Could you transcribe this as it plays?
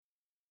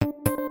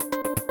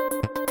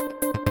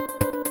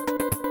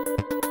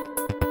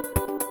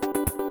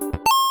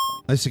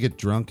I used to get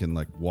drunk and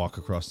like walk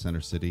across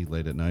Center City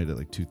late at night at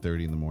like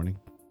 2:30 in the morning.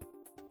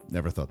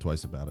 Never thought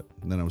twice about it.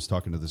 And then I was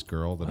talking to this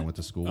girl that I went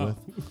to school with.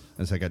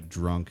 And so I got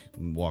drunk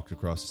and walked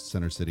across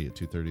Center City at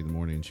 2:30 in the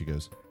morning. And she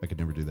goes, I could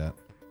never do that.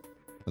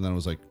 And then I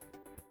was like,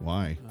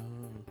 why?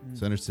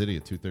 Center City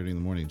at 2:30 in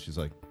the morning. And she's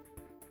like,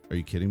 are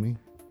you kidding me?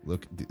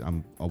 Look,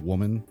 I'm a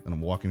woman and I'm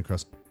walking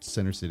across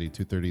Center City at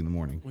 2:30 in the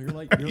morning. Well, you're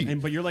like a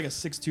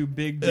 6'2"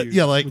 big dude.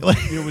 Yeah, like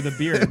with a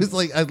beard. It was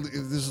like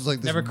this was like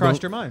this Never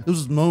crossed your mind. This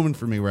was a moment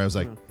for me where I was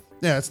like,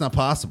 yeah, it's not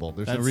possible.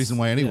 There's no That's- reason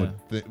why anyone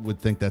would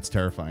think that's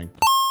terrifying.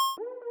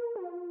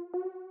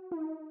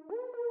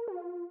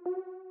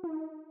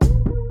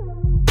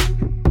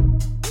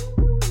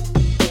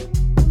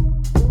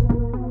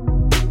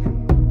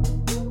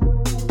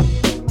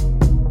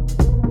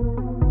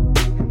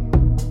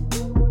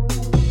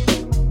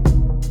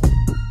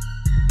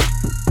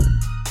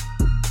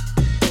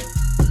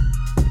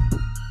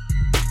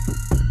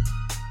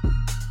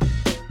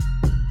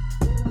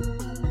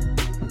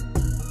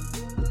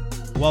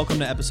 Welcome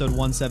to episode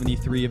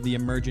 173 of the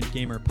Emergent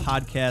Gamer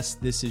Podcast.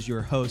 This is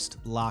your host,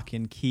 Lock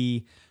and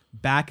Key.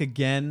 Back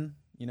again.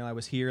 You know, I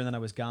was here and then I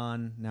was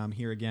gone. Now I'm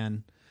here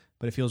again.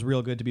 But it feels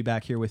real good to be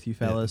back here with you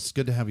Yeah, fellas. it's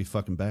good to have you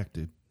fucking back,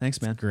 dude.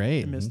 Thanks, man.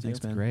 Great. I missed you.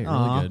 Thanks, man. Great.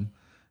 Aw. Really good.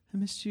 I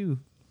missed you.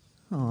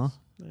 Aw.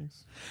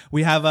 Thanks.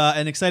 We have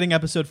an exciting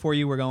episode for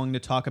you. We're going to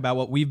talk about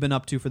what we've been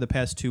up to for the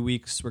past 2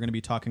 weeks. We're going to be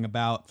talking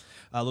about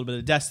a little bit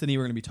of Destiny.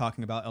 We're going to be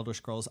talking about Elder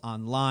Scrolls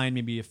Online,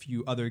 maybe a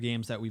few other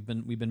games that we've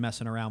been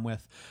messing around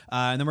with,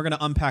 and then we're going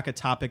to unpack a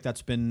topic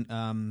that's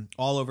been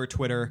all over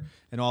Twitter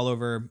and all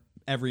over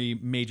every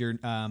major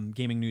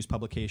gaming news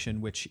publication,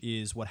 which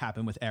is what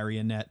happened with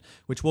AreaNet,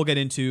 which we'll get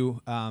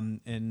into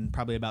in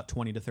probably about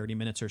 20 to 30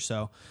 minutes or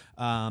so.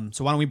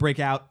 So why don't we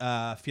break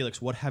out,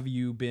 Felix? What have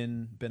you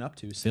been up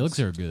to? Felix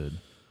are good.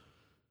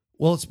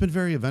 Well, it's been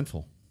very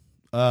eventful.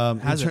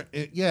 Has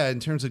in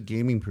terms of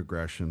gaming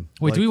progression.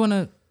 Wait, Like- do we want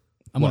to?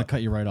 I'm going What? to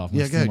cut you right off.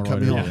 Yeah, Let's go do ahead, more cut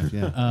right me over off.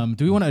 there. Yeah.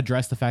 Do we want to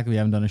address the fact that we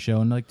haven't done a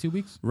show in like 2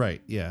 weeks?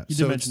 Right, yeah. You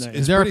did mention that, yeah.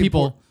 it's There are pretty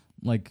people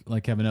important.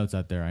 like Kevin Oates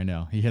out there. I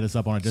know he hit us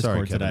up on our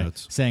Sorry, Discord Kevin today,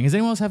 Oates. saying, "Is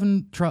anyone else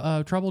having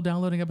trouble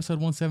downloading episode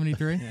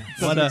 173?"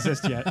 Doesn't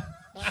exist yet.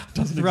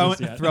 Doesn't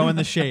exist yet. Throw in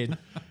the shade.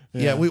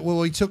 Yeah,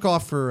 we took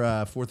off for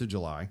 4th of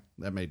July.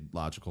 That made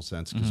logical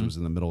sense because it was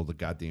in the middle of the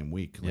goddamn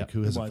week. Like, Yep.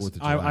 who has It a was. 4th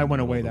of July? I in the went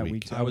middle away of the that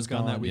week. I was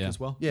gone that week Yeah. as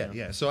well.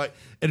 Yeah. So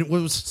it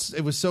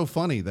was so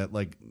funny that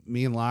like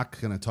me and Locke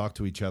kind of talked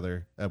to each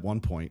other at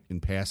one point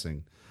in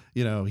passing.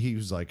 You know, he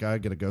was like, I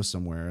got to go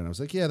somewhere. And I was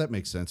like, yeah, that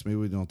makes sense. Maybe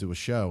we don't do a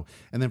show.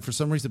 And then for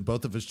some reason,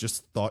 both of us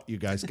just thought you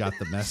guys got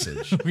the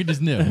message. We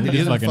just knew. We You just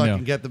didn't fucking fucking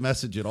knew. get the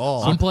message at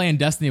all. I'm playing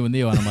Destiny with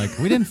Neo, and I'm like,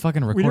 we didn't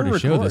fucking record didn't a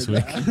show record.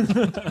 this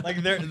week. Like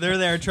they're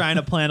there trying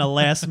to plan a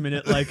last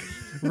minute like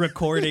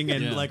recording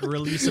and like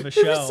release of a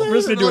show. We're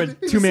just gonna do a He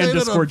was two-man saying it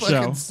on Discord fucking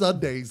show.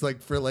 Sundays,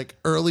 like for like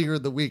earlier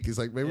in the week. He's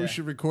like, maybe Yeah. we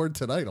should record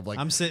tonight. I'm like,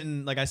 I'm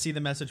sitting like I see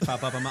the message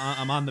pop up.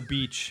 I'm on the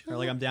beach or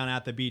like I'm down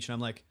at the beach and I'm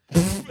like,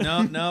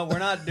 no, we're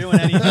not doing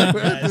anything,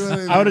 guys.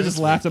 I would have just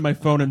laughed at my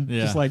phone and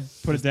Yeah. just like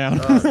put it down.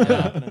 Not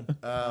happening.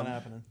 Not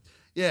happening.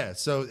 yeah.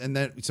 So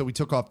we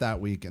took off that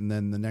week, and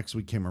then the next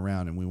week came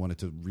around, and we wanted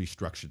to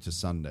restructure to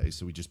Sunday.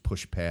 So we just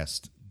pushed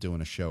past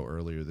doing a show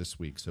earlier this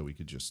week, so we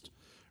could just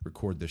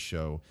record this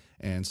show.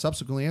 And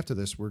subsequently after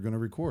this, we're going to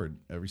record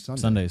every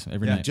Sunday. Sundays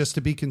every night. Just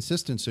to be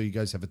consistent, so you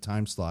guys have a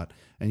time slot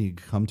and you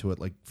can come to it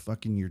like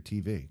fucking your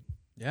TV.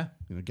 Yeah.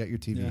 You know, get your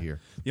TV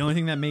here. The only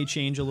thing that may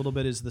change a little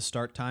bit is the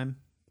start time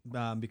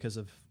because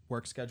of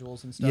work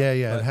schedules and stuff.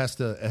 Yeah. But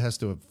It has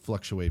to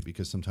fluctuate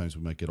because sometimes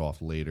we might get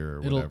off later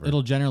or whatever.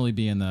 It'll generally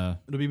be in the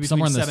It'll be between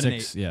somewhere in the 7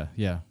 and 6.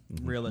 Yeah.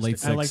 realistic. Late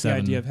I 6, like 7.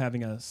 the idea of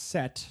having a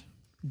set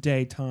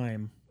day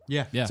time.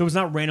 Yeah. Yeah. So it's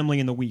not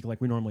randomly in the week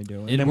like we normally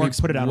do. And It then works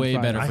we put it out way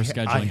on Friday. better for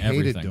scheduling I hated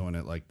everything. doing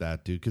it like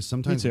that, dude. Because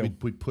sometimes Me too.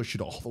 we'd push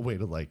it all the way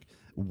to like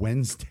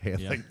Wednesday at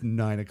Yeah. like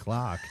 9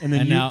 o'clock. And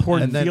then And you now- poor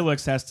and then-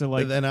 Felix has to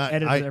like And then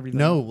edit everything.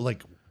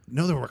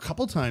 No, there were a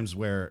couple times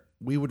where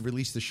we would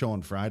release the show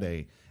on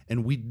Friday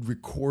and we'd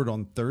record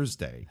on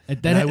Thursday.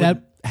 And I would-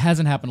 That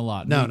hasn't happened a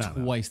lot. No, Maybe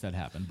no. twice that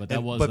happened, but that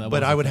and- was. but that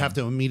but was I a would thing. have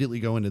to immediately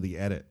go into the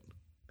edit.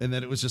 And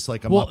then it was just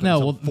like I'm Well, up no,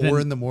 until well, 4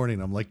 then- in the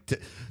morning. I'm like,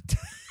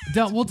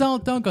 Don't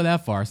go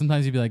that far.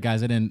 Sometimes you'd be like,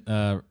 guys, I didn't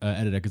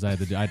edit it because I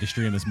had to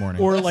stream this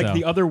morning. Or like So-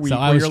 the other week so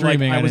where I was you're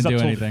streaming. like, I was didn't up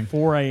do till anything.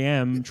 4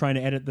 a.m. trying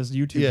to edit this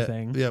YouTube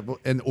thing. yeah, or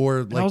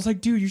And like I was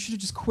like, dude, you should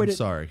have just quit I'm at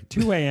sorry.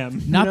 2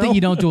 a.m. Not know? that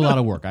you don't do a lot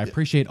of work. I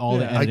appreciate all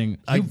the Yeah. editing.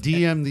 I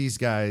DM these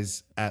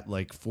guys at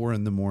like 4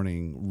 in the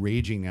morning,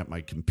 raging at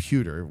my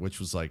computer, which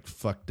was like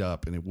fucked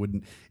up, and it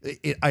wouldn't.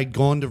 I'd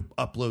gone to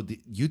upload the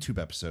YouTube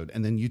episode,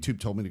 and then YouTube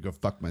told me to go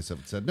fuck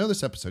myself and said, "No,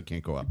 this episode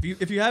can't go up."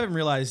 If you haven't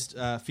realized,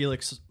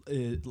 Felix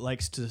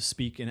likes to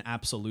speak in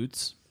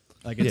absolutes.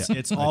 Like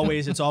it's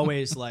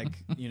always like,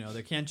 you know,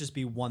 there can't just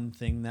be one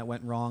thing that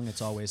went wrong.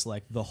 It's always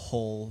like the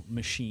whole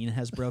machine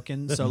has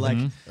broken. So like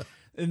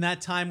in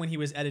that time when he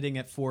was editing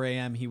at 4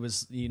 a.m., he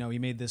was, you know, he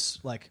made this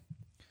like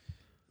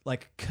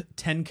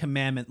 10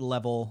 commandment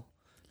level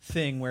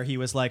thing where he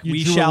was like, You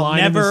we drew a shall line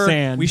in the never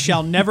sand." we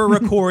shall never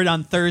record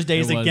on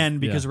Thursdays It was, again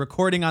because yeah.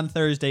 recording on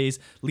Thursdays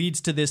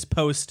leads to this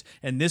post,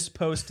 and this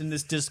post in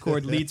this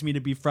Discord leads me to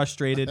be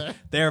frustrated.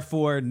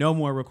 Therefore, no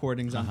more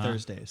recordings on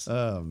Thursdays.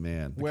 Oh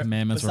man. Where-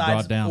 commandments were besides-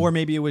 brought down. Or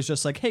maybe it was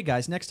just like, hey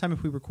guys, next time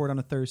if we record on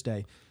a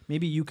Thursday,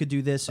 maybe you could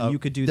do this and Oh, you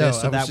could do no, this,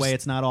 I so was that way just-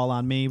 it's not all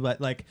on me.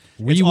 But like,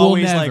 We it's will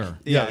always never. like,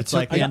 Yeah, it's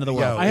like the end of the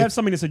world. I have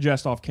something to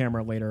suggest off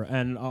camera later,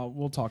 and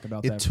we'll talk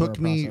about that. It for took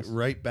our me process.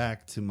 right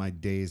back to my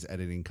days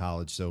editing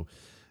college. So,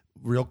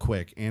 real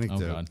quick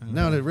anecdote. God.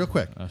 No, real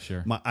quick.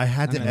 Sure. I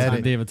had to I'm gonna edit.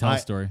 time David, tell a I-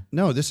 story.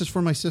 No, this is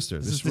for my sister.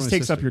 This for my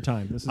takes up sister. your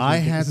time. This is I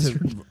your- had this is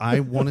to. your- I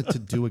wanted to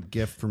do a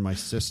gift for my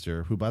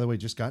sister, who, by the way,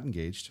 just got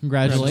engaged.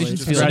 Congratulations,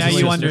 So Felix. now you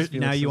Congratulations,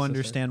 Felix, now you sister.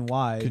 understand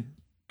why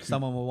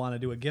someone will want to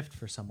do a gift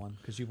for someone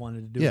because you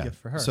wanted to do a gift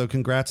for her. So,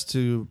 congrats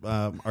to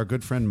our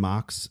good friend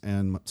Mox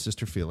and my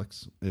sister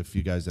Felix. If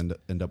you guys end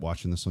up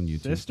watching this on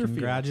YouTube, Sister Felix.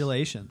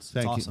 Congratulations.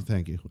 thank It's you, awesome.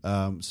 thank you.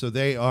 So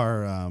they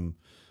are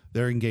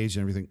they're engaged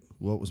and everything.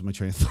 What was my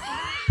train of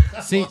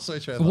thought? See, Lost my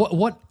train of thought.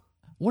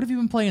 what have you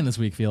been playing this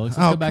week, Felix?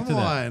 Let's Oh, go back come to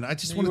that. on! I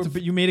just You, wanted were- to.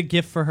 but you made a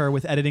gift for her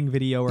with editing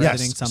video or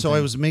editing Yes. something. So I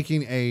was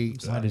making a.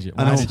 Why did you?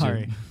 I Why know- did you?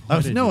 Sorry.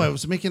 I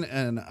was making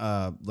an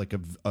like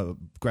a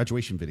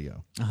graduation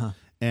video,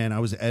 and I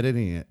was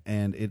editing it,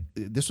 and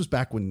this was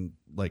back when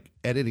like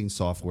editing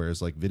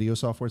softwares, like video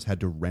softwares, had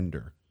to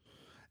render,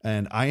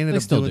 and I ended They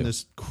up still doing do.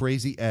 this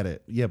crazy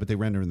edit. Yeah, but they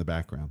render in the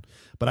background.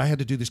 But I had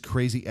to do this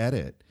crazy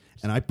edit,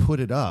 and I put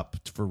it up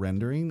for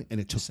rendering, and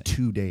it took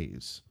 2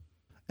 days,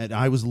 and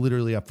I was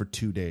literally up for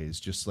 2 days,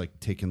 just like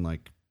taking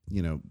like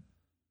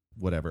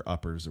whatever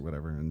uppers or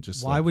whatever, and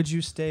just Why like, would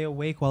you stay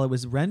awake while it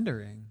was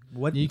rendering?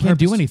 What You can't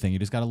do purpose- anything. You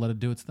just got to let it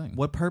do its thing.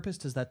 What purpose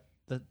does that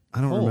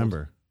I don't hold?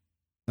 remember.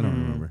 I don't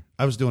remember.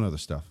 I was doing other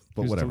stuff,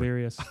 but He was whatever.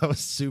 delirious. I was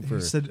super.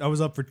 You said I was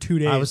up for 2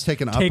 days. I was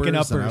taking uppers, taking and I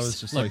uppers. was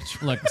just Look,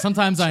 like. look.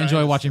 Sometimes I Trying enjoy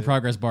to watching say-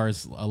 progress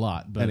bars a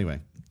lot, but Anyway,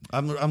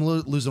 I'm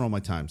losing all my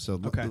time, so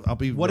Okay. I'll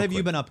be. What real have you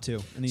quick. been up to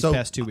in these So,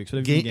 past 2 weeks? What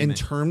have you been in gaming?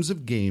 terms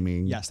of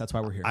gaming, Yes, that's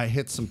why we're here. I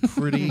hit some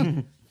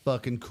pretty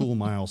fucking cool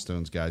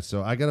milestones, guys.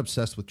 So I got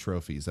obsessed with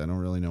trophies. I don't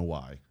really know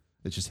why.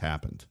 It just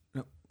happened.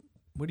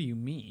 What do you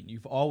mean?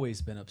 You've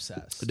always been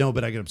obsessed. No,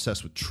 but I get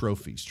obsessed with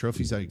trophies.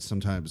 Trophies, I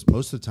sometimes,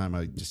 most of the time,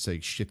 I just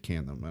say shit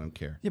can them. I don't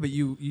care. Yeah, but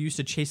you used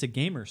to chase a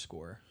gamer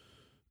score.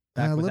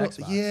 Back with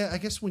Xbox. Yeah, I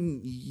guess when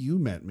you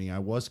met me, I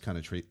was kind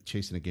of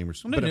chasing a gamer.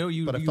 Well, no,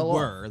 you I you fell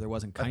were. off. There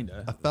wasn't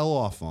kinda. I fell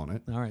off on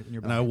it. All right, and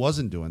you're And I back.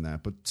 wasn't doing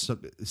that, but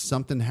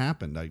something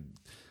happened. I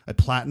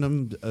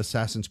platinumed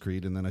Assassin's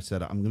Creed, and then I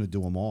said I'm going to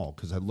do them all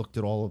because I looked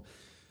at all of.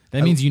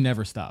 that means you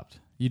never stopped.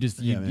 You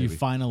just you maybe.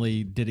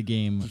 finally did a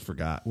game I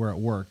forgot. where it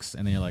works,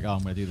 and then you're like, oh,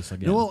 I'm going to do this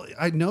again. Well,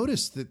 I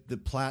noticed that the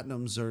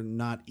platinums are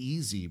not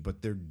easy,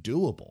 but they're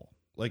doable.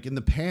 Like in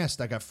the past,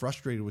 I got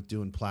frustrated with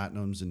doing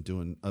platinums and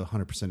doing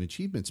 100%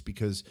 achievements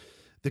because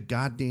the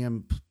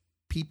goddamn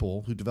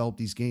people who develop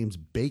these games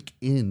bake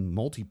in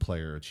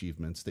multiplayer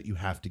achievements that you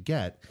have to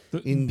get.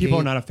 People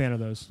are not a fan of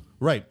those.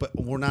 Right, but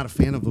we're not a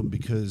fan of them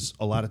because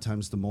a lot of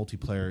times the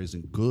multiplayer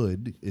isn't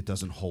good. It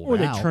doesn't hold Or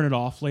they out. turn it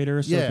off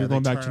later. So if you're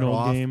going they back to turn an it old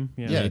off. game.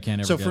 Yeah. you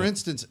can't ever So, get for it.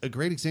 instance, a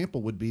great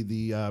example would be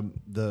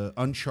the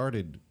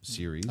Uncharted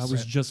series. I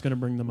was just going to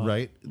bring them up.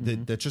 right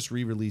that just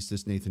re-released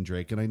this Nathan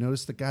Drake, and I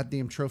noticed the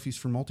goddamn trophies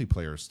for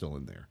multiplayer are still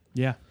in there.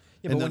 Yeah. Yeah,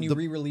 but and when the- you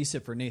re-release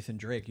it for Nathan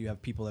Drake, you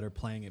have people that are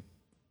playing it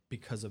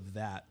because of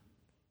that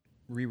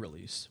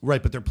re-release.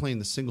 Right, but they're playing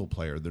the single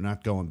player. They're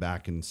not going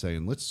back and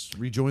saying, let's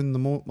rejoin the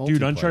multiplayer.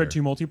 Dude, Uncharted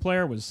 2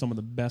 multiplayer was some of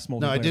the best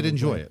multiplayer. No, I did we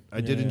enjoy played. it.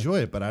 I did Yeah. enjoy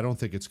it, but I don't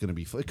think it's going to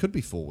be full. It could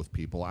be full with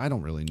people. I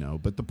don't really know.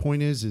 But the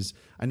point is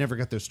I never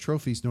got those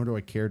trophies, nor do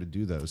I care to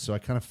do those. So I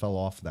kind of fell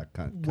off that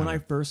kind When I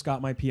first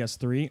got my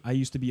PS3, I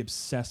used to be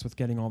obsessed with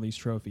getting all these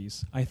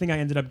trophies. I think I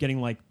ended up getting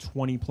like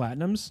 20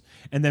 platinums,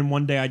 and then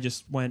one day I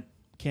just went,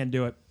 can't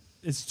do it.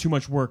 It's too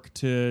much work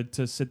to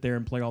sit there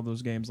and play all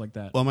those games like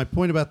that. Well, my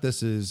point about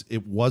this is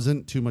it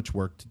wasn't too much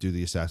work to do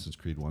the Assassin's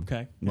Creed one.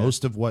 Okay,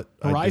 Most of what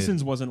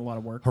Horizons wasn't a lot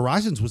of work.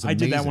 Horizons was I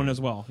amazing. did that one as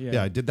well.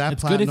 Yeah, I did that.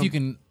 it's platinum. good if you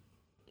can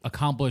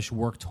accomplish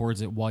work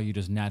towards it while you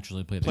just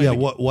naturally play the Yeah,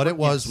 game. what it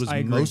was Yes, I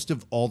agree. most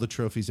of all the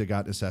trophies I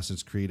got in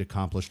Assassin's Creed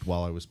accomplished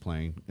while I was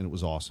playing, and it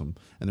was awesome.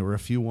 And there were a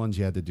few ones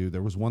you had to do.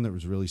 There was one that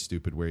was really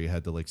stupid where you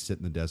had to like sit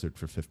in the desert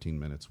for 15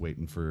 minutes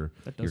waiting for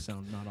That does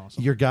sound not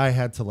awesome. your guy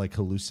had to like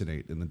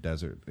hallucinate in the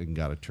desert and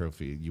got a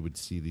trophy. You would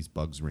see these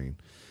bugs rain.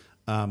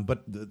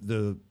 But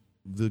the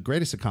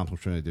greatest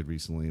accomplishment I did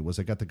recently was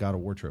I got the God of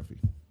War trophy.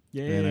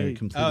 Yay. And I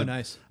completed, Oh,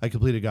 nice. I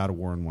completed God of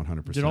War in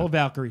 100%. Did all the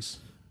Valkyries.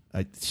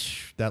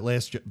 That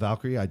last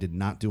Valkyrie I did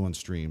not do on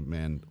stream,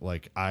 man.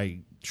 Like I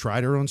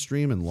tried her on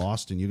stream and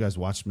lost, and you guys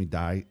watched me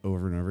die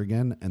over and over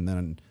again. And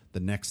then the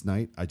next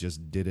night I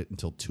just did it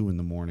until 2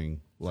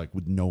 a.m, like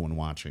with no one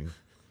watching.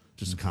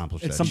 Just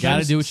accomplished It's that.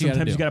 sometimes, gotta do what you gotta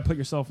sometimes do. you got to put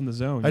yourself in the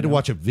zone. I had to you know?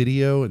 watch a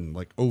video and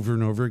like over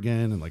and over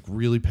again, and like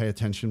really pay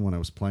attention when I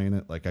was playing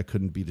it. Like I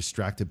couldn't be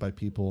distracted by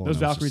people. Those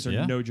and I was Valkyries just- are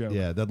yeah. no joke.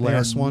 yeah, that They are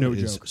last one no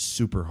is joke.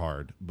 super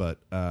hard, but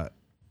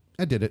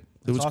I did it. It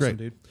That's was awesome, great.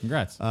 dude.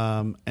 Congrats.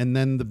 And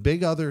then the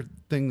big other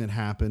thing that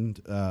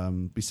happened,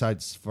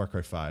 besides Far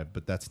Cry 5,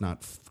 but that's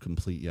not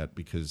complete yet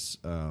because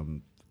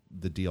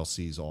the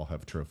DLCs all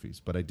have trophies.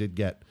 But I did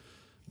get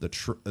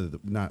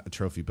not a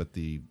trophy, but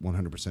the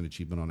 100%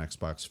 achievement on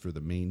Xbox for the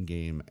main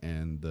game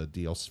and the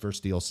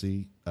first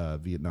DLC,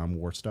 Vietnam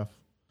War stuff,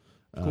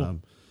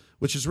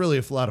 which is really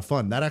a lot of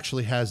fun. That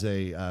actually has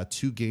a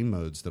 2 game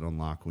modes that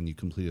unlock when you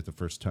complete it the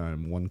first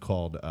time. One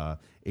called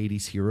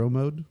 80s Hero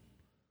Mode,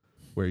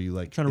 where you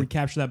like Trying to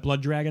recapture that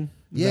blood dragon.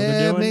 Is that what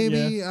they're yeah, doing?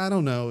 maybe. Yeah. I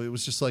don't know. It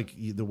was just like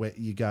the way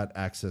you got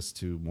access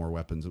to more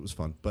weapons. It was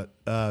fun. But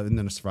and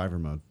then a survivor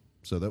mode.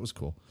 So that was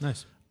cool.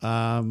 Nice.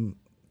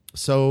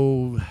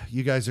 So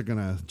you guys are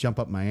gonna jump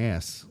up my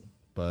ass,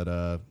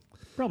 but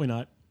Probably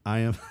not. I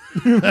am.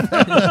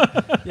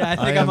 Yeah, I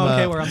think I'm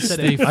okay where I'm Stay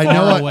sitting. far I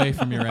know away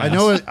from your ass. I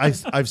know.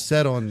 I've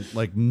said on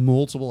like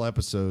multiple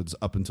episodes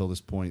up until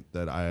this point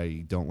that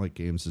I don't like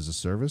games as a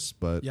service,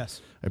 but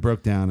Yes. I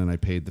broke down and I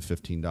paid the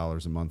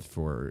 $15 a month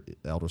for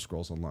Elder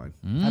Scrolls Online.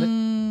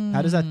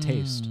 How does that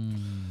taste?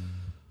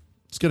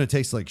 It's gonna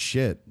taste like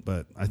shit,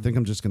 but I think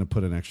I'm just gonna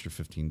put an extra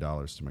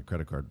 $15 to my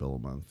credit card bill a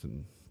month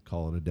and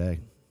call it a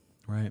day.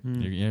 Right.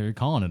 You're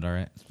calling it all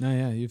right. No,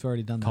 yeah, you've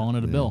already done that. Calling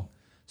it a bill.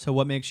 So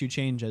what makes you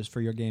change as for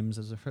your games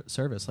as a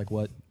service? Like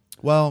what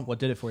Well,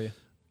 did it for you?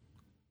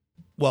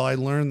 Well, I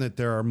learned that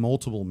there are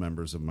multiple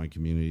members of my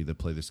community that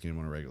play this game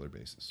on a regular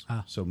basis.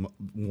 So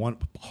one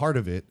part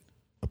of it,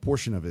 a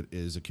portion of it,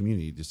 is a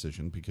community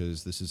decision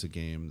because this is a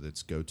game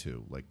that's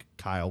go-to. Like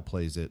Kyle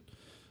plays it,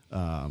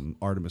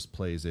 Artemis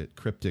plays it,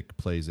 Cryptic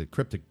plays it.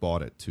 Cryptic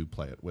bought it to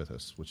play it with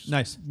us, which is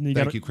Nice.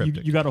 Thank you,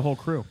 Cryptic. You got a whole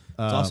crew. It's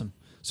awesome.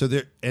 So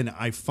there, and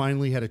I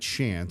finally had a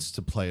chance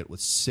to play it with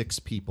 6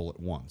 people at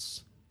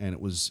once, and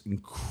it was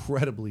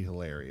incredibly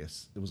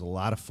hilarious. It was a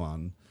lot of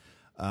fun,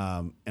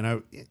 and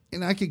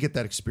I could get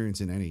that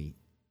experience in any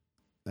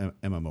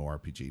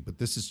MMORPG, but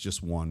this is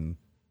just one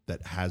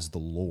that has the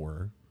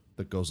lore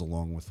that goes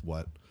along with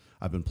what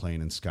I've been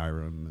playing in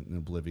Skyrim and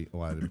Oblivion.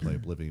 Well, I didn't play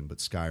Oblivion, but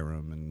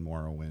Skyrim and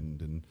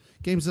Morrowind and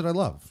games that I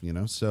love.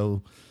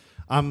 So.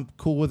 I'm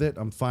cool with it.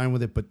 I'm fine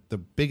with it. But the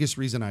biggest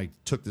reason I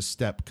took this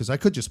step, because I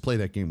could just play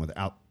that game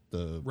without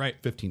the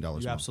 $15 You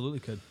month. absolutely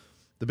could.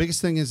 The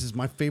biggest thing is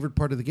my favorite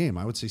part of the game.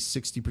 I would say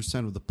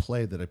 60% of the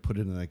play that I put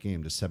into that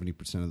game to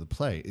 70% of the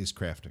play is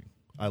crafting.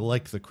 I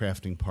like the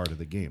crafting part of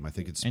the game. I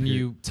think it's And superior.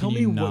 you Tell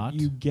me what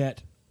you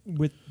get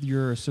with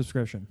your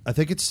subscription. I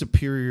think it's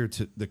superior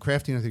to the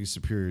crafting. I think is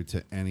superior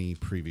to any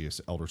previous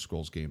Elder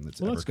Scrolls game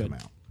that's ever come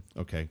out.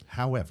 Okay.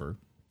 However,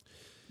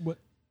 What?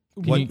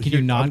 Can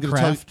you not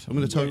craft I'm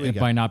going to tell you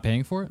by not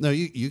paying for it? No,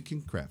 you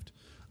can craft.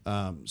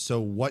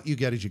 So what you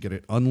get is you get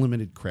an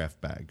unlimited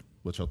craft bag,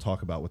 which I'll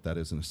talk about what that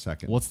is in a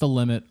second. What's the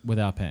limit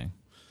without paying?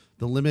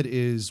 The limit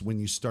is when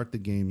you start the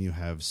game, you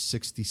have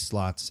 60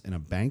 slots in a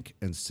bank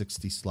and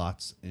 60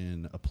 slots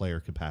in a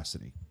player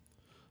capacity.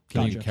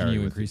 Gotcha. You Can carry you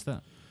with increase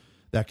that?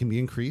 That can be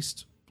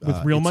increased.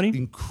 With real it's money?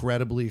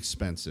 Incredibly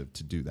expensive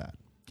to do that.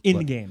 In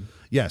the game.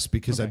 Yes,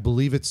 because I Okay.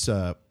 believe it's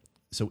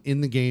so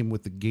in the game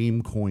with the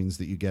game coins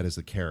that you get as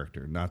the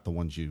character, not the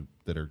ones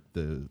that are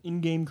the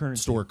In-game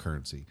currency. store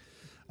currency.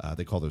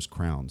 They call those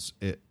crowns.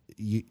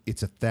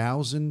 It's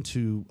 1,000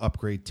 to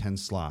upgrade 10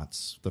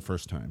 slots the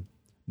first time.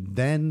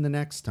 Then the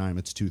next time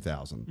it's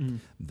 2,000.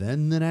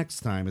 Then the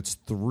next time it's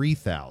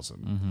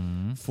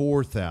 3,000,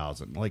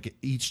 4,000. Like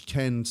each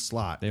 10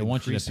 slot, They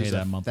want you to pay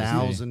that monthly fee.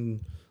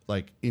 1,000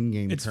 like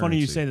in-game. It's currency. funny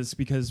you say this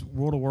because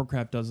World of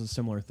Warcraft does a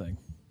similar thing.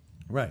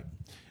 Right.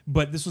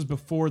 But this was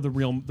before the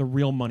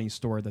real money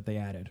store that they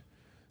added.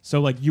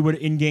 So like you would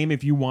in game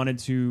if you wanted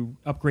to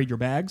upgrade your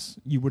bags,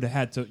 you would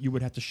have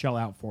to shell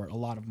out for it a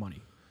lot of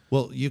money.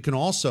 Well, you can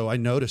also, I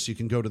noticed you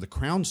can go to the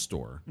crown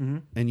store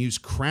and use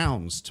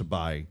crowns to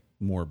buy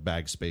more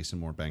bag space and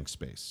more bank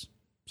space.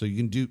 So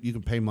you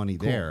can pay money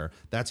there.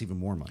 That's even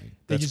more money.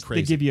 That's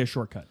crazy. They give you a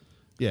shortcut.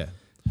 Yeah.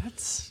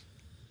 It's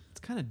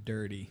kind of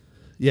dirty.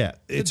 Yeah.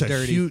 It's a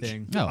dirty huge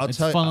thing. No, I'll it's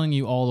tell you- funneling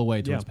you all the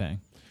way towards Yeah.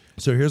 paying.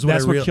 So here's what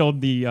That's I what killed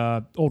the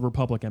Old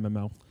Republic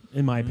MMO,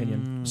 in my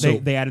opinion. So-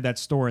 They added that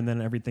store and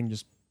then everything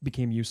just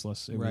became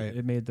useless. Right.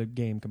 It made the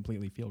game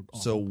completely feel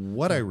awful. So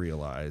what I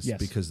realized, Yes.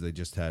 because they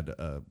just had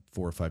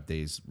 4 or 5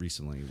 days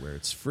recently where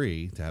it's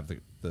free to have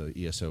the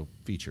ESO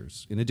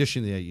features. In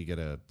addition to that, you get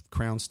a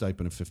crown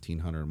stipend of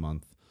 $1,500 a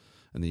month,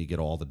 and then you get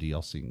all the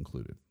DLC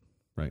included.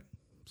 Right.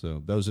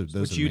 So those are Which are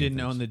you the main didn't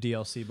things. own the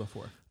DLC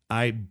before.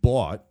 I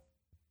bought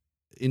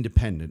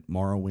Independent,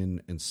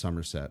 Morrowind, and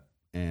Somerset,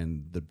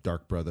 and the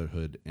Dark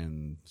Brotherhood,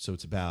 and so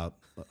it's about.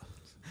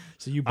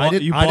 So you I bought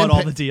didn't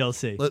all pay- the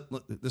DLC.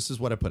 This is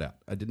what I put out.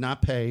 I did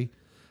not pay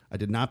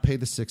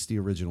the $60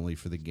 originally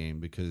for the game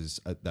because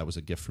that was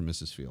a gift from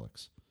Mrs.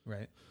 Felix.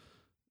 Right.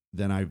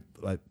 Then I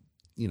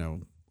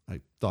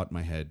thought in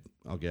my head,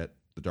 I'll get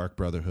the Dark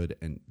Brotherhood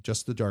and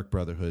just the Dark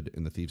Brotherhood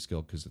and the Thieves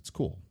Guild because it's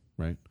cool,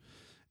 right?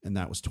 And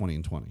that was 20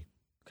 and 20,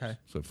 Okay.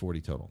 so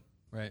 40 total.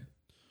 Right.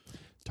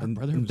 And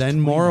Brotherhood was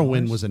then $20.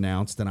 Morrowind was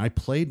announced, and I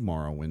played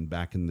Morrowind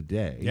back in the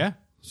day. Yeah.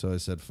 So I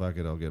said, "Fuck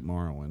it, I'll get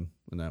Morrowind,"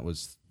 and that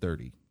was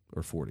 30.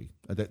 or 40.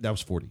 That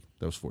was 40.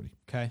 That was 40.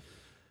 Okay.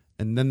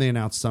 And then they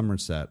announced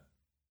Somerset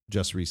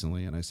just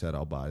recently, and I said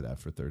I'll buy that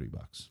for $30.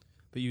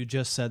 But you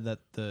just said that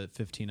the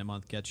 $15 a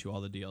month gets you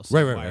all the DLC.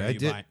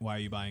 Right. Why are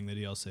you buying the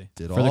DLC?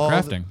 Did For the all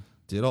crafting.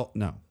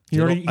 No. He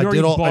already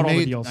bought all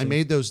the DLC. I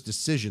made those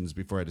decisions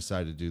before I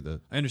decided to do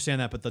the. I understand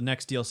that, but the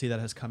next DLC that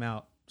has come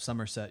out,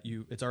 Somerset,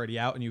 it's already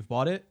out and you've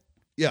bought it,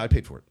 Yeah, I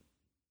paid for it.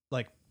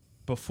 like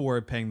before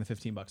paying the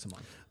 $15 a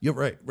month. Yeah,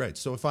 right.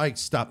 So if I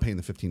stop paying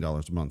the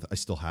 $15 a month, I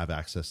still have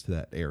access to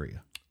that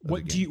area. of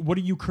the game. What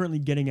are you currently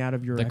getting out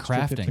of your The extra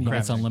crafting. $15?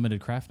 It's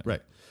unlimited crafting.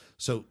 Right.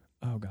 So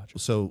Oh, gotcha.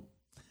 so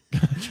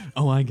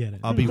Oh, I get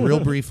it. I'll be real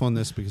brief on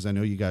this because I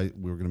know you guys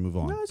we were going to move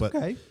on. No, it's but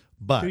okay.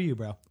 but Do you,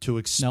 bro? to move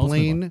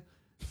explain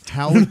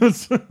how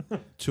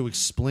to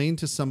explain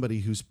to somebody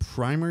whose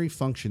primary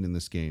function in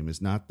this game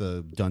is not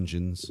the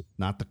dungeons,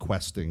 not the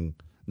questing,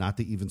 not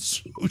the even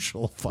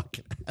social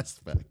fucking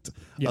aspect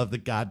of the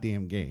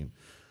goddamn game,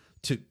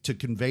 to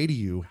convey to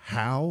you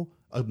how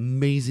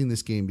amazing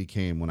this game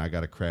became when I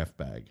got a craft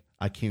bag.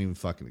 I can't even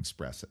fucking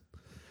express it.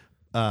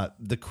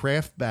 The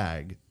craft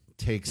bag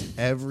takes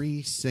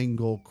every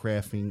single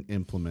crafting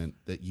implement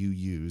that you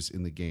use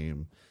in the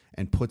game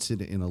and puts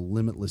it in a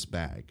limitless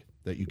bag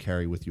that you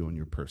carry with you on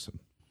your person.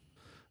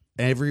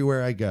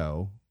 Everywhere I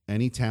go,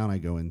 any town I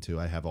go into,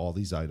 I have all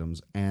these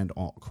items and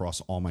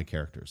across all my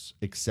characters,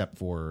 except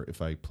for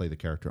if I play the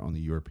character on the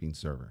European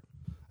server.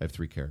 I have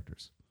 3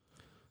 characters,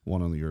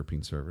 1 on the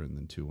European server and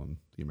then 2 on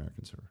the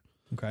American server.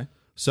 Okay.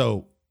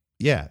 So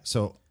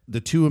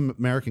the 2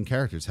 American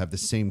characters have the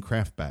same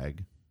craft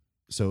bag.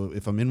 So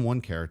if I'm in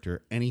one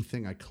character,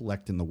 anything I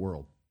collect in the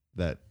world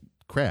that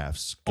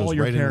crafts goes All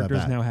your right into that characters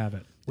bag. now have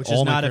it. Which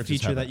All is my not a characters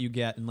feature have that that. you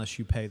get unless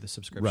you pay the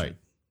subscription.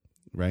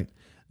 Right.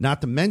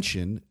 Not to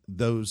mention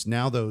the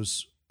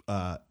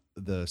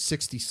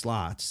 60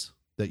 slots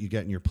that you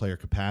get in your player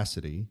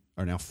capacity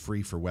are now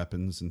free for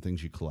weapons and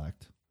things you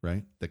collect,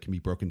 right? That can be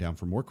broken down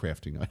for more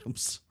crafting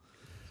items.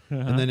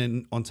 And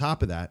then on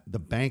top of that, the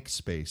bank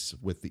space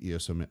with the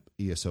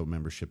ESO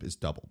membership is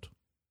doubled.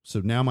 So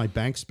now my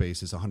bank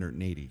space is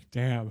 180,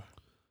 Damn.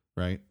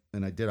 right?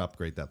 And I did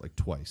upgrade that like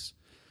twice.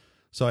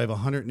 So I have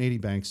 180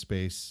 bank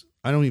space.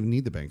 I don't even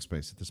need the bank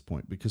space at this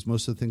point because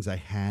most of the things I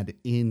had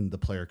in the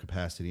player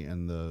capacity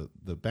and the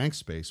bank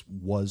space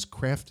was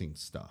crafting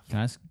stuff. Can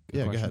I ask a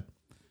Yeah, question? go ahead.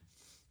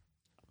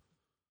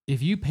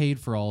 If you paid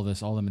for all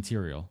this, all the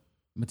material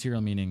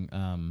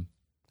meaning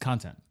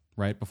content,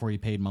 right? Before you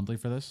paid monthly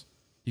for this,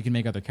 you can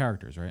make other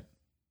characters, right?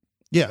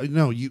 Yeah,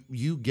 no,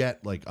 you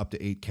get like up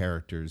to 8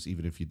 characters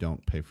even if you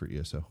don't pay for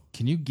ESO.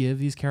 Can you give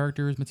these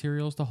characters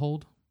materials to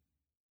hold?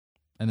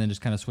 And then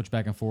just kind of switch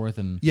back and forth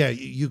and Yeah,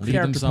 you could. leave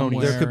them Character ponies.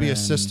 somewhere. There could be a and-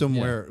 system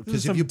yeah. where This is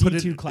because some if you put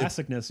D2 it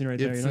classicness right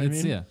there. if- You know what I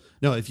It's, mean? yeah.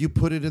 no, if you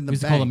put it in the We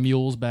used to call them bank,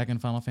 mules back in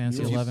Final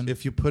Fantasy if 11.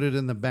 if you put it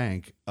in the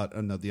bank,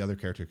 no, the other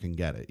character can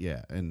get it.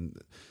 Yeah, and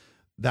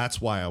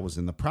that's why I was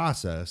in the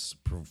process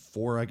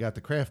before I got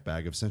the craft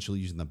bag of essentially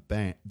using the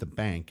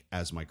bank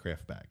as my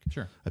craft bag.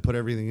 Sure. I put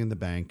everything in the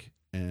bank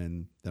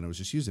and then I was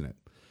just using it.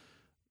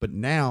 But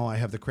now I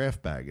have the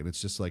craft bag and it's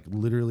just like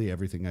literally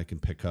everything I can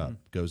pick up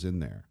goes in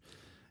there.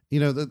 You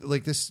know,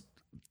 like this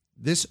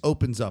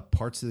opens up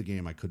parts of the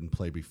game I couldn't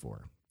play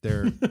before.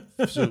 There,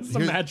 so It's a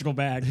magical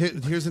bag.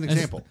 here's an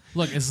example.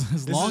 Look,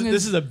 as long as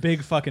This is a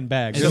big fucking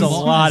bag. as There's a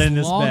long- lot in as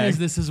this long bag. as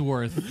this is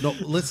worth. No,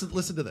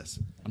 listen to this.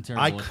 I'm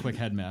terrible at quick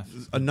head math.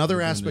 Another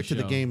Doing aspect this of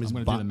the show. game is I'm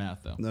going to do the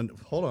math though.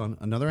 Hold on.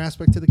 Another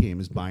aspect of the game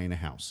is buying a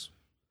house.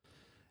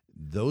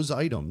 Those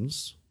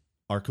items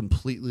are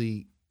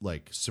completely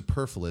like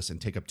superfluous and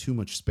take up too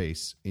much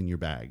space in your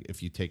bag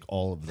if you take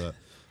all of the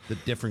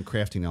different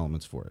crafting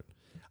elements for it.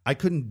 I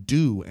couldn't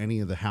do any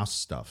of the house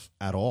stuff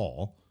at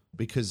all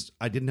because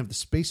I didn't have the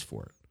space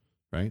for it,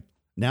 right?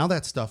 Now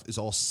that stuff is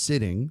all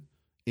sitting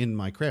in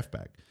my craft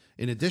bag.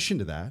 In addition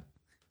to that,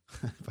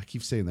 if I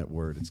keep saying that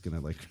word, it's going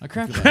to like... A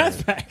craft bag.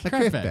 Craft bag. A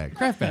Craft bag.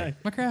 Craft bag.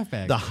 My craft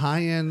bag. The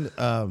high-end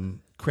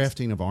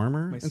crafting of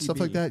armor My and stuff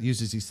CB. like that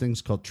uses these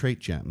things called trait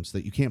gems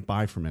that you can't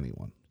buy from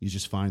anyone. You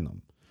just find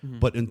them. Mm-hmm.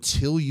 But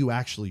until you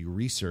actually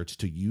research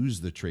to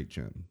use the trait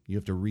gem, you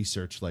have to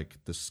research like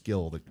the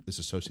skill that is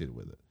associated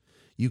with it.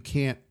 You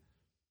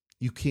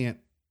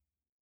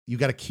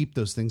got to keep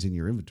those things in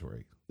your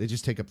inventory. They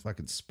just take up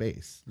fucking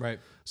space. Right.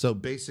 So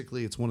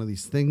basically it's one of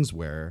these things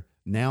where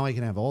now I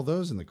can have all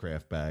those in the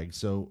craft bag.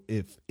 So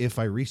if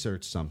I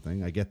research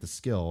something, I get the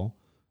skill,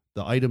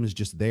 the item is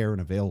just there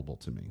and available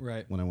to me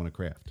Right. when I want to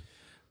craft.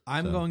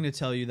 I'm So, going to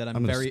tell you that I'm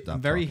gonna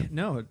stop talking.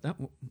 no.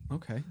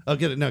 Okay. Oh,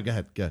 get it. No, go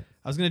ahead.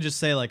 I was going to just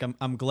say like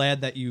I'm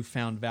glad that you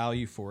found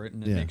value for it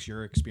and it Yeah. makes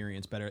your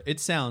experience better. It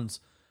sounds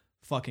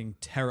fucking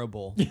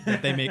terrible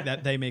that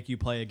they make you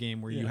play a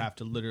game where you have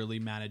to literally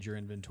manage your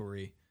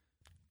inventory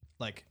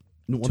like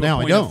Well, to now a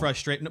I point of don't.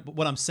 frustration. But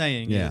what I'm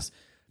saying Yeah. is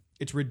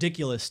it's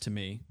ridiculous to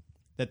me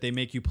that they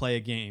make you play a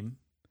game.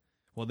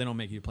 Well, they don't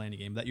make you play any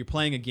game. That you're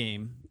playing a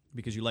game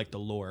because you like the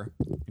lore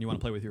and you want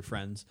to play with your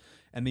friends.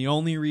 And the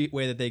only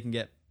way that they can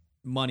get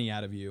money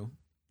out of you,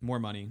 more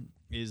money,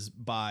 is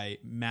by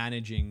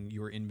managing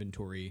your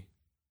inventory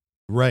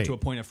Right. to a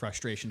point of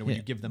frustration to where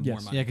you give them more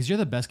Yes. money. Yeah, because you're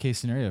the best case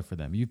scenario for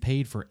them. You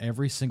paid for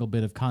every single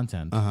bit of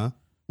content,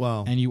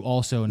 Well, and you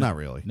also not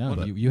really. No,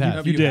 but- you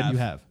have. You did. You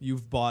have.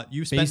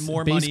 You've spent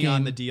more base money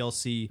on the game-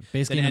 DLC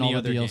base than game and any all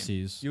other the game.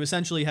 DLCs. You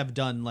essentially have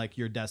done like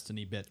your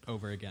Destiny bit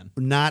over again.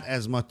 Not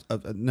as much.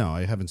 No,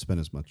 I haven't spent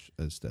as much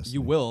as Destiny.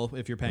 You will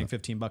if you're paying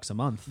 $15 a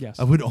month. Yes.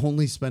 I would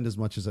only spend as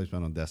much as I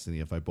spent on Destiny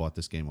if I bought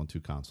this game on 2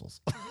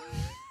 consoles.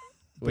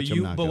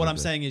 But what I'm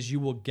saying is you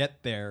will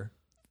get there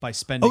by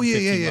spending Oh yeah,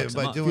 yeah, $15 yeah. a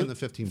By month. doing the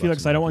 $15.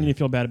 Felix, a I don't month, want yeah. you to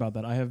feel bad about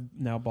that. I have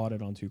now bought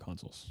it on 2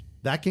 consoles.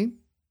 That game.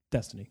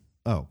 Destiny.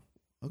 Oh,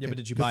 okay. Yeah, but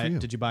did you Good buy for it? you.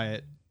 Did you buy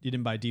it? You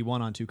didn't buy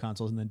D1 on 2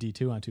 consoles and then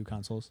D2 on 2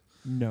 consoles.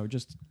 No,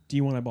 just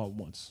D1 I bought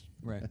once.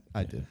 Right.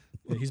 I did.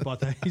 Yeah, he's bought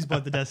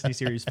the Destiny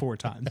series 4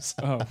 times.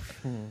 Oh.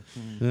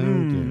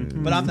 Okay.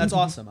 But that's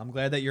awesome. I'm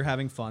glad that you're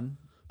having fun.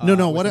 No.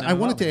 with What an I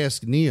wanted MMO. to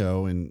ask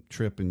Neo and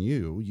Trip and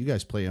you. You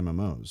guys play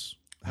MMOs.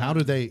 How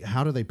do they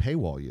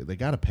paywall you? They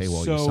got to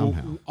paywall you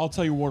somehow. I'll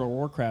tell you, World of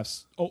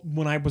Warcraft's.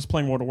 When I was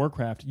playing World of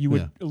Warcraft, you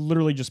would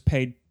literally just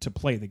pay to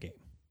play the game.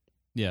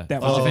 Yeah,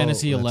 That Final was-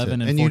 Fantasy that's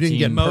 11 it. and you 14. didn't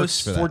get Most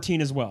perks for that. 14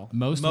 as well.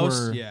 Most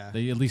were yeah.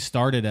 they at least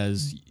started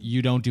as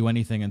you don't do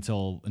anything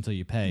until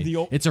you pay.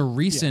 It's a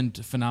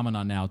recent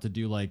phenomenon now to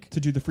do like To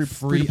do the free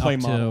free to play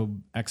up model. to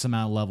X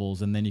amount of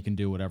levels, and then you can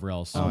do whatever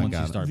else I once got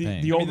you it. start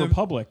paying. The Old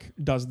Republic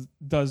does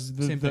the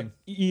Same thing.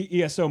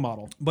 ESO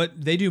model. But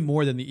they do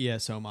more than the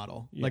ESO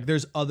model. Yeah. Like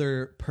there's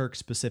other perk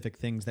specific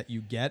things that you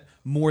get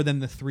more than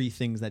the 3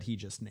 things that he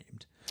just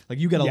named. Like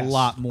you get a Yes.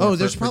 lot more. Oh,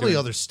 there's for probably doing-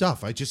 other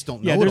stuff. I just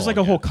don't know. Yeah, it there's all like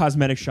a yet. whole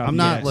cosmetic shop. I'm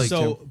not Yeah. like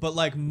so, but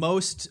like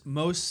most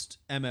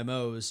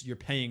MMOs, you're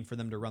paying for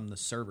them to run the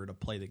server to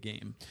play the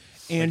game,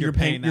 and Like, you're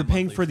paying that for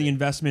monthly the fee.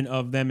 investment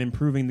of them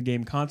improving the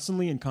game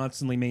constantly and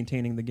constantly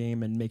maintaining the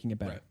game and making it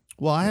better. Right.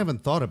 Well, I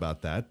haven't thought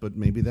about that, but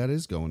maybe that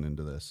is going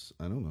into this.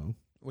 I don't know.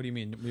 What do you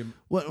mean?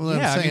 What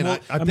Yeah, I'm saying, well,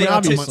 I I mean, put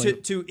out the obviously-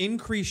 money. to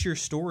increase your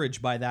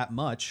storage by that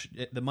much,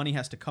 the money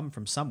has to come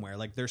from somewhere.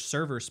 Like their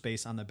server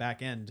space on the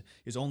back end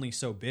is only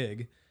so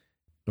big.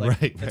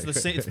 Like, Right,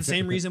 It's the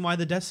same reason why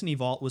the Destiny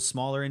vault was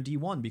smaller in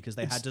D1 because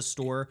they had to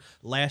store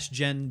last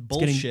gen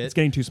bullshit. It's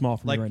getting too small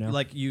for like me right now.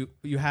 like you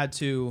had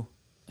to.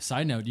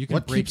 Side note: you can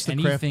What break keeps the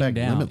anything craftback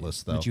down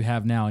limitless, though? that you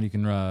have now, and you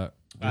can I have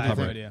no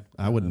recover it idea.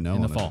 I wouldn't know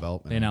in the on fall.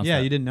 development. They announced Yeah,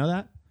 that. you didn't know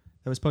that?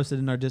 That was posted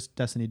in our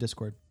Destiny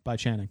Discord by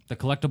Channing. The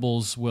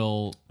collectibles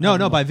will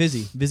No, by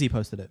Vizzy. Vizzy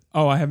posted it.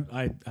 oh, I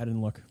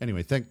didn't look.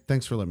 Anyway,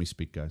 thanks for letting me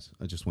speak, guys.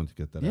 I just wanted to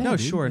get that Yeah. out. No,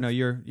 dude. sure. No,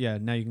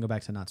 now you can go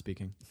back to not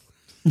speaking.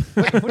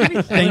 What do you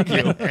mean? Thank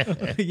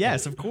you.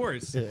 Yes, of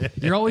course.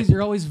 You're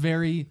always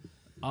very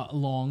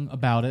long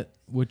about it,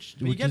 which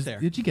you get there.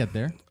 Did you get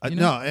there? You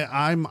No,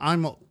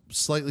 I'm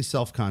slightly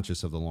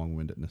self-conscious of the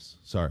long-windedness.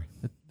 Sorry.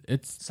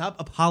 It's Stop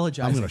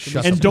apologizing. I'm going to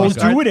shut And the don't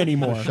fuck up. do it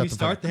anymore. Can we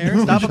start there?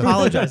 Stop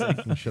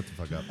apologizing. Shut the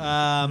fuck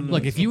up.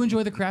 look. If you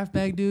enjoy the craft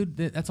bag, dude,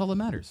 that's all that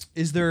matters.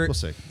 Is there We'll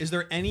see. is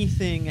there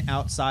anything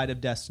outside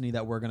of Destiny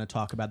that we're going to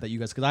talk about that you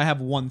guys? Because I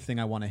have one thing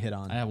I want to hit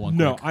on. I have one.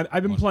 No, quick-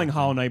 I've been one playing quick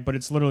Hollow thing. Knight, but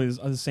it's literally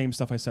the same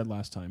stuff I said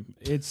last time.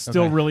 It's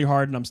still Okay. really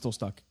hard, and I'm still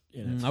stuck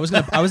in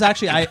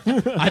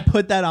it. I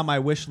put that on my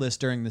wish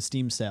list during the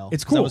Steam sale.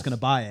 It's 'cause I cool. was going to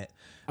buy it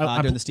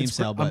I- during the Steam it's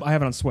sale, but I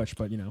have it on Switch,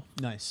 but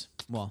nice.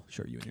 Well,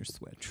 sure, you and your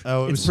Switch.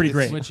 Oh, it's pretty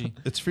great. Switchy.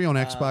 It's free on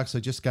Xbox. I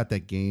just got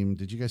that game.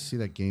 Did you guys see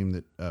that game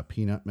that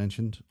Peanut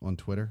mentioned on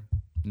Twitter?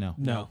 No.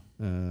 No.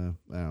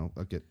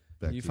 I'll get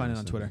back. You to find in it a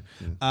on second. Twitter.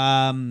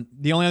 Yeah.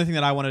 The only other thing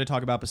that I wanted to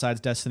talk about besides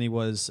Destiny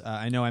was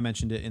I know I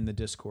mentioned it in the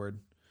Discord.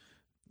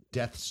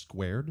 Death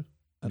Squared.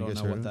 I don't You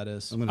guys know heard what of that it?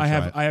 is. I'm gonna I try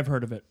have it. I have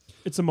heard of it.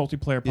 It's a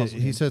multiplayer Yeah, puzzle.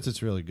 he game. says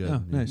it's really good.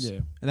 Oh, Yeah. nice. Yeah.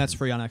 And that's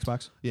free on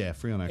Xbox. Yeah,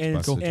 free on Xbox. And,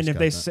 I just and if got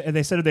they that.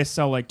 they said if they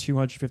sell like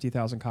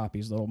 250,000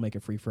 copies, they'll make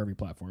it free for every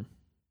platform.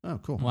 Oh,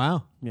 cool.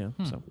 Wow, Yeah,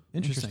 so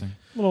interesting.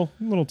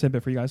 little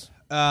tidbit for you guys.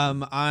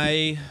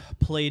 I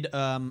played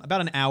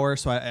about an hour,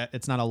 so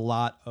it's not a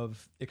lot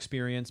of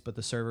experience, but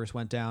the servers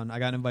went down. I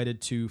got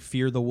invited to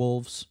Fear the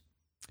Wolves.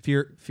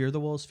 Fear of the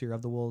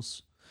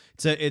Wolves.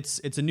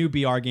 It's a new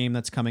BR game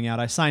that's coming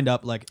out. I signed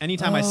up. Like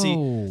anytime I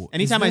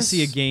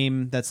see a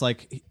game that's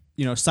like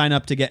sign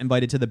up to get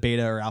invited to the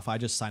beta or alpha, I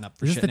just sign up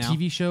for Is shit this the now.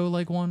 TV show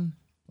like one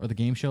or the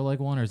game show like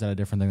one, or is that a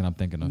different thing that I'm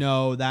thinking of?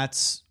 No,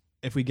 that's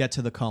if we get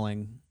to the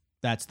culling.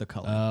 That's the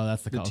culling. Oh,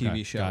 that's the TV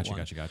okay. show Gotcha,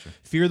 one. gotcha.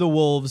 Fear the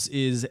Wolves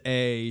is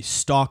a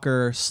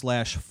stalker /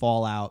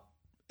 Fallout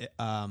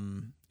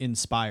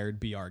inspired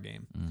BR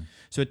game.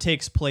 So it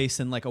takes place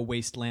in like a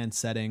wasteland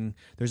setting.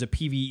 There's a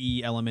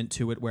PvE element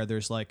to it where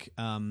there's like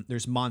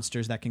there's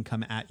monsters that can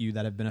come at you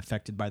that have been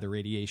affected by the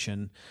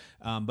radiation.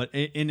 But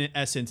in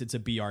essence, it's a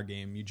BR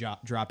game. You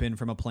drop in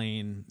from a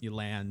plane, you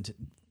land.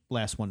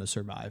 Last one to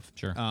survive.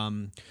 Sure.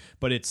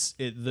 But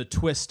the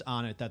twist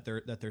on it that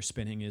they're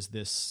spinning is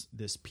this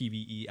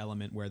PvE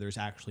element where there's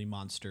actually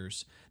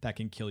monsters that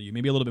can kill you.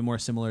 Maybe a little bit more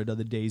similar to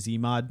the DayZ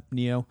mod,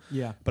 Neo.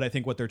 Yeah. But I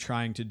think what they're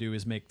trying to do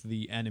is make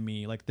the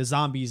enemy like the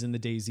zombies in the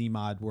DayZ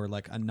mod were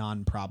like a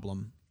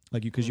non-problem.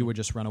 Like because you would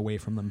just run away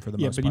from them for the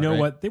most part. But you know right?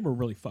 what? They were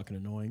really fucking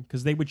annoying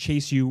because they would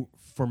chase you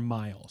for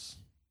miles.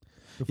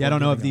 Yeah, I don't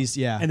know giving if up. these.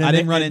 Yeah, And then I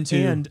didn't run and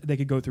into. they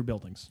could go through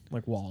buildings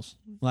like walls.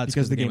 Well, that's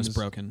because the game was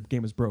broken.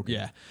 Game was broken.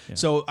 Yeah. Yeah.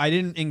 So I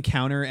didn't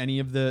encounter any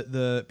of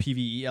the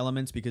PvE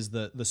elements because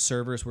the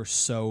servers were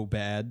so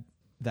bad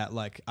that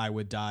like I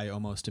would die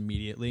almost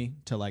immediately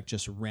to like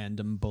just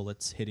random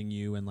bullets hitting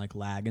you and like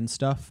lag and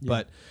stuff.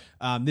 Yeah.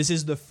 But this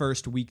is the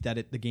first week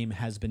that the game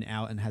has been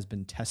out and has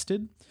been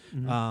tested.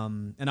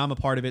 And I'm a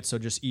part of it. So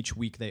just each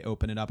week they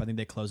open it up. I think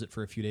they close it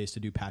for a few days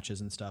to do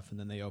patches and stuff, and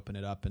then they open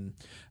it up. And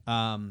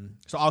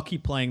so I'll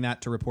keep playing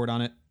that to report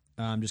on it.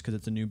 Just because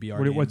it's a new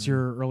BR game. What's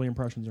your early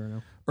impressions right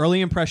now?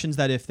 Early impressions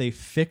that if they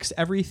fix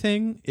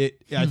everything,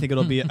 I think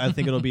it'll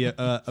be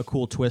a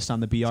cool twist on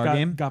the BR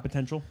game. Got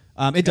potential.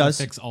 It does.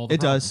 fix all the It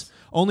does.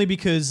 Only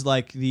because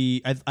like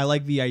I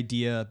like the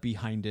idea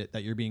behind it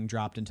that you're being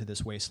dropped into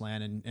this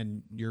wasteland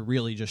and you're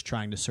really just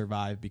trying to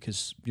survive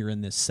because you're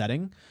in this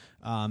setting,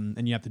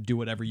 and you have to do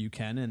whatever you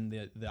can.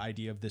 And the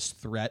idea of this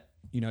threat,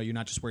 you're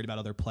not just worried about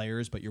other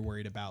players, but you're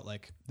worried about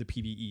like the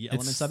PvE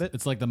elements of it.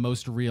 It's like the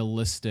most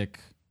realistic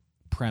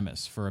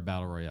premise for a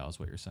battle royale is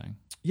what you're saying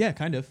Yeah,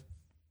 kind of.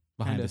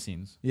 behind Kind the of.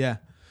 scenes. Yeah.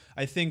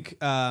 I think,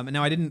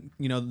 now I didn't,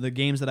 the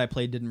games that I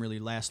played didn't really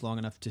last long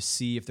enough to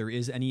see if there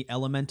is any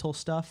elemental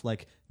stuff.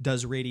 Like,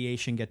 does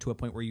radiation get to a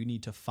point where you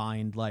need to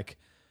find, like,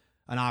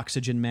 an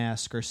oxygen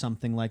mask or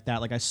something like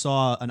that? Like, I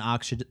saw an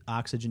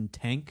oxygen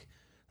tank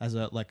as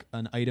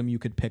an item you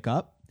could pick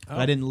up, but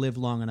I didn't live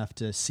long enough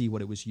to see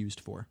what it was used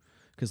for.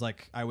 Because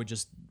like I would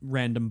just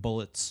random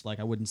bullets,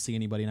 like I wouldn't see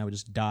anybody and I would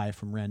just die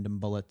from random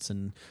bullets,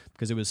 and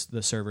because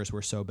the servers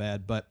were so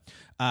bad. But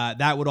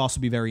that would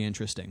also be very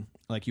interesting.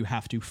 Like you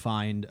have to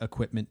find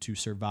equipment to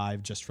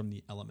survive just from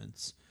the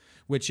elements.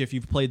 Which if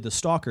you've played the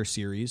Stalker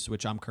series,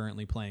 which I'm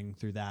currently playing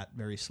through that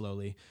very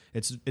slowly,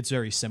 it's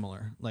very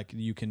similar. Like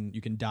you can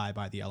die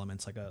by the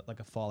elements, like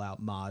a Fallout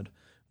mod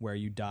where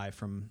you die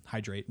from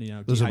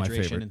Those are my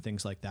dehydration favorite. and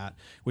things like that,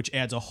 which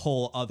adds a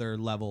whole other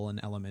level and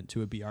element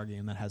to a BR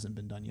game that hasn't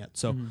been done yet.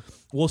 So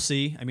we'll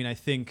see. I mean, I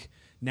think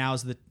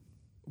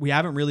we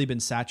haven't really been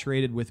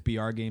saturated with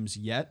BR games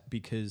yet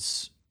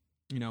because,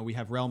 we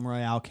have Realm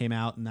Royale came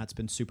out and that's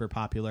been super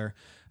popular.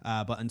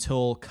 But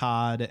until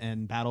COD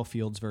and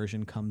Battlefield's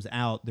version comes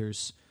out,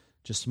 there's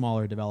just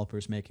smaller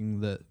developers making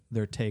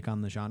their take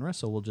on the genre.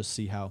 So we'll just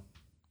see how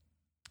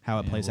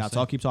it plays we'll out. see. So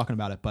I'll keep talking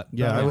about it. But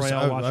Yeah, Battle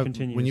Royale watch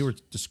continues. when you were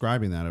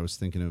describing that, I was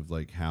thinking of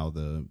like how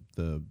the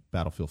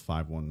Battlefield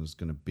 5 one was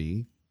going to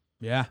be.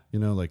 yeah.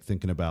 Like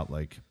thinking about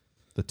like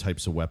the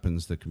types of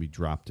weapons that can be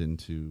dropped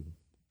into,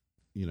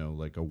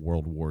 like a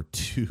World War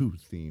II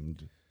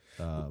themed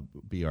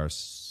BR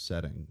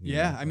setting.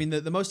 Yeah, I mean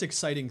the most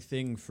exciting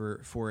thing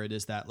for it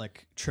is that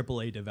like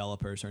AAA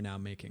developers are now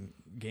making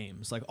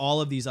games. Like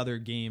all of these other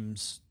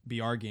games,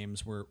 BR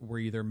games, were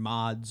either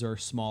mods or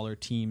smaller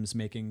teams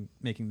making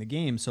the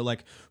game. So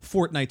like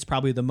Fortnite's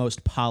probably the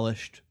most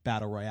polished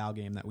battle royale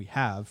game that we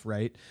have,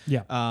 right?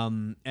 Yeah.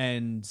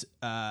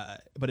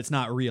 But it's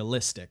not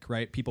realistic,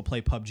 right? People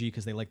play PUBG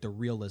because they like the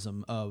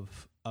realism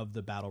of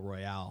the battle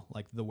royale,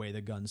 like the way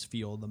the guns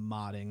feel, the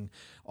modding,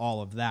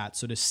 all of that.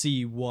 So to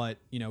see what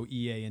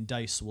EA and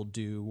DICE will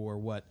do, or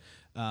what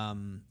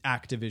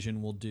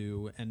Activision will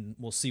do, and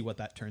we'll see what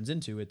that turns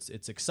into. It's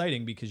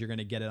exciting because you're going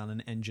to get it on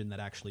an engine that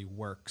actually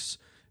works.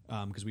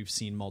 Because we've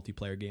seen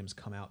multiplayer games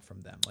come out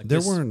from them. Like there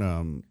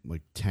weren't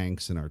like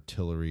tanks and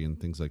artillery and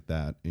things like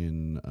that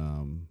in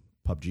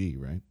PUBG,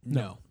 right?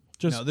 no.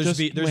 Just- no, just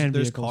land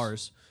there's vehicles.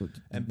 cars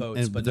and boats,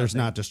 And but there's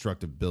nothing. not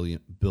destructive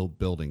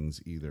buildings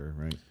either,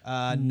 right?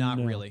 Not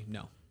No. really.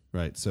 No,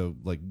 Right. So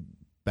like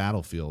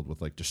Battlefield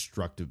with like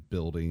destructive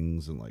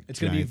buildings and like it's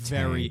going to be giant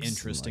very tanks and,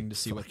 interesting like, to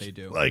see what they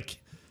do.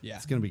 Like Yeah,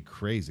 it's gonna be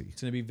crazy.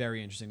 it's going to be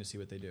very interesting to see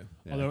what they do.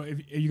 Yeah. Although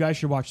if you guys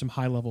should watch some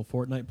high level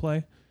Fortnite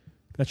play.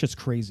 That's just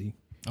crazy.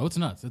 Oh, it's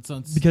nuts. It's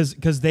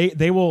Because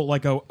they will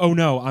like go, oh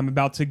no, I'm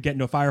about to get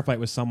into a firefight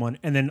with someone,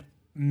 and then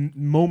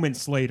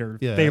moments later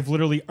Yeah. they've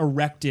literally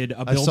erected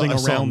a building I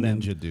saw around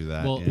them. Ninja do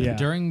that. well yeah.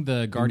 during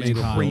the He Guardian made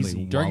a Con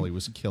building during, while he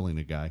was killing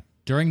a guy.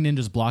 during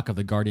Ninja's block of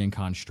the Guardian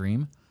Con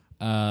stream,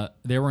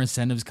 there were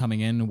incentives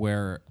coming in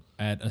where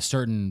at a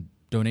certain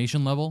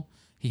donation level,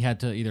 he had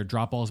to either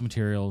drop all his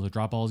materials or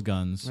drop all his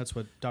guns. That's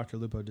what Dr.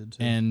 Lupo did too.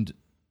 And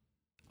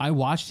I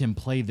watched him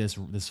play this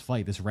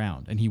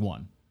round, and he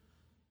won.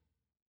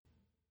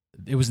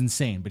 It was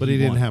insane, But he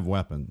didn't won. have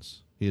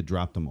weapons. He had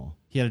dropped them all.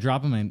 He had to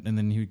drop them, and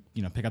then he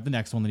would pick up the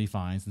next one that he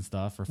finds and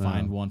stuff, or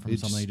find one from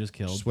It's someone he just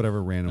killed. Just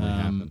whatever randomly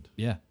happened.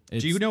 Yeah.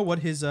 do you know what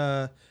his?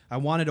 I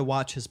wanted to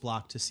watch his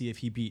block to see if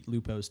he beat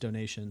Lupo's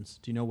donations.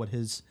 Do you know what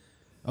his?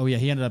 Oh yeah,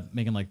 he ended up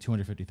making like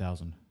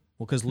 250,000.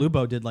 Well, because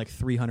Lupo did like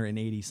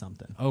 380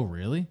 something. Oh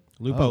really?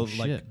 Lupo Oh, shit.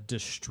 like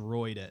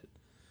destroyed it.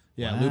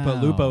 Yeah,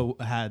 Wow. Lupo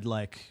had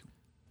like.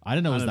 I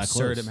didn't know it was an that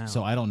absurd close, amount.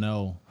 so I don't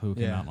know who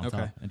came Yeah, out on okay.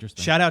 top.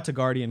 Interesting. Shout out to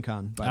Guardian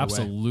Con. By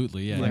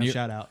Absolutely, yeah. the way.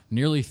 Shout out.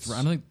 Nearly,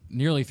 I think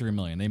nearly 3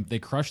 million. They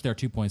crushed their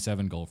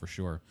 2.7 goal for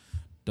sure.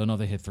 Don't know if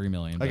they hit 3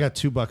 million. I got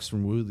 $2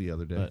 from Woo the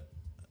other day.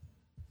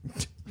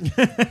 but-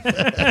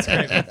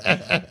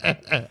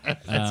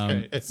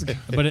 That's great.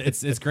 but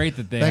it's great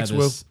that they Thanks, have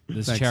Will.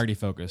 this Thanks. charity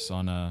focus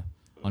on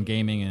on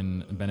gaming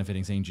and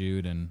benefiting St.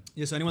 Jude. And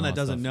Yeah, so anyone all that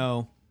that doesn't stuff.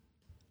 know,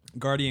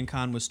 Guardian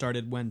Con was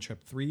started when,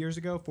 Trip? 3 years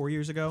ago? 4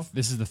 years ago?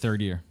 This is the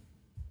third year.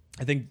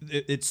 I think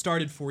it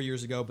started 4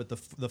 years ago, but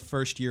the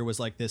first year was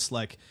like this,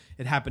 like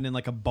it happened in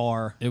like a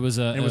bar. It was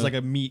And it was like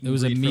a meet It and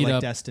was a greet for like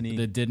meetup Destiny.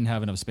 that didn't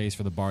have enough space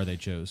for the bar they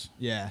chose.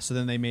 Yeah, so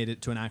then they made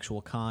it to an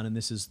actual con, and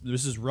this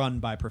is run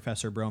by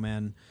Professor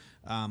Broman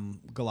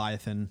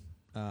Goliathan,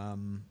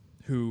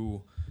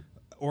 who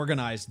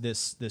organized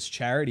this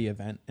charity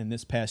event. And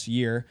this past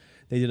year,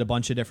 they did a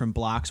bunch of different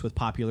blocks with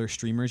popular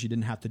streamers. You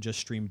didn't have to just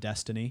stream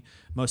Destiny.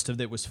 Most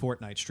of it was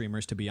Fortnite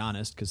streamers, to be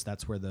honest, because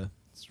that's where the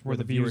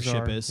views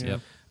viewership are, is. yeah. Yep.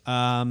 A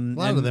lot and-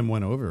 of them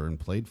went over and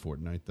played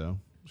Fortnite though.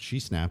 She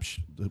Snaps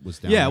was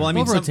down. Yeah, there. well, I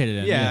mean, Well, rotated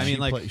in, yeah, yeah.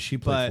 I mean, she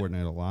played but,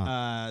 Fortnite a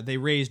lot. They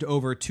raised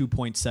over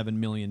 $2.7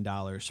 million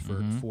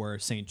for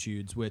St.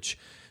 Jude's, which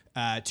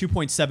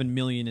 2.7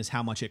 million is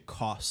how much it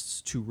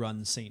costs to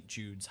run St.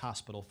 Jude's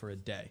Hospital for a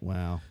day.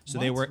 Wow. So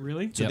What? they were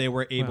Really? So Yep. they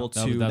were able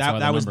Wow. to. That's why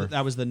the number.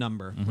 That was the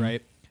number,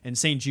 right? And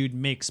St. Jude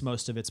makes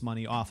most of its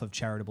money off of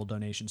charitable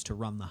donations to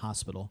run the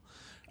hospital.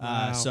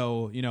 Wow.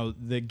 So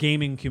the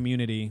gaming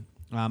community.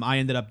 I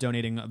ended up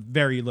donating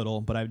very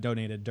little, but I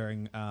donated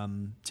during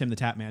Tim the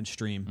Tatman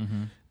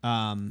stream.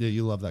 Yeah,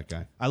 you love that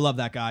guy. I love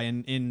that guy.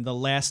 And in the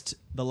last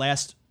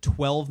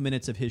 12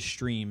 minutes of his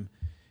stream,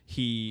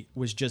 he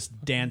was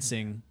just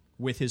dancing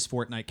with his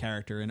Fortnite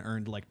character and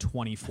earned like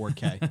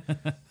 24K.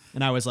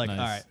 And I was like, Nice.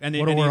 all right. And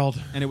What a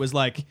world. And it was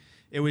like,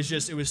 it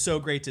was so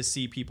great to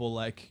see people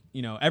like,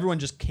 everyone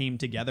just came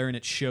together, and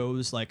it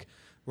shows like,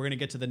 we're going to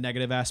get to the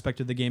negative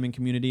aspect of the gaming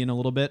community in a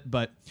little bit,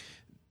 but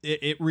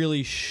it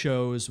really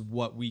shows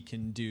what we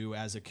can do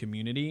as a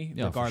community,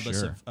 Yeah, for regardless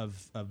sure.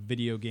 of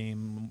video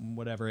game,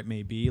 whatever it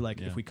may be. Like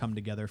Yeah. if we come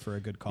together for a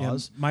good Yeah,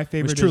 cause. my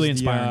favorite truly is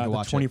inspiring to the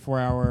watch it.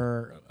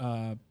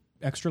 24-hour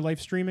extra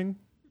life streams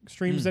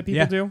that people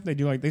yeah. do.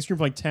 They stream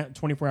for like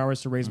 24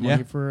 hours to raise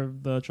money for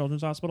the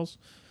children's hospitals.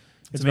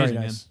 It's amazing,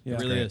 very nice. man. Yeah.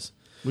 It really is.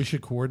 We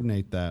should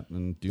coordinate that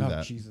and do Oh,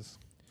 that. Jesus.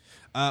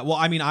 Well,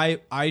 I mean,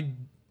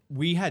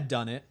 we had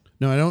done it.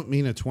 No, I don't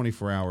mean a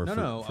 24-hour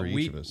No, for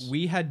each of us.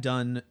 we had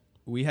done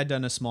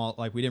a small,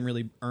 like, we didn't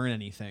really earn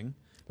anything,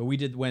 but we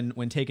did when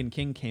Taken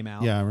King came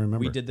out. Yeah, I remember.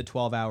 We did the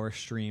 12-hour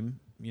stream.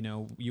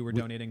 You were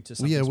donating to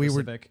something yeah, we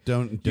were specific. you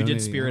You donating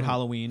did Spirit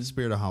Halloween.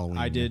 Spirit of Halloween.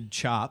 I yeah. did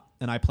Chop,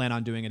 and I plan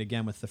on doing it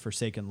again with the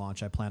Forsaken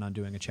launch. I plan on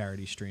doing a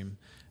charity stream,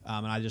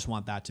 and I just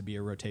want that to be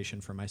a rotation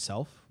for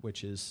myself,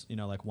 which is,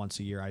 like once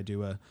a year I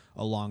do a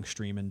long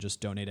stream and just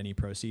donate any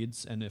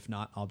proceeds, and if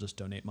not, I'll just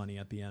donate money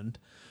at the end.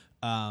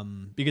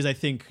 Because I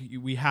think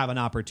we have an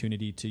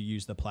opportunity to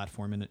use the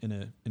platform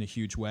in a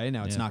huge way.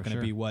 Now, it's Yeah, not for going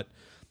to sure. be what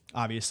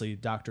obviously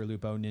Dr.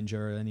 Lupo, Ninja,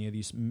 or any of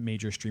these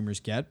major streamers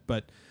get,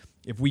 but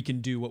if we can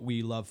do what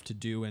we love to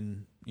do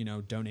and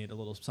donate a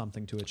little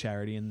something to a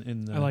charity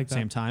in the I like that.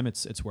 same time,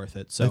 it's worth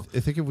it. I, So I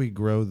think if we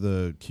grow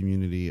the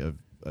community of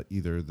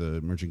either the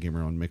Emergent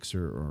Gamer on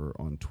Mixer or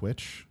on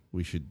Twitch,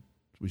 we should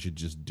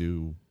just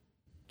do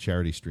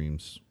charity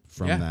streams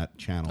from Yeah. that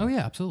channel. Oh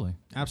yeah, absolutely.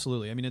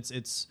 absolutely. I mean,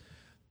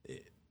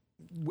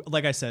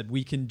 like I said,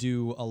 we can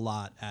do a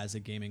lot as a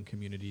gaming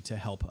community to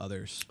help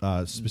others.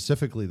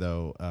 Specifically,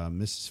 though,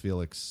 Mrs.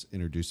 Felix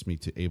introduced me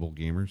to Able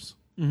Gamers.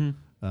 Mm-hmm.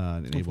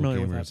 And Able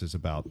familiar with Gamers that. is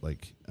about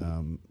like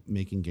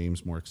making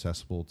games more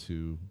accessible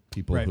to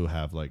people Right. who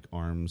have like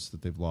arms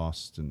that they've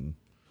lost and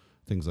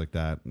things like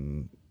that,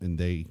 and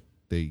they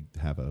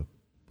have a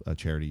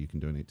charity you can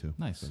donate to.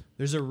 Nice.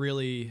 There's a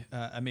really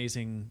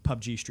amazing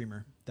PUBG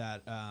streamer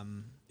that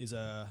is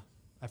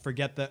I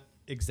forget the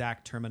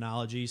exact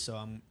terminology,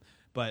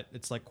 but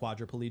it's like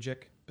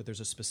quadriplegic, but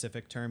there's a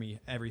specific term.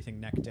 Everything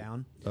neck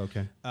down.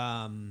 Okay.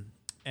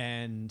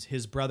 And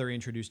his brother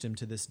introduced him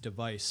to this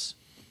device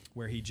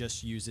where he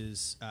just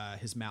uses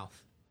his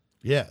mouth.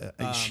 Yeah,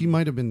 she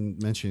might have been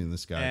mentioning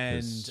this guy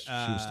And because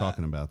she was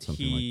talking about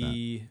something like that.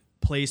 He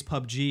plays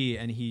PUBG,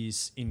 and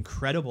he's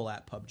incredible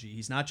at PUBG.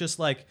 He's not just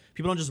like,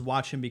 people don't just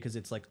watch him because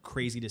it's like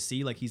crazy to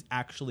see. Like, he's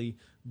actually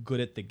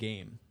good at the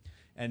game.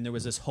 And there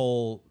was this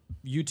whole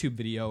YouTube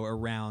video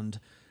around,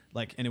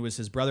 like, and it was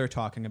his brother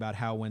talking about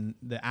how when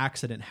the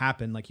accident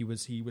happened, like he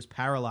was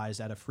paralyzed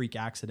at a freak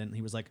accident.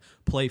 He was like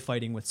play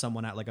fighting with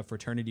someone at like a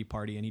fraternity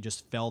party, and he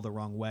just fell the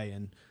wrong way,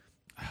 and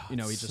he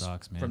just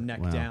sucks, man. from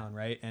neck Wow. down,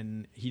 right?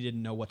 And he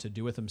didn't know what to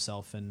do with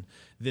himself. And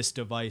this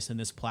device and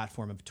this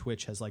platform of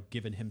Twitch has like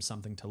given him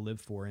something to live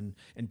for and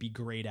be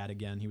great at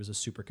again. He was a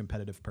super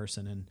competitive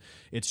person, and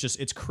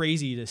it's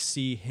crazy to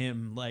see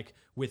him like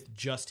with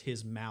just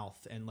his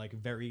mouth and like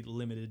very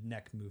limited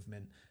neck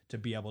movement to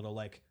be able to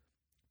like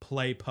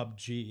play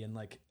PUBG and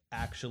like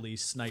actually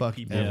snipe Fuck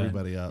people.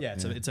 everybody up. Yeah,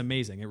 it's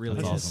amazing. It really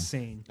That's is.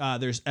 insane.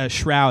 There's a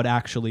Shroud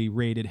actually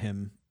raided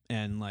him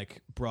and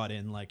like brought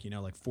in like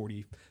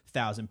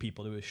 40,000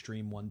 people to his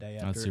stream one day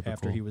That's super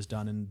after cool. he was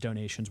done, and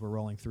donations were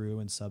rolling through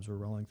and subs were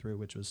rolling through,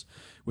 which was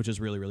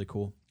really, really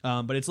cool.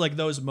 But it's like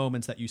those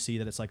moments that you see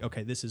that it's like,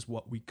 okay, this is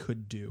what we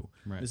could do.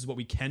 Right. This is what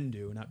we can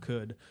do, not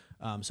could.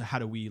 So how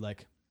do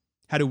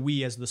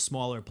we as the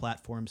smaller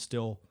platform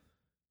still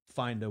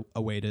find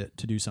a way to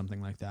do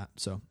something like that?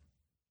 So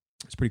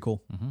it's pretty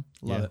cool. Mm-hmm.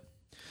 Love Yeah. it.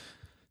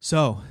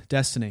 So,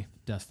 Destiny.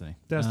 Destiny.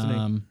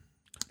 Destiny.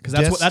 Because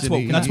that's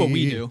what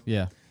we do.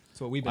 Yeah.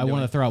 That's what we've been I doing.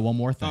 wanted to throw out one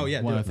more thing. Oh,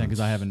 yeah, One do other it. thing because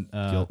I haven't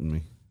Guilting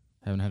me.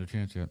 had a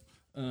chance yet.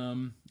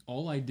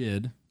 All I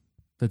did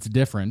that's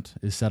different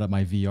is set up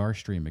my VR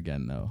stream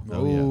again, though.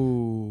 Oh, yeah.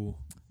 Ooh.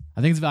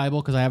 I think it's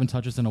valuable because I haven't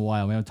touched this in a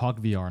while. We haven't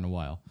talked VR in a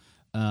while.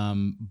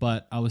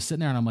 But I was sitting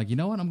there and I'm like, you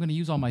know what? I'm going to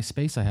use all my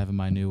space I have in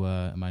my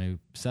new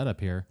setup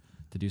here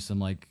to do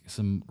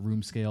some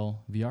room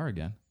scale VR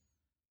again.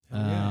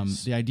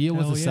 Yes. The idea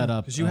was Hell to yeah. set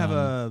up. Because you have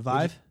a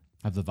Vive?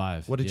 I have the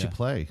Vive. What did yeah. you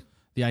play?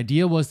 The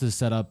idea was to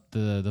set up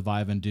the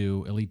Vive and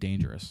do Elite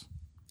Dangerous.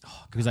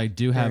 Because I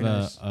do have Very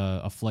nice.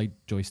 a flight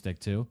joystick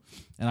too.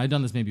 And I've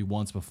done this maybe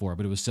once before,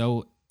 but it was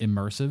so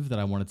immersive that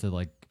I wanted to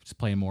like just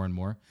play more and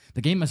more.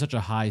 The game has such a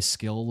high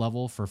skill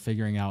level for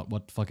figuring out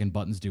what fucking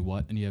buttons do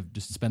what, and you have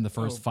just spend the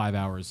first 5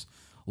 hours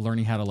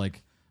learning how to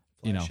like,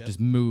 you know, ship. just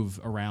move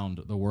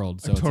around the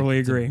world. So totally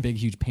it's agree. a big,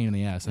 huge pain in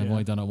the ass. And I've Yeah.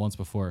 only done it once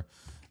before.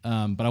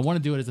 But I want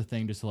to do it as a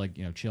thing just to like,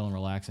 you know, chill and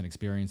relax and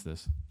experience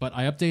this. But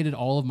I updated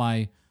all of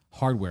my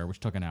hardware, which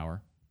took an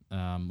hour.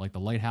 Like the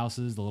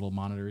lighthouses, the little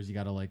monitors you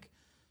got to like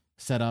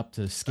set up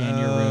to scan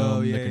your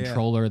room, yeah, the yeah.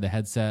 controller, the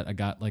headset. I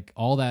got like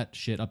all that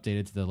shit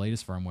updated to the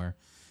latest firmware.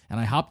 And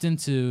I hopped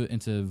into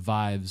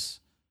Vive's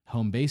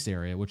home base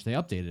area, which they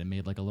updated and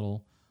made like a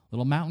little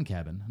mountain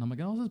cabin. And I'm like,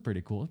 oh, this is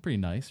pretty cool. It's pretty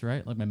nice,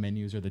 right? Like my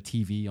menus are the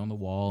TV on the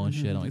wall and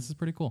shit. I'm like, this is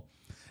pretty cool.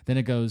 Then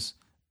it goes,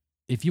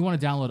 if you want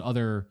to download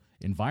other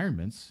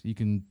environments, you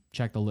can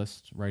check the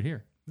list right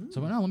here. So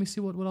I went, oh, let me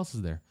see what else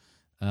is there.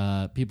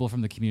 People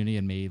from the community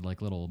had made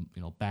like little,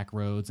 you know, back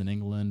roads in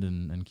England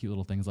and cute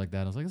little things like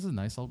that. I was like, this is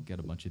nice. I'll get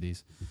a bunch of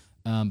these.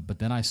 But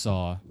then I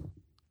saw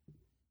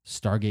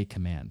Stargate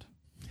Command.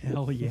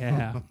 Hell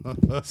yeah.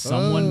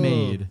 Someone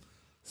made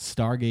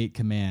Stargate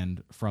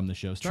Command from the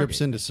show Stargate.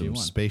 Trips into some SG-1.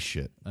 space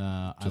shit.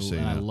 I so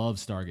you know. love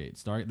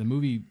Stargate. The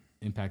movie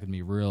impacted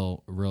me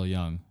real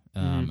young,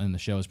 and the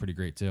show is pretty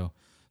great too.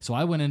 So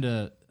I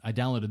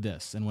downloaded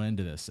this and went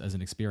into this as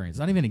an experience. It's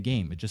not even a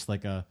game. It's just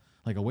like a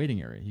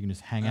waiting area. You can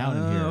just hang out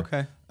in here.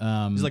 Okay.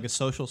 It's like a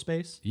social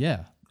space?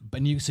 Yeah,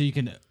 but you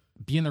can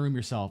be in the room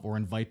yourself or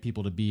invite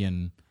people to be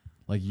in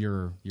like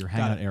your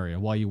hangout area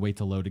while you wait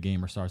to load a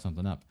game or start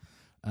something up.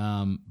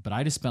 But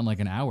I just spent like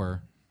an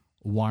hour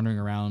wandering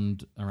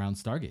around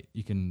Stargate.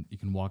 You can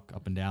walk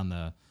up and down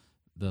the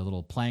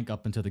little plank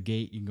up into the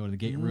gate. You can go to the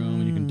gate room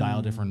and you can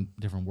dial different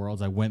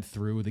worlds. I went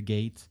through the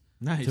gate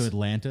Nice. to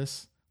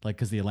Atlantis, like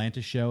because the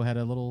Atlantis show had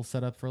a little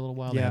setup for a little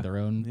while. They Yeah. had their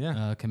own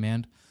Yeah.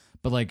 command,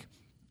 but like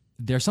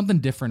there's something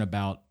different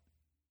about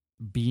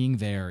being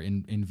there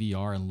in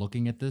VR and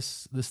looking at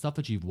this stuff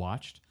that you've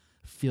watched,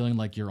 feeling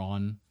like you're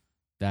on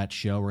that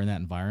show or in that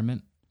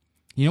environment.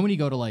 You know when you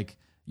go to like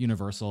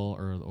Universal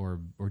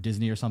or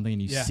Disney or something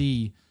and you Yeah.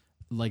 see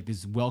like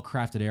these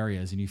well-crafted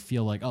areas and you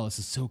feel like, oh, this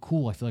is so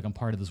cool. I feel like I'm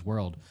part of this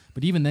world.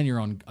 But even then you're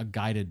on a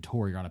guided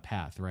tour. You're on a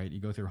path, right? You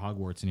go through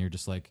Hogwarts and you're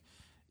just like,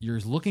 you're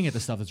looking at the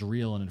stuff that's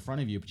real and in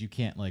front of you, but you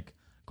can't like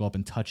go up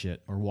and touch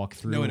it or walk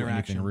through No or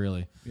interaction. anything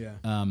really.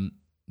 Yeah.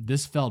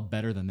 This felt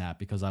better than that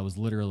because I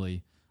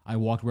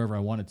walked wherever I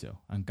wanted to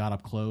and got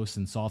up close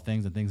and saw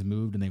things and things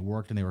moved and they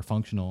worked and they were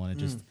functional. And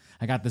it just,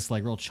 I got this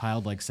like real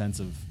childlike sense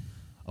of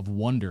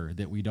wonder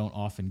that we don't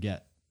often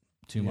get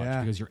too much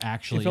Yeah. because you're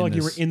actually It felt like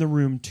you were this- in the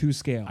room to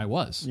scale. I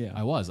was. Yeah.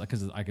 I was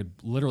because I could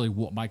literally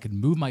I could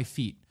move my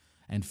feet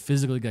and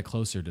physically get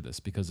closer to this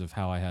because of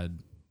how I had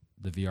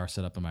the VR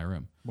set up in my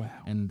room. Wow.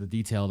 And the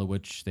detail to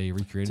which they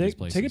recreated these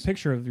places. Take a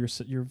picture of your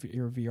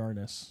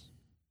VR-ness.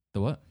 The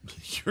what?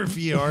 Your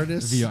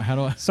VR-ness? VR. How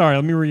do I? Sorry,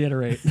 let me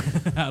reiterate.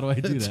 How do I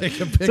do that? Take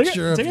a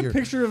picture take of a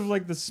picture of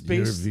like the your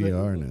space that-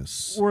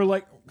 VR-ness. or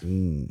like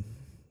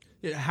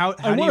Yeah, How I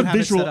do you want to have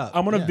it set up? I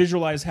want to Yeah.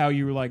 visualize how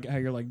you're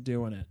like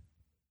doing it.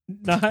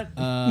 Not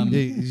Yeah,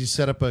 you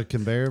set up a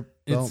conveyor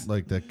belt It's-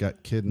 like that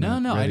got kid in No,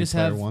 no, I Ready just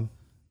Player have- One?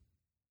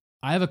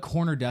 I have a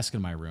corner desk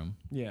in my room.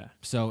 yeah.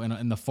 So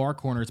in the far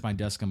corner, it's my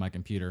desk and my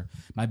computer.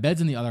 My bed's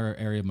in the other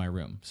area of my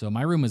room. So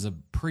my room is a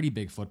pretty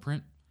big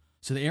footprint.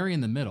 So the area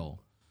in the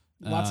middle,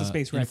 Lots of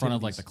space for in front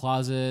of like activities. the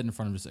closet, in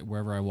front of just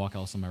wherever I walk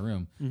else in my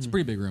room. It's a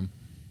pretty big room.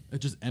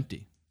 It's just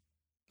empty.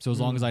 So as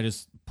long as I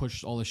just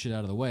push all this shit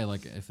out of the way,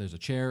 like if there's a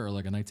chair or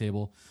like a night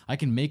table, I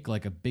can make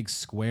like a big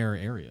square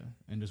area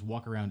and just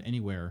walk around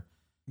anywhere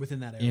Within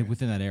that area.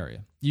 within that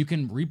area. You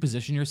can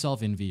reposition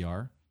yourself in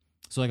VR.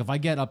 So like if I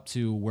get up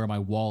to where my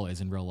wall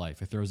is in real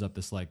life, it throws up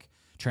this like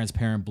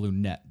transparent blue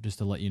net just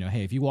to let you know,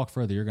 hey, if you walk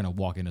further, you're gonna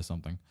walk into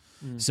something.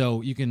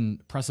 So you can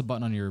press a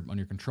button on your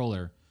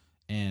controller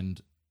and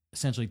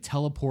essentially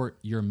teleport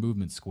your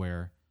movement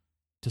square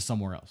to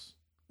somewhere else.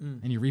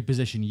 And you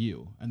reposition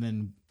you. And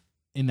then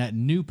in that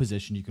new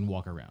position you can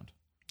walk around.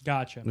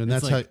 Gotcha. And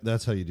It's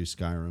that's how you do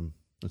Skyrim.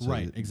 That's how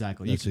Right, you-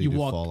 exactly. That's how You you do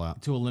walk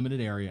Fallout. to a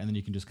limited area and then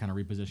you can just kind of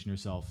reposition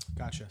yourself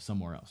Gotcha.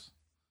 somewhere else.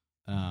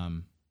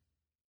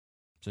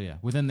 So yeah,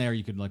 within there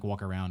you could like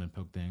walk around and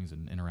poke things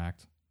and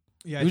interact.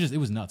 Yeah. It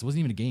was nuts. It wasn't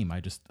even a game.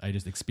 I just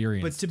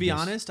experienced. But to be this.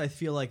 honest, I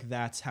feel like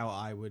that's how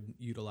I would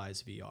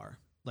utilize VR.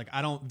 Like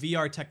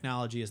VR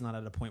technology is not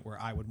at a point where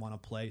I would want to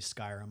play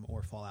Skyrim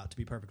or Fallout. To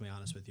be perfectly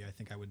honest with you, I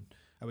think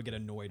I would get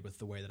annoyed with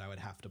the way that I would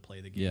have to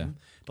play the game. Yeah.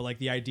 But like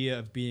the idea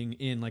of being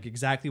in like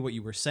exactly what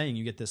you were saying,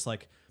 you get this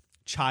like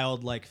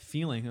childlike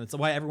feeling. It's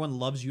why everyone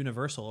loves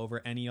Universal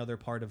over any other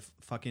part of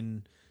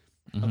fucking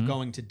of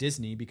going to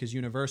Disney, because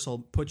Universal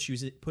puts you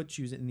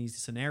in these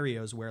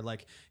scenarios where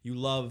like you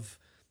love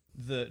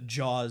the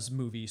Jaws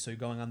movie, so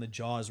going on the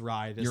Jaws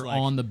ride is You're like,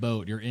 on the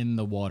boat. You're in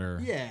the water.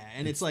 yeah,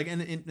 and it's like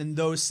and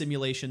those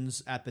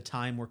simulations at the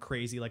time were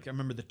crazy. Like I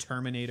remember the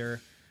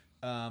Terminator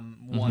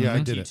 1 Yeah, I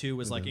and did it. T2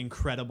 was I like did.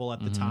 incredible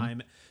at the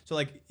time. So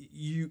like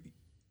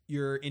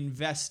you're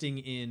investing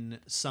in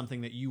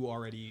something that you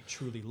already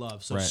truly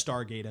love. So Right.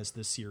 Stargate as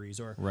this series,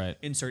 or Right.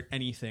 insert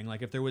anything.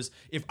 Like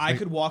if I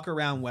could walk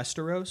around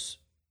Westeros,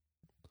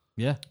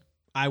 Yeah.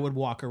 I would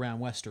walk around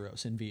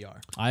Westeros in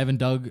VR. I haven't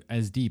dug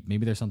as deep.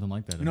 Maybe there's something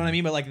like that. You know what I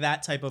mean? But like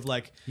that type of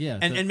like, Yeah,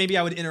 and maybe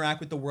I would interact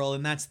with the world,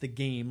 and that's the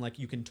game. Like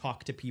you can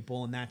talk to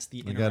people, and that's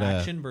the I gotta-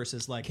 interaction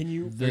versus like Can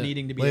you- there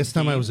needing to be. Last a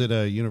time I game. was at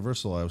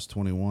Universal, I was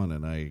 21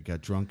 and I got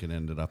drunk and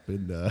ended up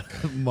in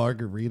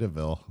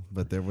Margaritaville,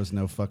 but there was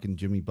no fucking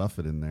Jimmy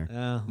Buffett in there.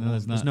 Well,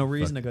 there's there's not. no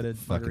reason to Fuck- go to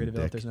fucking Margaritaville if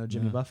dick. there's no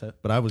Jimmy Buffett.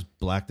 But I was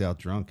blacked out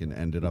drunk and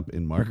ended up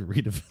in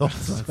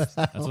Margaritaville.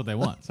 That's what they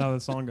want. That's how the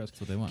song goes.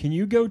 That's what they want. Can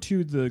you go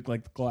to the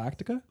like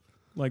Galactica,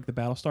 like the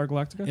Battlestar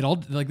Galactica? It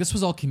all like this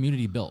was all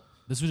community built.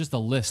 This was just a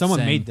list. Someone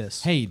saying, made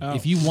this. Hey, Oh.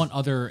 if you want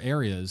other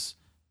areas,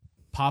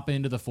 pop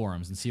into the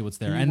forums and see what's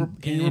there. Can you,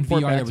 And can you in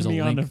report VR, back there was to a me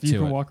on link if you to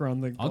can it. walk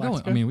around the I'll go.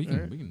 Galactica? I mean, we All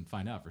right. can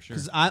find out for sure.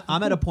 Because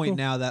I'm at a point cool.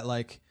 now that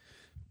like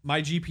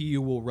my GPU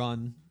will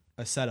run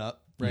a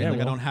setup, right? Yeah, like I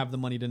well. don't have the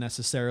money to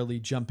necessarily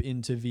jump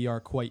into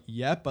VR quite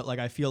yet, but like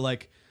I feel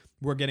like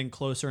we're getting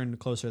closer and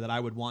closer that I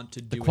would want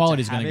to do. The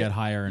quality's going to get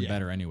higher and Yeah.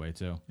 better anyway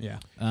too. Yeah.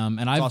 And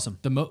I've awesome.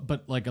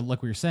 but like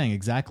we were saying,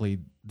 exactly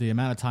the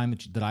amount of time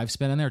that I've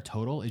spent in there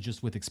total is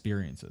just with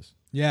experiences.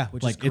 Yeah,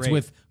 which Like is great. it's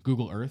with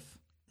Google Earth,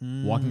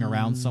 walking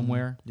around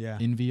somewhere Yeah.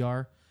 in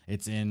VR.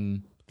 It's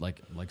in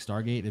like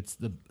Stargate. It's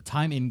the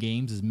time in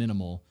games is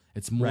minimal.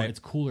 It's more. Right. It's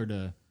cooler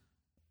to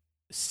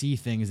see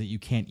things that you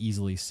can't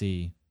easily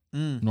see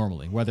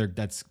normally, whether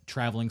that's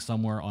traveling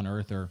somewhere on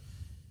Earth or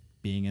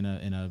being in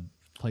a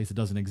place that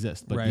doesn't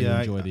exist, but Right. you Yeah,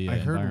 enjoy the I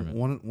heard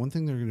environment. one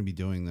thing they're going to be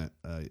doing that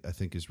I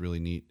think is really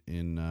neat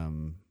in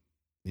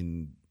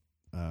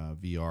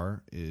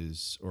VR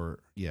is,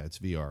 it's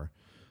VR,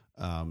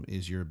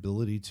 is your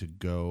ability to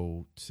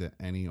go to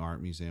any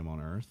art museum on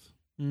Earth,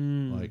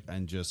 like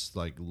and just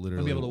like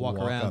literally able to walk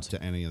around. up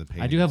to any of the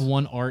paintings. I do have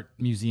one art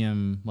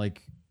museum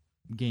like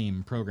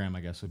game program,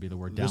 I guess would be the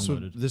word,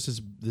 downloaded.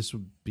 This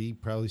would be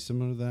probably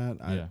similar to that.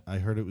 Yeah. I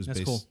heard it was That's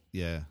based. cool.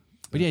 Yeah,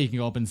 But yeah, you can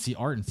go up and see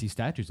art and see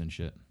statues and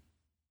shit.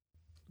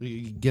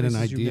 you get an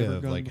Places you've idea never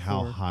of gone like how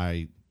before.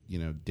 high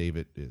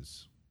David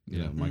is.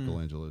 Yeah.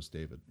 Michelangelo's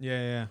David.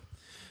 Yeah.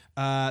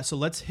 So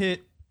let's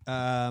hit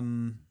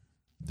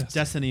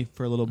Destiny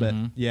for a little bit.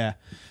 Mhm. Yeah.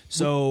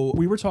 So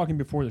We were talking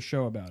before the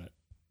show about it.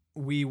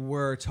 we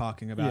were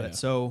talking about Yeah. it.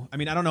 So, I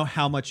mean, I don't know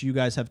how much you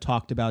guys have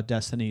talked about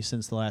Destiny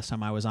since the last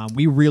time I was on.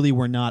 We really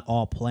were not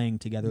all playing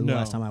together the No.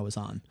 last time I was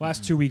on.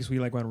 Last 2 weeks we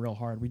like went real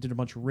hard. We did a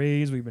bunch of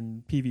raids. We've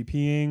been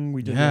PvPing.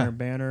 We did Yeah. Iron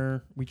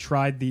Banner. We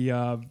tried the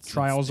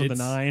Trials of the It's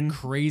Nine.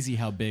 Crazy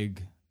how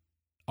big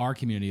our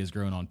community has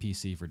grown on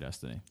PC for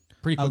Destiny.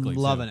 Pretty I'm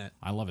quickly. loving too. it.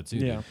 I love it too.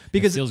 Yeah. dude.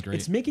 Because it feels great.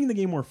 It's making the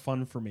game more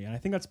fun for me, and I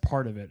think that's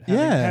part of it.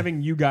 Yeah.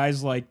 Having you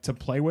guys like to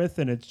play with,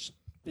 and it's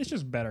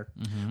just better.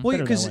 Well,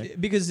 Better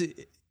that because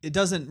it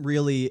doesn't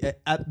really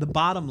at the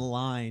bottom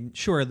line.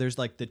 Sure, there's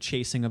like the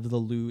chasing of the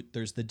loot.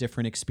 There's the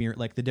different experience,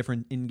 like the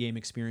different in-game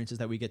experiences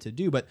that we get to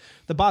do. But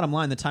the bottom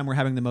line, the time we're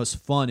having the most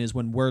fun is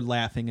when we're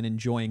laughing and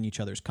enjoying each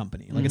other's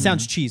company. Like it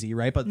sounds cheesy,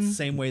 right? But the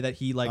same way that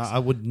he likes. I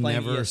would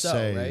playing never ESO,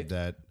 say right?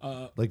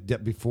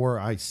 that. Before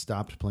I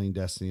stopped playing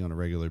Destiny on a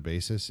regular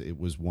basis, it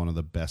was one of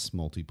the best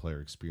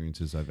multiplayer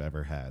experiences I've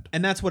ever had.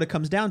 And that's what it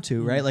comes down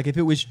to, right? Like if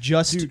it was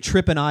just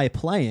Trip and I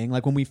playing,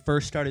 like when we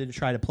first started to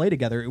try to play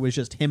together, it was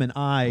just him and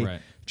I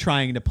Right.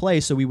 trying to play.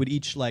 So we would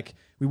each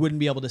we wouldn't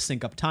be able to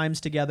sync up times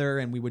together,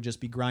 and we would just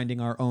be grinding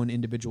our own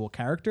individual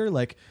character.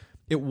 Like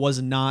it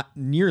was not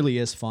nearly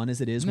as fun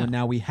as it is when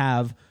now we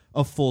have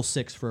a full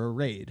 6 for a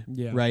raid,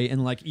 Yeah. right?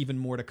 And like even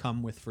more to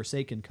come with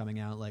Forsaken coming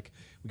out. Like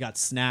we got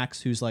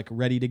Snacks, who's like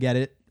ready to get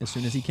it as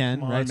soon as he can,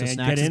 Come on, right? man, So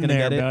Snacks get is in gonna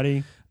there, get it.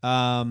 buddy.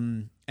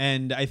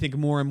 And I think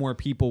more and more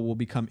people will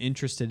become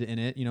interested in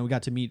it. You know, we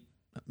got to meet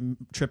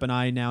Trip and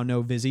I now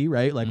know Vizzy,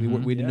 right? Like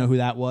we didn't know who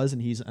that was,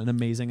 and he's an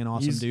amazing and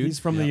awesome dude. He's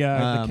from the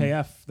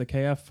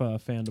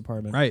KF fan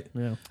department, Right.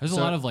 Yeah. There's So-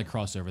 a lot of like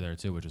crossover there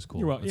too, which is cool.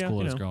 You're wel- It's yeah, cool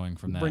you that it's know, growing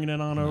from that. bringing it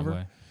on from that over.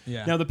 way.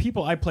 Yeah. Now the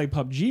people I play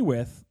PUBG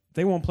with,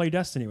 they won't play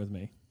Destiny with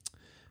me.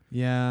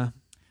 Yeah.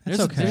 That's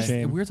There's- okay. there's-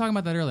 Shame. we were talking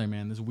about that earlier,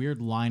 man. This weird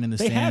line in the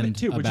They sand have it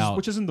too, about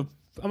which isn't the.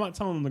 I'm not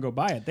telling them to go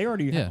buy it. They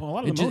already yeah. have a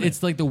lot of them. own It's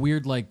it. like the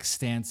weird like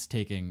stance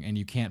taking, and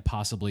you can't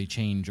possibly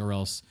change, or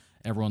else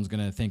everyone's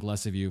gonna think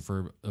less of you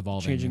for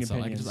evolving. Changing and stuff.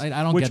 opinions. I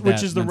don't which, get which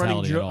that is the running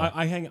mentality at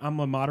joke. all. I'm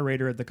a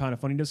moderator at the Kind of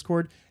Funny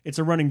Discord. It's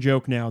a running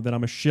joke now that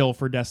I'm a shill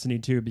for Destiny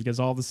 2 because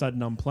all of a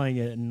sudden I'm playing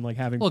it and like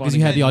having Well, fun. because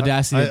you had the again.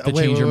 audacity to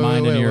change your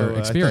mind and your I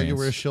experience. thought you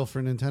were a shill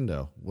for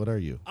Nintendo. What are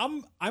you?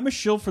 I'm a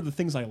shill for the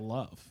things I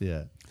love.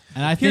 Yeah.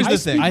 And I think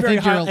Here's the thing. I Very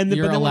think high, you're, and then,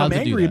 you're but then when allowed I'm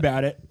to do angry that.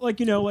 about it, like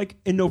like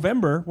in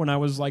November when I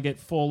was like at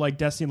full like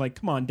Destiny, like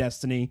come on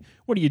Destiny,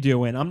 what are you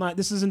doing? I'm not.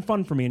 This isn't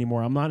fun for me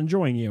anymore. I'm not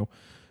enjoying you.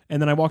 And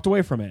then I walked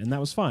away from it, and that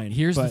was fine.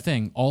 Here's the But-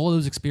 thing: all of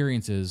those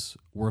experiences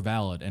were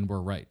valid and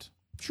were right.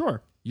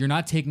 Sure. You're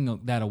not taking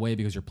that away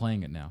because you're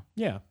playing it now.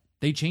 Yeah.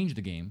 They changed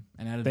the game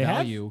and added They have?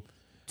 value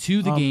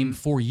to the game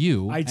for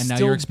you, I and now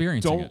still you're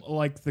experiencing don't it.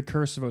 like the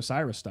Curse of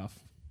Osiris stuff.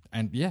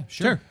 And yeah,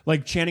 sure.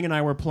 Like Channing and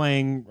I were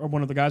playing, or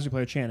one of the guys we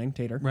played, Channing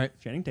Tater. Right.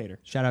 Channing Tater.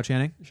 Shout out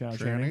Channing. Shout out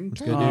Channing.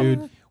 Channing. Good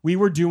dude. We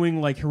were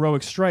doing like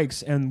heroic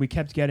strikes, and we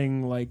kept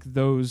getting like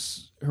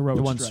those heroic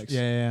The ones, strikes.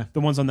 yeah. The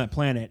ones on that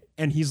planet.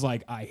 And he's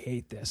like, I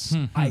hate this.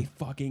 Hmm. I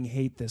fucking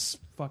hate this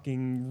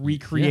fucking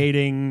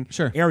recreating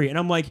Sure. area. And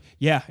I'm like,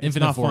 yeah, it's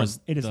Infinite not fun. Force.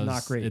 It is does-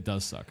 not great. It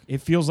does suck. It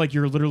feels like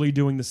you're literally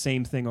doing the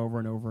same thing over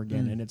and over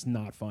again, and it's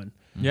not fun.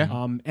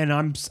 Yeah.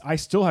 And I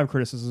still have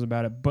criticisms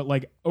about it, but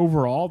like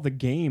overall, the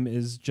game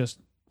is just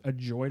a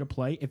joy to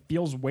play. It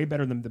feels way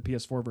better than the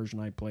PS4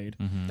 version I played.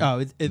 Oh,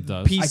 It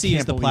does. I PC is can't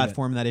the believe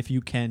platform that if you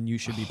can, you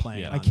should be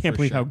playing. Yeah. it I on, can't for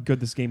believe sure. how good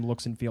this game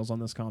looks and feels on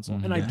this console.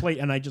 And I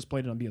just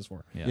played it on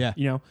PS4. Yeah.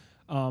 You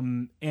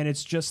know, and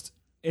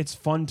it's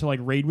fun to like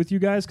raid with you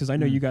guys because I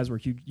know you guys were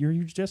you're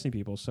huge Destiny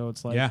people, so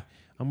it's like Yeah.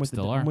 I'm with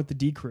Still the are. I'm with the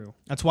D crew.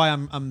 That's why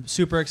I'm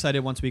super excited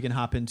once we can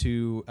hop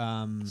into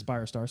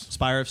Spire Stars.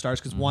 Spire of Stars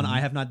because one, I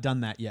have not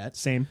done that yet.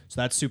 Same. So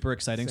that's super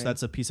exciting. So Same.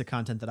 that's a piece of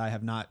content that I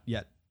have not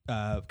yet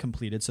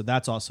completed. So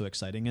that's also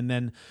exciting. And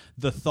then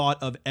the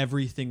thought of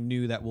everything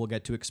new that we'll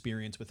get to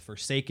experience with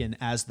Forsaken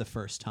as the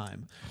first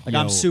time. Like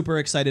I'm Yo. super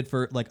excited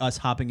for like us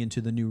hopping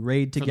into the new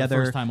raid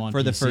together first time on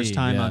for the PC, first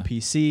time yeah. on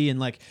PC. And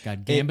like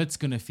God, Gambit's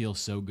gonna feel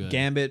so good.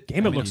 Gambit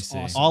looks PC.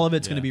 awesome. all of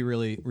it's going Yeah. to be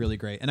really, really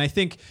great. And I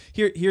think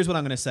here's what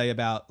I'm going to say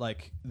about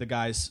like the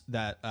guys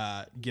that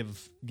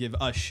give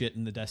us shit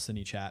in the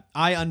Destiny chat.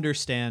 I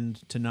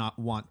understand to not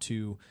want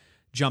to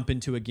jump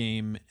into a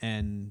game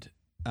and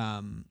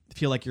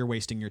feel like you're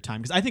wasting your time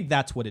because I think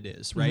that's what it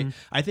is, right?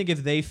 I think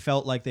if they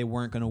felt like they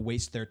weren't going to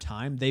waste their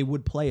time, they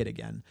would play it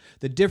again.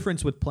 The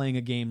difference with playing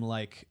a game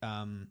like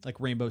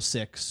Rainbow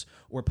Six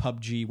or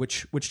PUBG,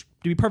 which to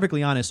be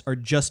perfectly honest are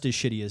just as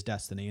shitty as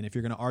Destiny, and if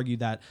you're going to argue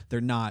that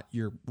they're not,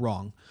 you're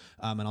wrong.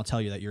 And I'll tell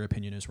you that your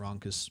opinion is wrong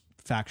because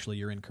factually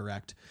you're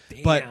incorrect.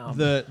 But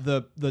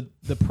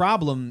the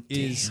problem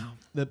is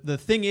the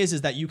thing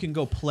is that you can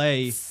go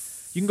play.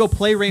 You can go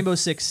play Rainbow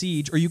Six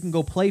Siege or you can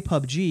go play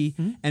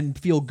PUBG and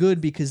feel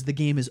good because the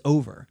game is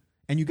over.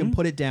 And you can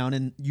put it down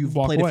and you've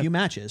Walk played away. a few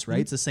matches, right?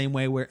 It's the same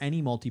way where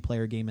any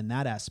multiplayer game in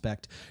that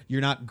aspect, you're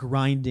not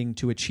grinding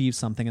to achieve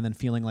something and then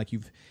feeling like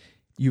you've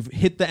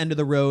hit the end of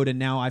the road and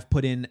now I've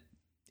put in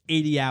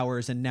 80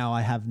 hours and now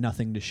I have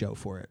nothing to show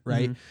for it,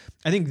 right?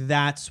 I think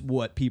that's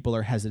what people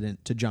are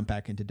hesitant to jump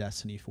back into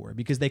Destiny for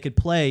because they could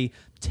play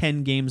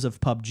 10 games of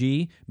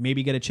PUBG,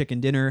 maybe get a chicken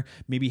dinner,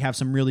 maybe have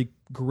some really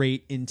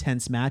great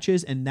intense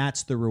matches, and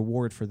that's the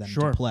reward for them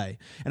Sure. to play.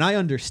 And I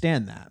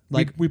understand that.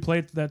 Like we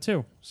played that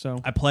too. So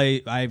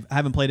I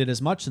haven't played it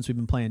as much since we've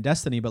been playing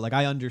Destiny, but like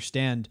I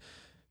understand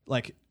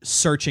like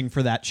searching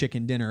for that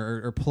chicken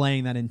dinner or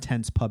playing that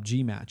intense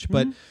PUBG match.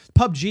 But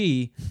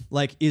PUBG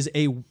like is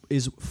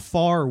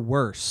far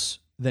worse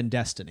than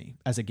Destiny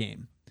as a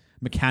game.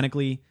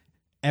 Mechanically,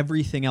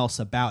 everything else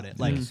about it.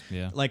 Like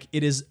Yeah. like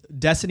it is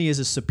Destiny is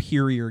a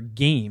superior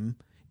game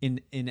in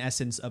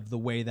essence of the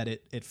way that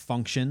it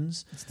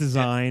functions. it's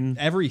design.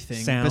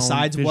 Everything sound,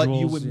 besides what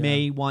you visuals,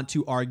 may want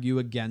to argue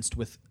against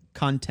with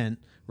content,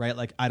 right?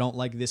 Like I don't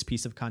like this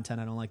piece of content,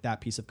 I don't like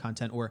that piece of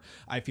content, or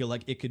I feel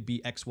like it could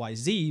be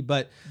XYZ,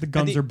 but The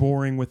guns are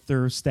boring with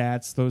their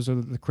stats. Those are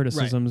the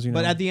criticisms. You know.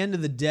 But at the end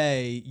of the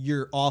day,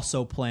 you're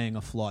also playing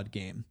a flawed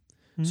game.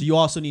 So you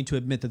also need to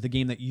admit that the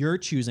game that you're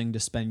choosing to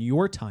spend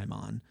your time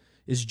on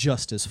is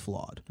just as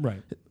flawed.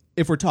 right.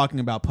 If we're talking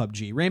about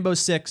PUBG, Rainbow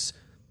Six,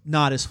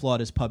 not as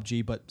flawed as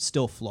PUBG, but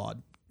still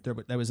flawed.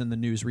 That was in the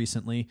news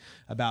recently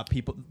about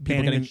people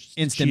Banning getting the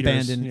instant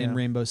cheaters, banned in yeah.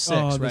 Rainbow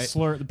Six, the right?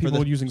 slur, the For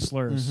people using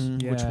slurs,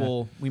 which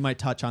Yeah. we might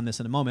touch on this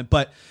in a moment.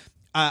 But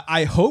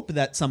I hope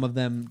that some of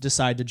them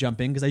decide to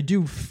jump in because I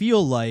do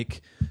feel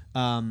like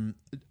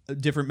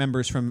different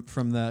members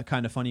from the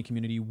Kind of Funny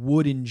community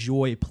would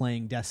enjoy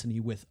playing Destiny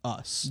with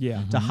us.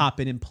 Yeah. To hop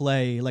in and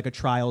play like a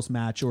Trials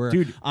match or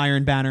Dude.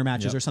 Iron Banner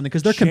matches Yep. or something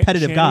because they're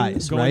competitive Channing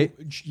guys, going- right?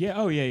 Yeah.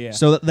 Oh yeah. Yeah.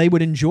 So that they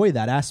would enjoy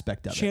that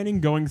aspect of it. Channing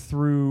going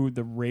through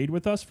the raid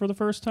with us for the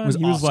first time. Was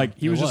He was awesome. like,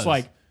 he was It just was.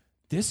 like,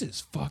 this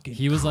is fucking.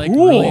 He was like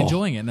cool. really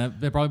enjoying it, and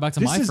that brought me back to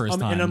This my is, first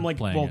time. and I'm like,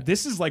 playing well, it.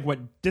 this is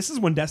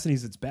when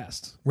Destiny's its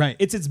best. Right.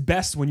 It's its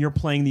best when you're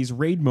playing these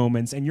raid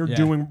moments and you're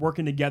Yeah.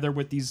 working together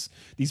with these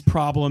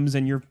problems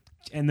and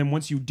then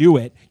once you do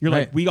it, you're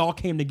like, Right. we all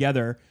came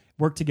together,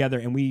 worked together,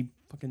 and we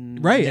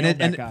fucking Right, nailed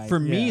that and guy. for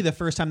me, Yeah. the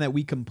first time that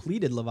we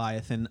completed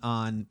Leviathan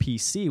on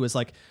PC was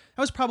like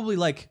I was probably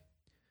like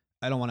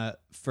I don't want to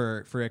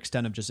for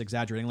extent of just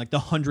exaggerating, like the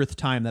 100th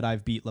time that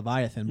I've beat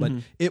Leviathan, but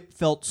it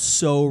felt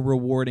so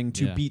rewarding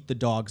to Yeah. beat the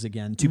dogs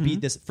again, to beat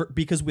this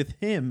because with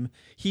him,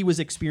 he was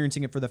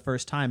experiencing it for the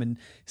first time and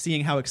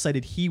seeing how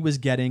excited he was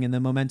getting and the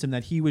momentum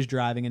that he was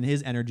driving and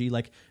his energy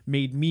like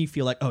made me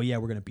feel like, oh yeah,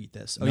 we're gonna beat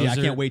this. Oh yeah, I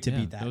can't wait to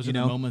beat that. Those you are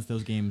know, the moments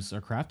those games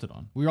are crafted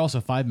on. We were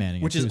also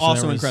 5-manning, which it is too, so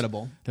also there was-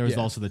 incredible. There was Yeah.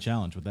 also the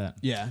challenge with that.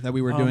 Yeah, that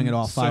we were doing it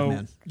all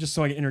 5-man. Just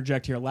so I can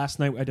interject here, last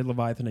night I did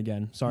Leviathan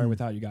again. Sorry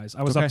without you guys.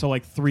 I was up Okay. till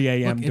like 3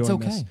 a.m. Look, it's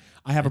doing okay. this.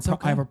 I have It's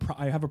okay.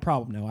 I have a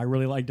problem now. I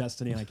really like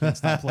Destiny and I can't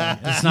stop playing. it.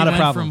 It's not You a went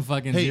problem. From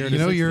fucking Hey, 0 you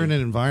to know you're 60. in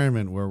an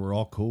environment where we're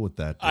all cool with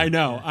that. I dude.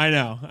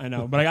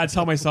 know. But I got to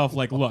tell myself,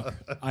 like, look,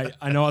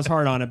 I know I was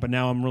hard on it, but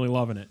now I'm really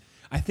loving it.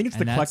 I think it's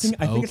the And that's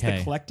collecting. I think it's the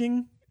okay.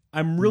 collecting.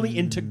 I'm really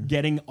into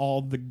getting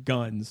all the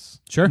guns.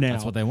 Sure. now.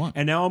 That's what they want.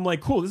 And now I'm like,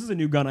 cool. This is a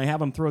new gun I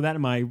have. I'm throw that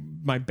in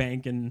my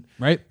bank and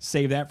Right?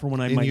 save that for when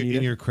I In might your, need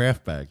in it. your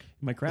craft bag.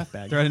 My craft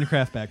bag. Throw it in a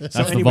craft bag. So That's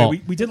the anyway, vault.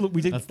 we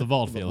did That's the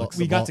vault, Felix.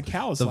 we The got vault- to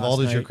Callus The last vault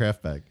is your night.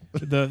 craft bag.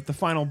 the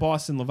final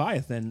boss in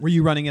Leviathan. Were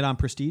you running it on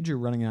Prestige or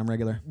running it on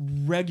regular?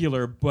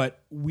 Regular, but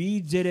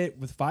we did it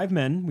with 5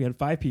 men. We had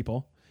 5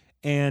 people,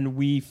 and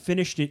we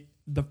finished it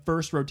the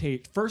first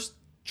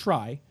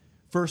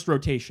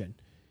rotation.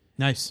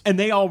 Nice. And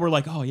they all were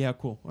like, "Oh yeah,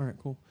 cool. All right,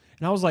 cool."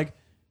 And I was like,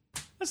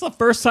 "That's the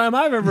first time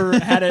I've ever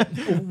had it."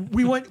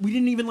 We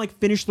didn't even like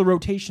finish the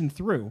rotation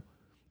through.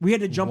 We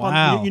had to jump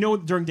Wow. on. You know,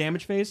 during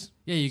damage phase.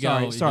 Yeah, you Sorry,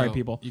 go. you sorry, go-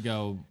 people. You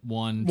go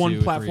one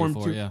Platform, 2, 3,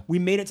 4, two. Yeah. We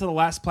made it to the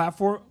last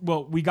platform.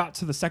 Well, we got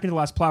to the second to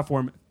last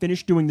platform,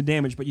 finished doing the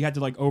damage, but you had to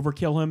like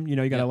overkill him. You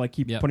know, you got to Yep, like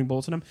keep yep. putting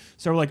bullets in him.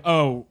 So we're like,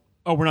 oh,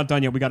 we're not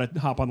done yet. We got to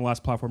hop on the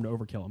last platform to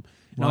overkill him.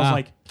 And I was Wow.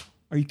 like,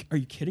 are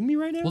you kidding me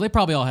right now? Well, they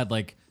probably all had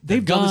like their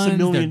They've done this a guns,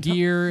 million their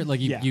gear. Like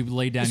you, Yeah. you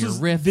laid down This your was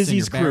rifts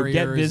Vizzy's and your crew.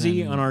 Get barriers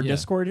Vizzy and- on our yeah.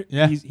 Discord.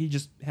 Yeah. He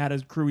just had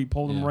his crew. He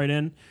pulled them Yeah. right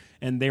in,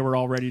 and they were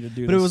all ready to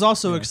do But this. it was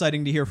also Yeah.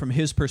 exciting to hear from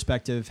his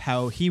perspective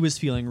how he was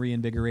feeling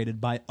reinvigorated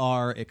by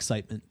our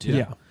excitement too.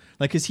 Yeah.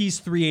 Like, cause he's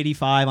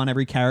 385 on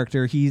every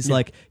character. He's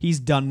like, he's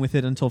done with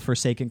it until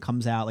Forsaken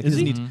comes out. Like, Is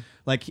he he? doesn't need,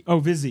 like, Oh,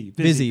 Vizzy.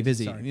 Vizzy.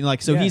 Sorry. You know,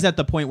 like, so Yeah. he's at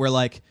the point where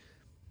like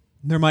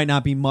there might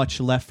not be much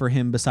left for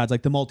him besides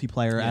like the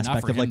multiplayer not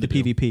aspect for of like him the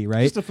to do. PvP,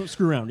 right? Just to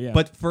screw around. Yeah.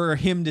 But for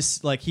him to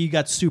like, he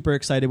got super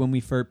excited when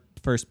we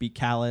first beat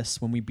Callus,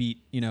 when we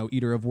beat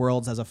Eater of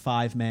Worlds as a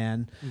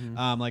 5-man.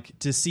 Like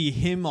to see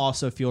him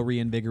also feel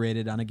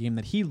reinvigorated on a game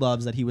that he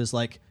loves, that he was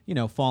like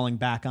falling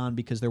back on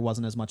because there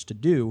wasn't as much to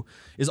do,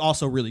 is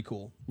also really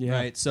cool. Yeah.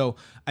 Right. So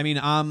I mean,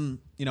 I'm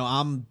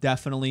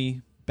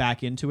definitely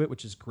back into it,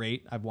 which is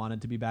great. I've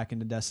wanted to be back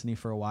into Destiny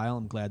for a while.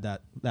 I'm glad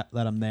that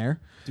I'm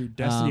there. Dude,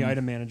 Destiny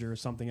Item Manager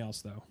is something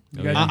else though.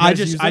 You yeah. you I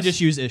use I this?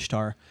 just use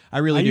Ishtar. I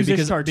really I do use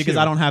because Ishtar, too.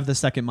 I don't have the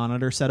second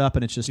monitor set up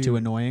and it's just too Dude,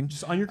 annoying.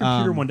 Just on your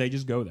computer one day,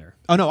 just go there.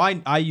 Oh no,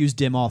 I use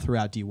DIM all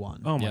throughout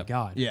D1. Oh my Yep.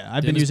 god. Yeah,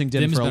 I've been Dim's- using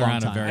DIM Dim's for a been long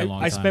around a time. very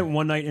long I time. spent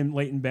one night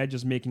late in bed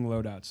just making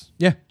loadouts.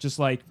 Yeah. Just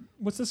like,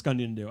 what's this gun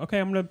gonna do? Okay,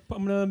 I'm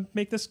gonna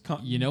make this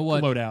You know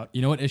what? loadout.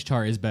 You know what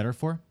Ishtar is better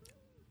for?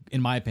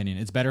 In my opinion,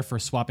 it's better for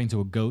swapping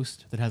to a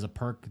ghost that has a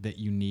perk that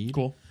you need.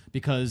 Cool.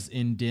 Because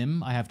in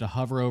Dim, I have to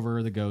hover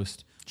over the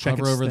ghost, Check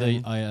hover its over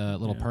thing. the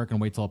little perk, and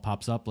wait till it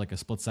pops up like a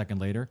split second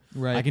later.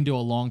 Right. I can do a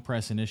long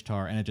press in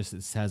Ishtar, and it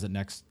has it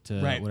next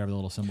to Right. whatever the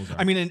little symbols are.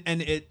 I mean,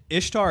 and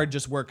Ishtar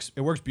just works.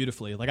 It works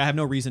beautifully. Like I have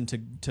no reason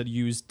to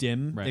use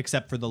DIM Right.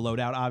 except for the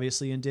loadout.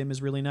 Obviously, in DIM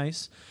is really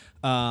nice.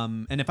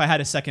 And if I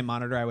had a second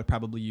monitor, I would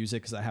probably use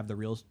it because I have the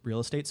real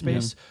estate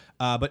space.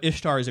 But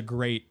Ishtar is a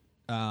great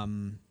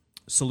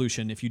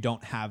solution if you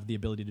don't have the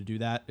ability to do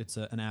that. It's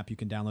an app you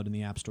can download in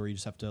the App Store. You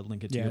just have to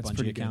link it to Yeah, your it's Bungie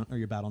pretty good. account or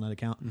your Battle.net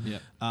account.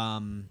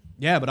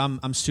 yeah. But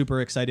I'm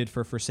super excited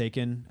for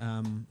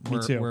Forsaken.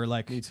 We're, too. We're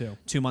like Me too.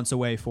 2 months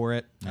away for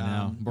it. I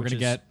know. We're which gonna is-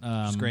 get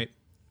which is great.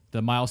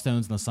 the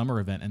milestones in the summer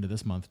event into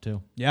this month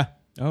too. Yeah.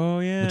 Oh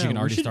yeah. Which you can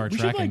already we should, start we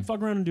tracking. should like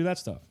fuck around and do that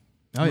stuff.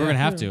 Oh, We're yeah. gonna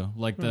have to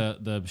like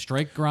the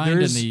strike grind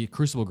There's- and the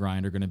crucible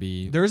grind are gonna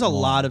be. There's a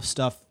long. lot of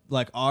stuff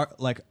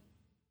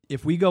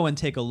if we go and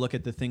take a look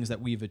at the things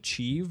that we've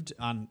achieved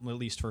on, at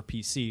least for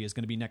PC, is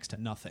going to be next to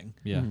nothing.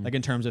 Yeah. Like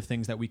in terms of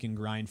things that we can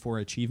grind for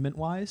achievement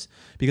wise,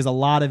 because a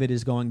lot of it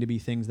is going to be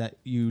things that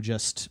you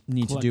just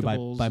need to do by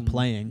Collectibles and-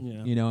 playing,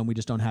 yeah. and we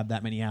just don't have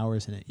that many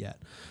hours in it yet.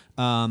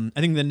 I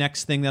think the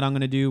next thing that I'm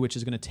going to do, which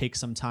is going to take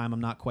some time,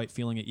 I'm not quite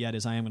feeling it yet,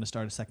 is I am going to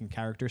start a second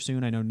character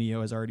soon. I know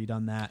Neo has already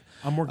done that.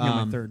 I'm working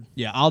on my third.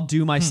 Yeah, I'll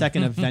do my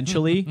second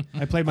eventually.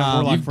 I played my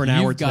Warlock for an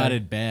hour. You've got today.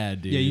 it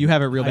bad, dude. Yeah, you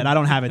have it real bad. I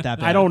don't have it that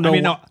bad. I don't know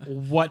mean, no,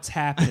 what's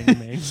happening to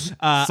me.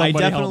 I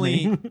Somebody help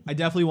me.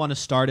 definitely want to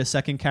start a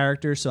second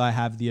character, so I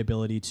have the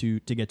ability to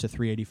get to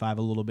 385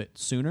 a little bit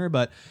sooner.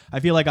 But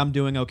I feel like I'm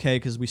doing okay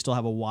because we still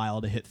have a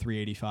while to hit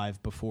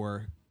 385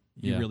 before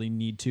you Yeah. really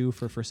need to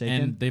for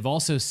Forsaken. And they've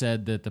also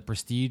said that the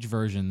prestige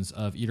versions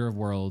of Eater of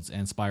Worlds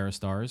and Spire of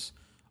Stars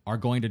are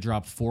going to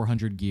drop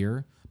 400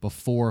 gear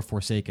before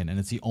Forsaken, and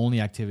it's the only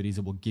activities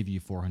that will give you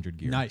 400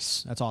 gear.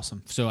 Nice, that's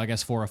awesome. So I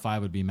guess 4 or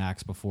 5 would be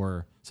max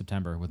before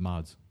September with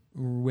mods.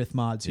 with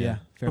mods. Yeah. Yeah,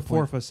 fair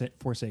Before point.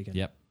 Forsaken.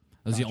 Yep.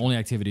 Those are the only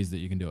activities that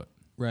you can do it.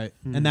 Right,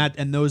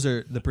 and those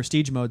are the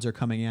prestige modes are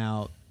coming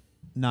out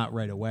not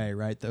right away,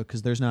 right? Though,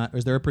 because there's not.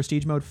 Is there a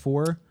prestige mode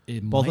for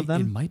both of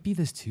them? It might be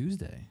this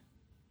Tuesday.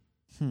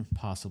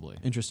 Possibly.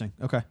 Interesting.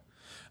 Okay.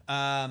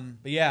 But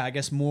yeah, I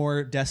guess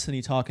more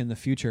Destiny talk in the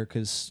future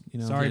because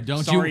Sorry,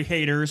 Yeah, sorry,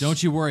 haters.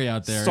 Don't you worry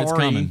out there. It's Sorry.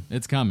 coming.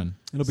 It's coming.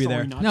 it'll be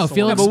there. Not No, sorry.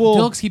 Felix, but we'll-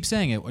 Felix keeps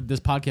saying it. This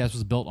podcast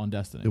was built on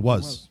Destiny. It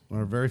was.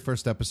 Our very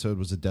first episode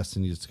was a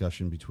Destiny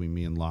discussion between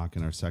me and Locke,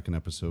 and our second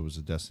episode was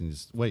a Destiny.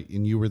 Wait,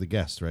 and you were the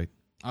guest, right?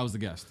 I was the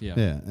guest. Yeah.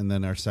 Yeah, and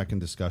then our second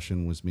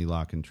discussion was me,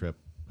 Locke, and Trip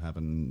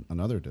having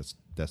another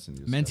Destiny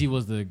discussion. Menti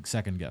was the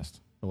second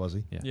guest. Oh, was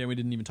he? Yeah. Yeah, we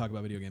didn't even talk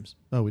about video games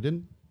Oh, we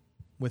didn't?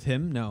 with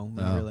him. No,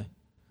 not Oh. really.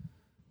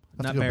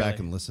 I have Not to go back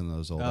barely. and listen to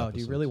those old Oh, episodes.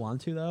 do you really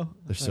want to though?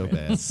 They're so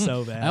Okay. bad.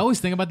 So bad. I always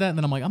think about that, and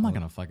then I'm like, I'm not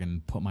gonna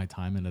fucking put my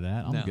time into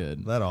that. I'm No.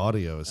 good. That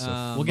audio is so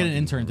Um, We'll get an fucking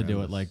intern to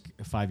do it horrendous.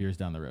 like 5 years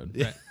down the road.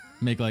 Yeah.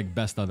 Make like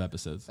best of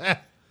episodes.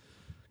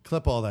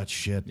 Clip all that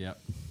shit. Yep.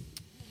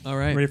 All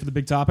right. Ready for the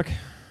big topic?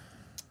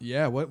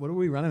 Yeah. What are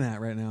we running at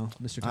right now,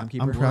 Mr.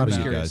 Timekeeper? I'm proud of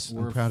you Curious. guys.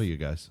 I'm proud of you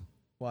guys.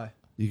 Why?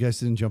 You guys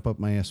didn't jump up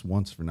my ass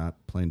once for not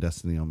playing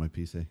Destiny on my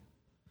PC.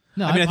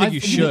 No, I mean, I think you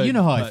should, You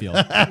know how I but-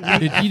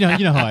 feel. you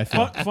know how I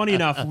feel. Funny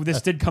enough,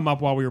 this did come up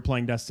while we were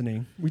playing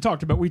Destiny. We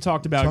talked about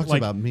Talks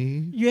like about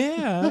me.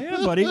 yeah,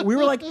 buddy. We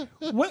were like,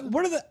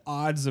 what are the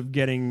odds of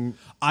getting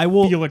I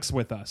will Felix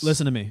with us?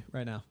 listen to me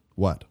right now.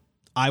 What?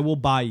 I will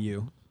buy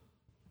you.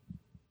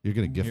 You're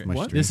gonna gift my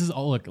what? stream. This is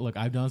all look.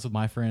 I've done this with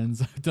my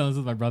friends. I've done this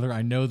with my brother.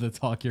 I know the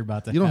talk you're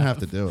about to. You don't have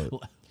to do it.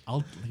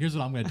 Here's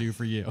what I'm gonna do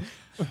for you.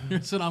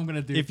 Here's what I'm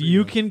gonna do. If for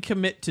you can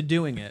commit to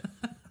doing it,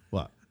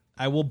 What?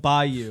 I will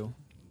buy you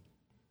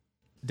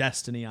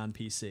Destiny on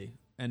PC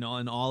and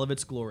in all of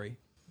its glory.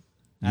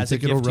 You As a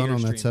think it'll gift to run your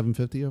on that stream.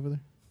 750 over there?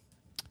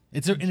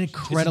 it's an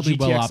incredibly GTX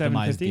well optimized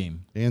 750?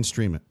 game. And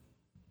stream it.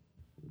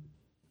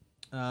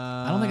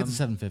 I don't think it's a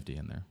 750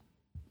 in there.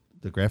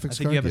 The graphics I card.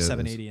 think you have a Yeah, it is.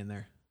 780 in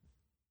there.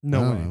 no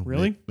I don't way, know.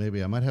 really?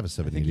 Maybe I might have a I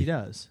think 780. he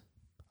does.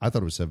 I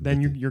thought it was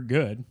 750. Then you're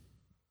good.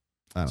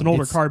 I It's don't an know.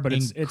 older It's card, but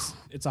inc-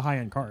 it's a high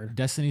end card.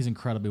 Destiny's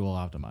incredibly well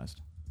optimized.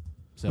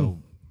 So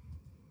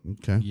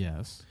Okay.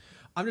 yes,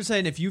 I'm just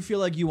saying, if you feel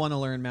like you want to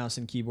learn mouse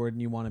and keyboard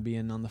and you want to be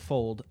in on the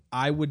fold,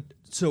 I would.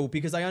 So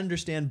because I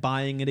understand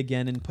buying it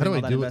again and How putting do all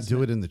I that do it? investment.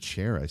 Do it in the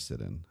chair I sit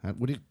in.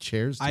 What do you,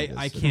 chairs? Do I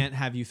this? can't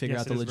have you figure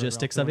Yes, out it the is very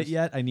logistics of it optimized.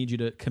 yet. I need you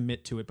to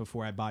commit to it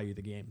before I buy you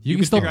the game. you can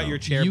can still figure out your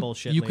chair you,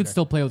 bullshit. You later. could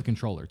still play with a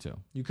controller too.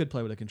 You could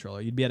play with a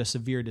controller. You'd be at a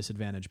severe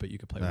disadvantage, but you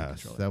could play with a Ah,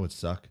 controller. that would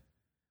suck.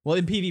 Well,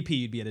 in PvP,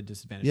 you'd be at a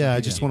disadvantage. Yeah, In I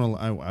PvP. just want to.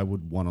 I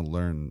would want to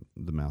learn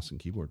the mouse and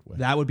keyboard way.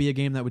 That would be a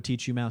game that would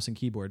teach you mouse and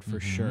keyboard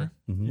for sure.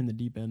 Mhm. In the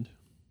deep end.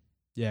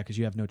 Yeah, because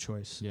you have no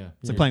choice. Yeah,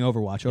 It's like playing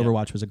Overwatch. Yeah.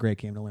 Overwatch was a great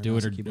game to learn do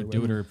mouse it or and keyboard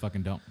do with. it or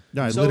fucking don't.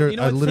 No, I So, literally, you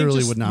know I what, Fig, literally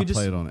just- would not you just-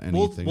 play it on anything.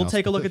 We'll else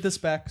take a but look this. at the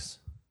specs.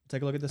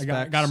 Take a look at the I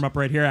specs. got him up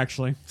right here,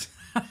 actually.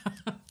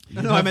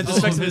 No, I meant the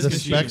specs. Oh, of The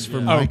his specs machine.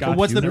 for Oh, my God. But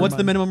what's the computer. what's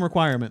the minimum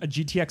requirement? A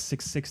GTX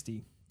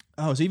 660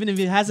 Oh, so even if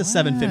it has a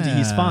 750,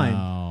 he's fine.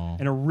 Wow.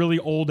 and a really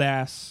old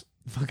ass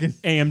Fucking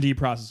AMD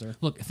processor.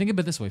 Look, think of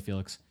it this way,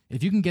 Felix.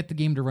 If you can get the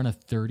game to run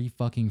at 30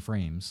 fucking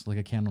frames like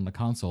it can on the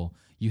console,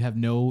 you have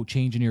no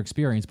change in your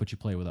experience, but you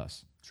play with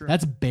us. Sure.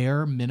 That's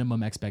bare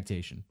minimum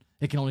expectation.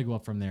 It can only go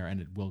up from there, and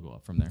it will go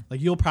up from there.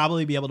 like you'll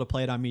probably be able to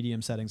play it on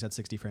medium settings at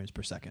 60 frames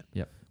per second.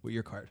 Yep. With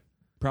your card,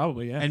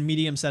 Probably, yeah. and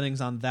medium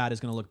settings on that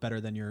is going to look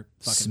better than your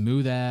fucking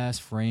Smooth ass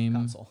frame,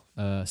 console.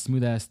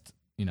 smooth ass,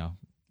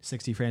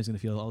 60 frames is going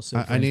to feel also.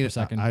 I frames need. per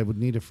second. I would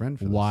need a friend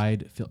for this.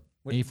 wide.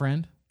 What- A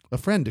friend? A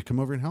friend to come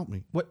over and help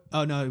me. What?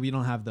 Oh no, we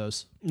don't have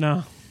those.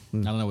 no. I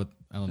don't know what.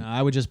 I don't. No, I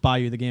would just buy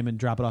you the game and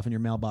drop it off in your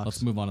mailbox.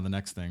 Let's move on to the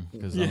next thing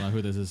because I don't know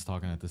who this is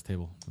talking at this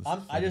table.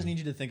 I just need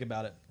you to think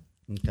about it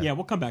Okay. Yeah,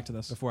 we'll come back to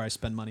this. before I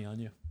spend money on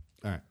you.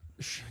 All right.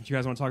 Do you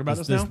guys want to talk about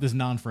this now? This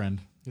non-friend.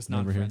 It's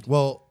over here. non-friend.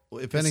 Well,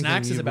 if anything,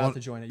 Snacks is you'd about want- to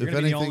join it. if You're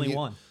going to be the anything, only you-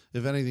 one.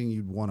 If anything,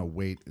 you'd want to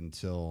wait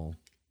until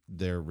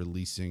they're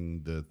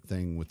releasing the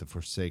thing with the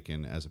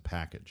Forsaken as a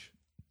package,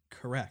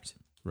 Correct.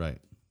 right?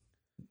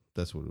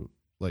 That's what.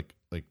 Like.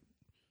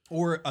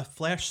 Or a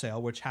flash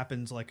sale, which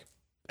happens like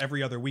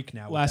every other week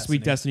now. with Last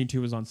week, Destiny 2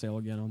 was on sale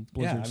again on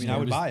Blizzard. Yeah, I mean, store. I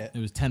would buy it. It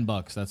was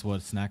 $10. That's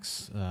what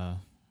Snacks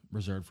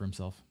reserved for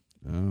himself.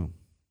 Oh.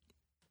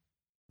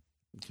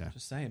 Okay.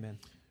 Just saying, man.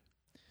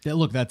 Yeah,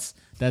 look, that's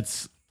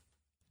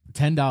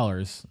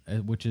 $10,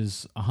 which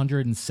is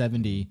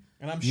 $170.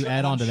 And I'm You sure, add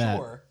and on I'm to that.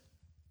 sure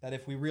that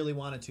if we really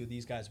wanted to,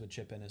 these guys would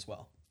chip in as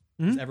well.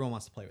 Mhm. 'Cause everyone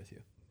wants to play with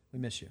you. We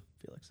miss you,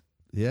 Felix.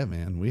 Yeah,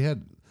 man. We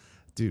had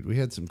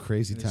some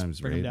crazy times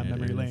bring 'em raiding. down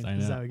memory lane. I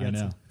This is know. how he I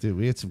gets know. it. Dude,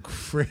 we had some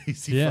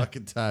crazy Yeah.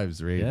 fucking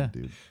times raiding, Yeah.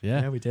 dude.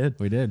 Yeah, we did.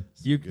 we did.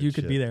 You good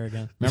could shit. be there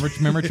again.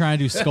 Remember trying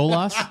to do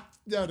Skolas?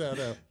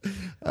 No.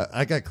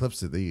 I got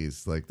clips of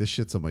these. Like, this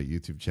shit's on my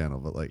YouTube channel,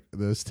 but like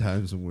those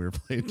times when we were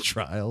playing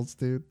Trials,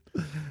 dude,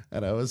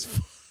 and I was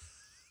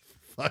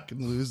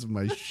fucking losing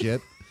my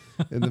shit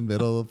in the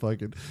middle of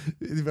fucking.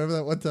 You remember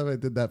that one time I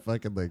did that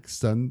fucking like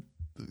sun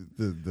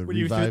the When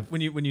you revive.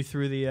 when you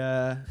threw the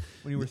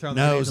when you were throwing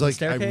the No, it grenades was on the like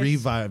I staircase?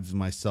 revived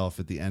myself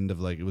at the end of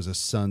like it was a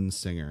sun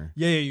singer.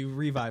 Yeah, you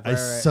revived. I Right,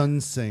 right.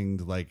 sun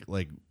singed like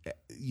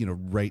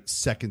right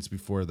seconds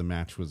before the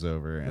match was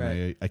over, and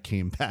Right. I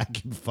came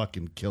back and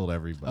fucking killed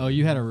everybody. Oh,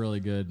 you had a really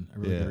good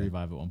Yeah.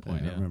 revive at one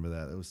point. I Yeah. remember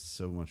that. It was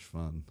so much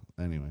fun.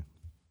 Anyway,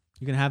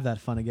 You can have that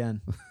fun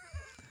again.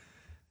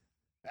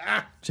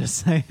 Just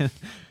saying.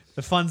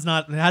 The fun's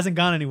not. It hasn't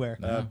gone anywhere.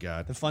 oh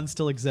god, The fun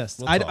still exists.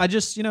 We'll I talk.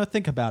 just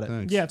think about it.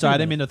 Thanks. Yeah, Sorry, I totally.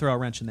 didn't mean to throw a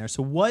wrench in there.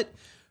 So what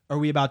are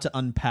we about to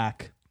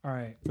unpack All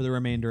right. for the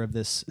remainder of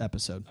this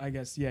episode? I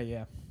guess,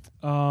 yeah.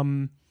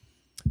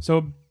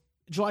 So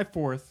July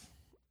 4th,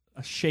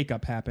 a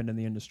shakeup happened in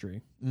the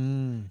industry,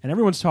 and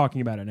everyone's talking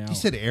about it now. you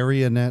said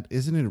AreaNet,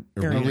 isn't it?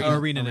 Arena-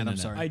 ArenaNet. I'm ArenaNet.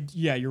 sorry.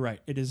 Yeah, you're right.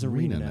 It is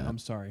ArenaNet. ArenaNet. I'm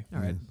sorry. All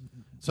right.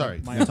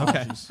 Sorry. My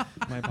apologies.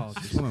 My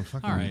apologies. Just want to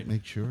fucking All right.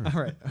 make sure.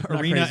 All right. You're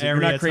not Arena crazy. You're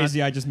area. not it's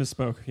crazy. I just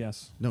misspoke.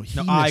 Yes. No, he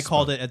No, I misspoke.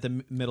 called it at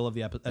the middle of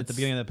the at the It's-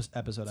 beginning of the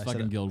episode. I said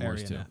fucking Guild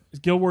Wars AreaNet. 2. It's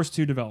Guild Wars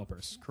 2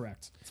 developers.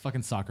 Correct. It's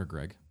fucking soccer,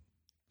 Greg.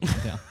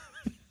 Yeah.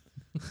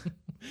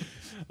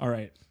 All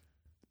right.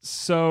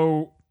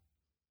 So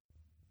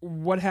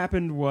what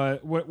happened was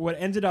what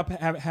ended up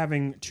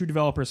having two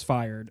developers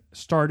fired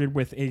started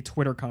with a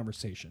Twitter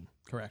conversation.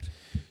 Correct.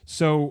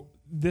 So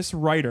this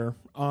writer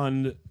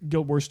on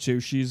Guild Wars 2,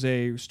 she's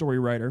a story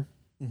writer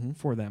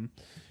for them,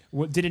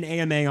 did an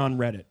AMA on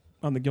Reddit,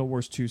 on the Guild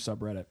Wars 2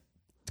 subreddit.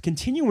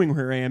 Continuing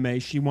her AMA,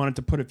 she wanted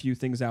to put a few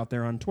things out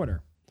there on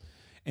Twitter.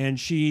 And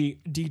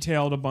she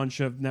detailed a bunch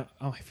of...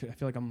 I feel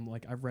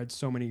like I've read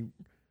so many...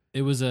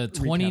 It was a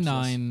Recaps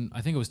 29,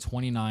 I think it was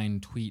 29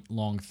 tweet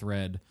long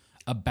thread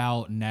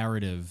about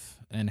narrative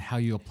and how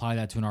you apply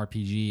that to an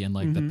RPG and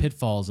like the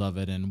pitfalls of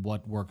it and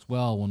what works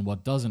well and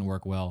what doesn't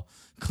work well.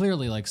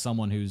 Clearly like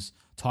someone who's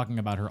talking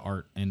about her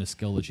art and a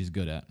skill that she's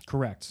good at.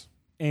 Correct.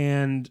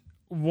 And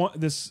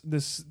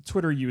this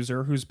Twitter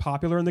user who's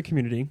popular in the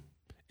community,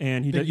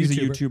 and he's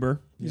a YouTuber.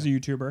 He's a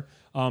YouTuber,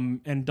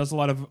 and does a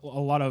lot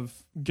of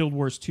Guild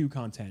Wars 2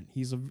 content.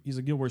 He's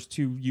a Guild Wars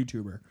 2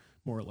 YouTuber,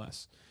 more or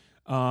less.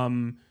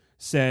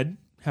 Said,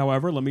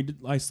 however,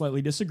 I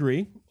slightly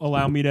disagree.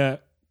 Allow me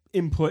to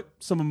input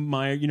some of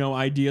my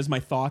ideas, my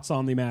thoughts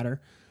on the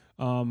matter.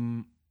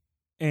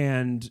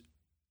 And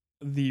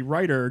the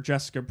writer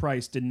Jessica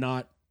Price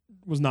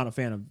was not a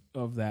fan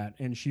of that,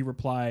 and she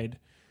replied.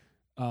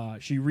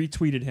 She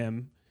retweeted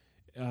him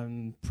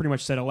and pretty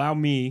much said, allow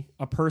me,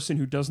 a person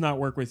who does not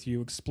work with you,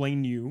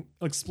 explain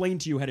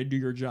to you how to do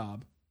your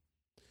job.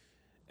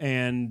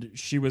 And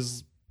she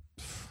was,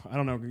 I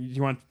don't know, do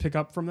you want to pick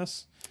up from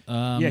this?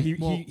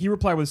 He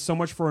replied with so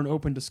much for an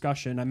open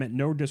discussion. I meant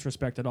no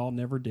disrespect at all,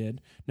 never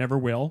did, never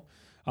will.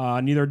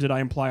 Neither did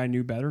I imply I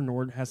knew better,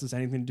 nor has this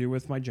anything to do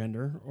with my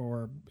gender.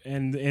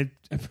 And it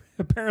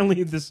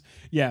apparently this,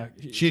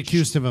 She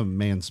accused him of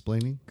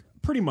mansplaining.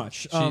 pretty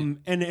much.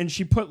 And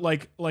she put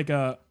like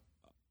a,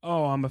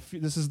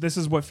 this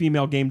is what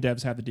female game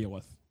devs have to deal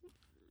with.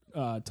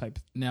 Type.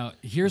 Now,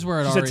 here's where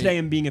it She already... said today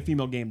I'm being a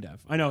female game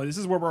dev. I know this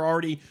is where we're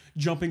already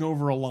jumping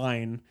over a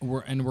line.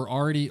 We're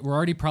already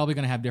probably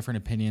going to have different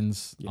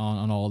opinions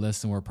on all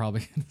this, and we're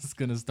probably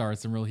going to start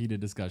some real heated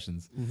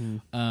discussions.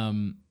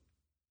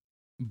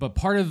 But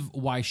part of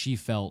why she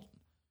felt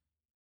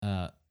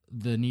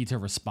the need to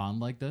respond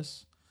like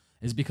this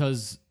is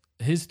because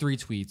his 3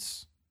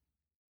 tweets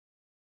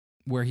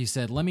where he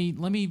said, let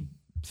me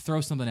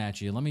throw something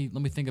at you. Let me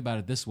think about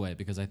it this way,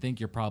 because I think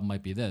your problem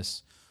might be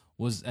this,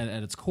 was at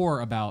its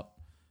core about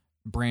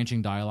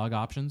branching dialogue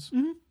options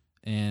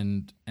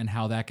and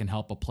how that can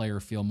help a player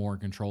feel more in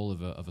control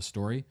of a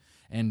story.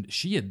 And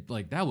she had,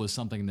 like, that was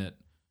something that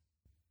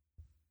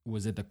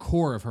was at the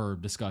core of her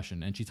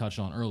discussion, and she touched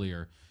on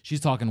earlier. She's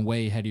talking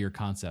way headier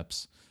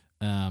concepts.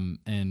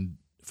 And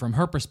from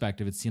her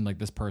perspective, it seemed like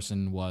this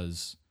person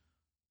was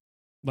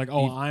Like, I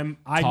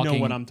know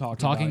what I'm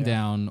talking about,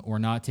 down or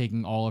not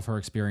taking all of her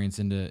experience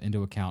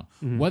into account,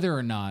 whether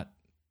or not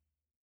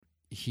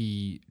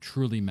he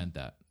truly meant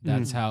that.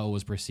 That's how it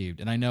was perceived.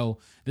 And I know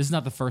this is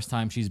not the first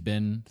time she's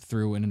been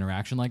through an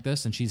interaction like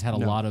this, and she's had a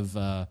lot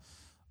of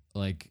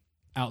like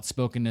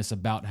outspokenness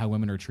about how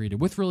women are treated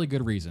with really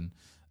good reason.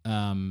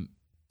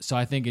 So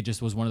I think it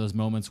just was one of those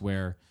moments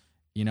where,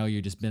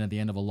 you've just been at the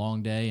end of a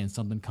long day and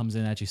something comes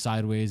in at you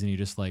sideways and you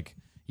just like,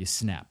 you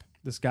snap.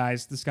 This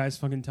guy's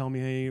fucking telling me,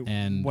 hey,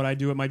 And- what I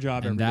do at my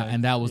job every day.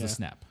 And that was the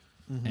snap.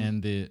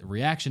 And the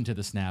reaction to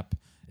the snap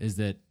is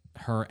that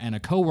her and a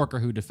coworker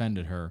who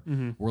defended her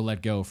were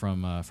let go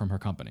from her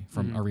company,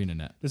 from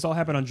ArenaNet. This all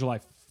happened on July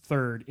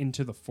 3rd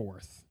into the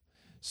 4th.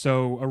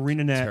 So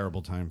ArenaNet,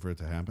 Terrible time for it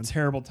to happen.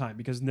 terrible time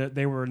because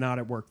they were not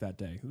at work that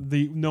day.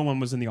 No one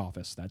was in the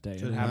office that day.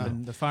 It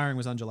happened. The firing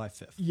was on July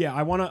 5th. Yeah,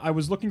 I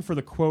was looking for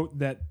the quote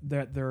that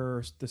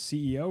the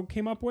CEO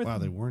came up with. Wow,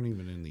 they weren't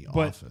even in the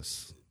But-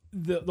 office.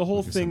 The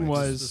whole Because thing of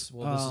was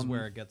This is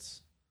where it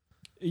gets.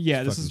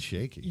 yeah, this Fucking is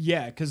shaky.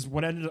 yeah, because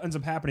what ends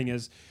up happening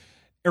is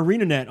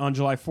ArenaNet on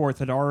July 4th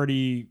had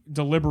already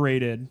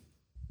deliberated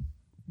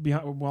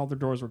while their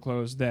doors were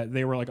closed that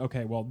they were like,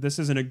 okay, well, this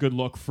isn't a good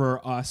look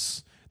for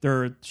us.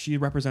 She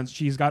represents.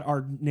 She's got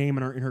our name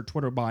in her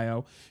Twitter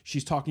bio.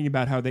 She's talking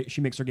about how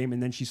she makes her game,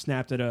 and then she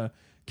snapped at a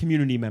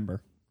community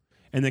member,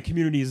 and the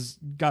communities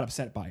got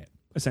upset by it.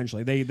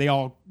 Essentially, they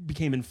all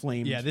became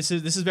inflamed. Yeah, this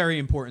is very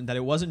important that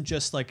it wasn't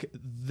just like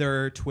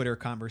their Twitter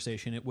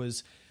conversation. It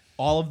was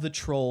all of the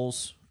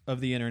trolls of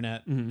the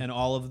internet and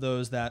all of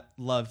those that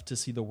love to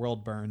see the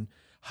world burn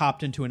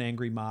hopped into an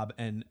angry mob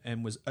and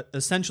was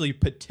essentially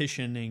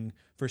petitioning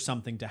for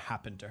something to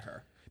happen to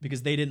her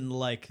because they didn't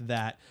like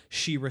that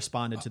she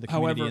responded to the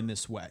community in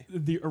this way.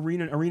 The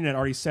Arena had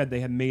already said they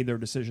had made their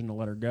decision to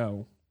let her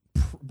go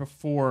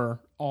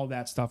before all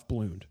that stuff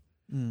ballooned.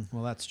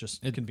 Well, that's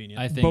just convenient.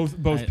 I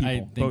think both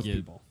people.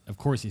 people. Of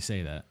course, you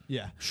say that.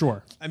 Yeah,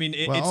 sure. I mean,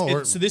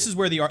 so this is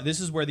where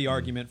the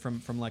argument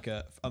from like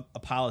a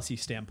policy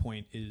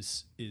standpoint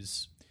is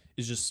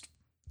just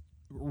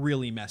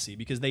really messy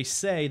because they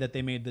say that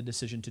they made the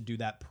decision to do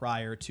that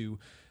prior to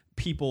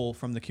people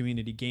from the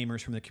community,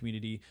 gamers from the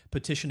community,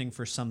 petitioning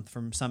for some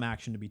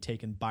action to be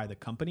taken by the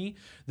company.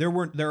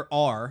 There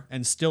are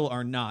and still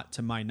are not,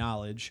 to my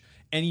knowledge,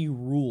 any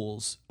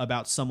rules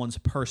about someone's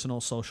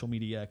personal social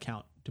media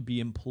account to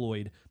be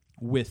employed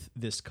with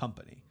this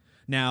company.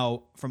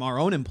 Now, from our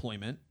own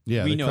employment,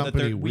 we know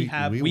that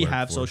we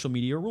have social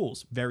media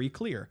rules, very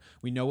clear.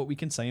 We know what we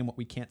can say and what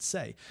we can't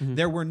say.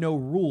 There were no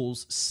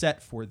rules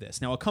set for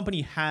this. Now, a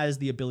company has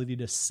the ability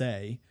to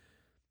say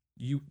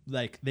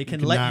they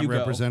can let you go.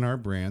 Represent our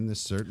brand this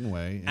certain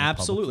way.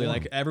 Absolutely,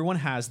 like everyone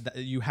has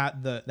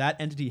that. That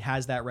entity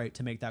has that right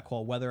to make that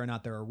call, whether or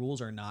not there are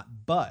rules or not.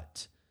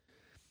 But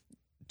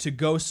to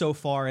go so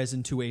far as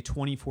into a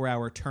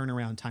 24-hour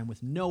turnaround time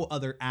with no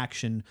other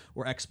action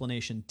or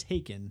explanation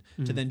taken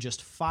to then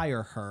just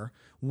fire her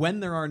when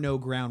there are no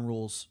ground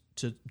rules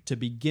to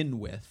begin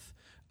with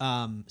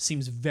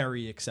seems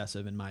very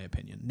excessive in my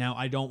opinion. Now,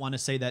 I don't want to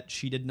say that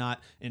she did not.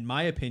 In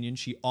my opinion,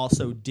 she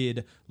also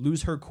did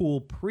lose her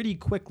cool pretty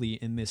quickly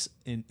in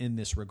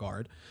this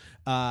regard.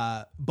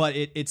 But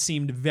it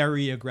seemed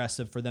very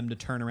aggressive for them to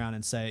turn around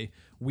and say,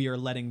 we are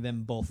letting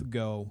them both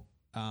go.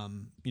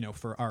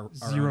 For our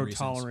zero own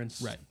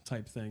tolerance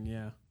type thing.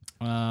 Yeah.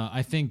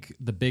 I think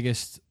the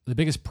biggest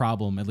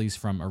problem, at least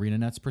from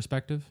ArenaNet's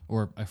perspective,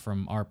 or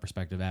from our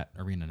perspective at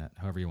ArenaNet,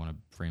 however you want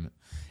to frame it,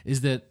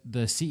 is that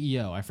the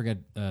CEO, I forget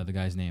the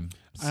guy's name.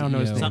 I don't know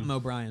his name. Something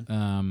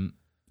O'Brien.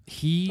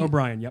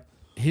 O'Brien. Yep.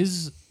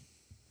 His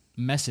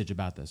message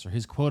about this, or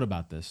his quote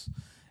about this,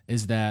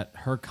 is that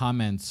her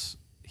comments.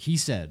 He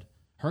said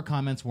her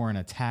comments were an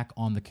attack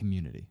on the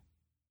community,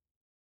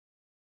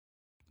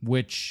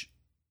 which,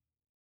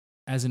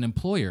 as an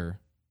employer,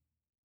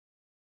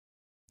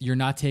 you're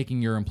not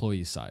taking your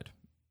employee's side.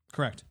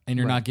 Correct. And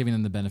you're not giving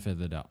them the benefit of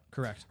the doubt.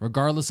 Correct.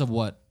 Regardless of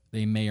what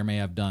they may or may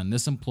have done,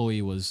 this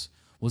employee was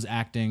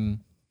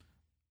acting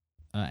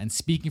and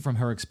speaking from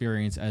her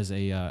experience as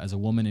a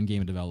woman in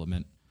game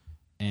development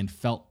and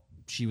felt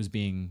she was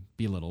being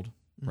belittled,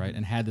 right?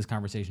 And had this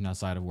conversation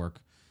outside of work.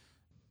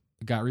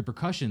 Got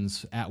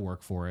repercussions at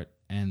work for it.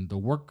 And the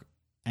work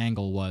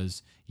angle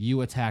was, you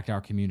attacked our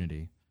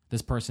community.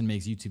 This person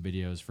makes YouTube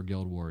videos for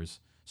Guild Wars,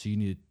 so you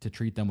need to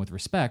treat them with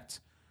respect,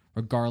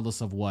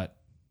 regardless of what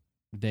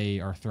they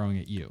are throwing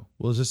at you.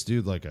 Well, is this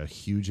dude like a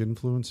huge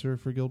influencer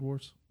for Guild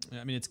Wars?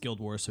 I mean, it's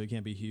Guild Wars, so he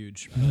can't be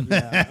huge.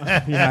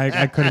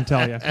 I couldn't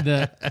tell you.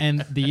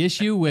 The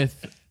issue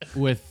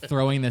with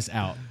throwing this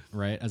out,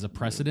 right, as a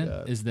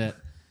precedent, is that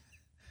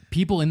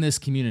people in this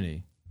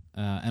community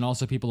and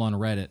also people on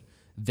Reddit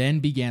then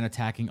began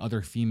attacking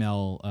other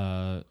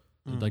female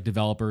like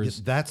developers.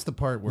 That's the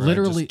part where I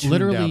just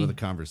tuned out of the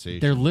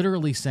conversation. They're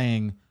literally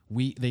saying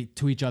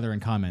to each other in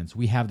comments,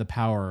 we have the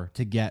power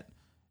to get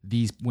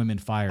these women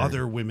fired.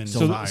 Other women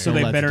fired. So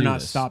they better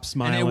not stop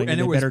smiling. And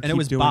it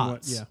was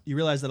bots. Yeah. You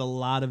realize that a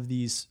lot of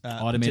these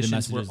automated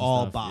petitions were messages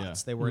all and stuff,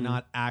 bots. They were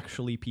not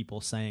actually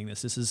people saying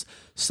this. This is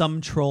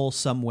some troll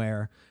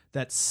somewhere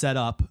that set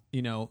up,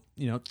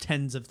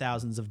 tens of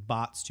thousands of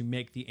bots to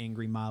make the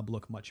angry mob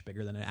look much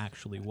bigger than it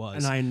actually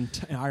was. And I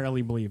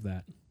entirely believe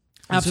that.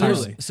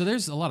 Absolutely. So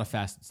there's a lot of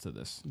facets to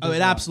this.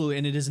 Absolutely,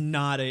 and it is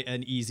not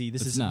an easy.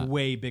 This is not.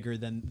 way bigger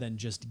than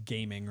just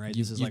gaming, right?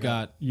 You've like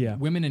got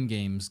women in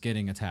games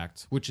getting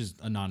attacked, which is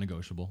a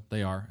non-negotiable.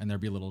 They are, and they're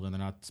belittled, and they're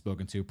not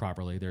spoken to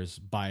properly. There's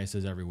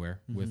biases everywhere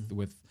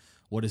with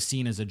what is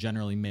seen as a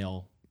generally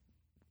male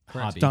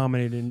hobby.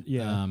 Dominated.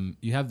 Yeah.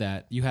 You have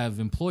that. You have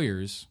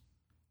employers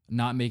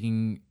not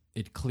making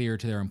it clear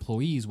to their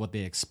employees what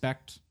they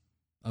expect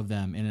of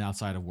them in and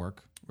outside of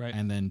work. Right.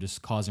 And then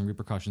just causing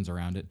repercussions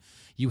around it.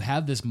 You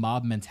have this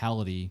mob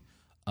mentality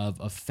of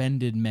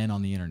offended men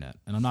on the internet.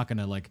 And I'm not going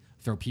to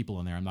throw people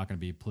in there. I'm not going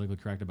to be politically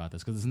correct about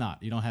this because it's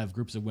not. You don't have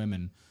groups of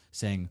women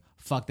saying,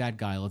 fuck that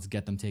guy, let's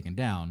get them taken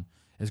down.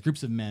 There's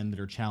groups of men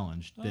that are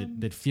challenged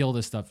that feel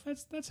this stuff.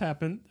 That's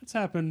happened. That's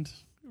happened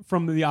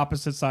from the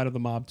opposite side of the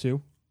mob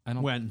too. I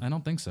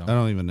don't think so. I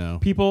don't even know.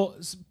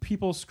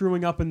 People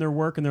screwing up in their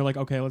work and they're like,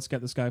 okay, let's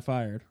get this guy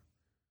fired.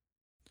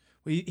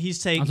 Well, he's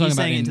saying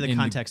into the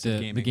context of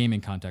gaming. The gaming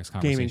context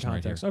conversation. Gaming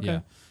context, right here.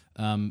 okay.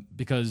 Yeah.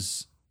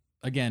 Because,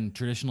 again,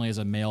 traditionally as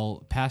a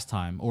male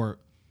pastime, or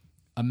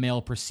a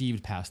male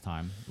perceived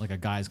pastime, like a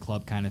guys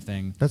club kind of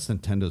thing. That's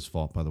Nintendo's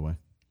fault, by the way.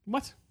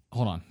 What?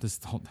 Hold on, you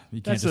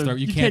can't That's just throw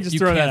you can't just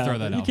throw that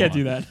out. You can't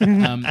do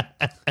that.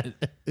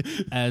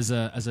 As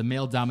a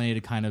male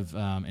dominated kind of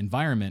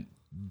environment,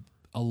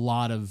 a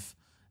lot of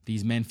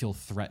these men feel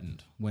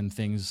threatened when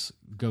things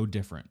go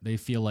different. They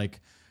feel like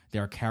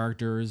their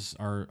characters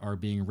are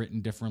being written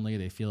differently.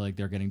 They feel like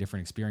they're getting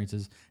different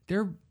experiences.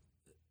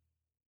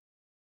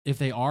 If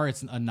they are,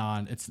 it's a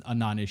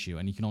non-issue,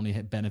 and you can only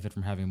benefit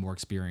from having more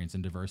experience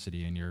and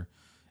diversity in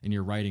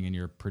your writing and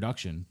your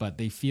production. But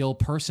they feel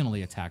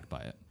personally attacked by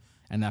it,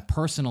 and that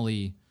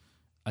personally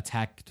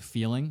attacked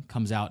feeling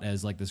comes out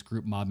as like this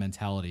group mob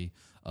mentality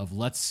of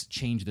let's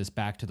change this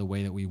back to the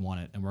way that we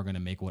want it, and we're going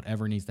to make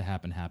whatever needs to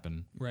happen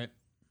Right.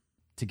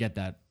 to get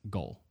that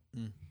goal.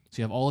 So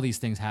you have all of these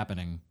things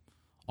happening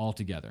all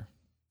together.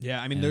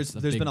 Yeah, I mean, And there's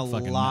it's a been a big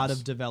fucking lot mess.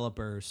 of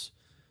developers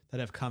that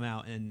have come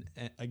out and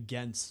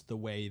against the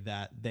way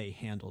that they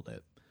handled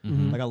it.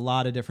 Mm-hmm. Like a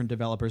lot of different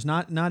developers,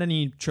 not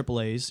any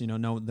AAAs. You know,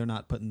 no, they're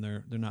not throwing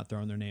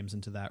their names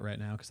into that right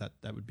now because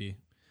that would be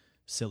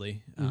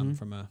silly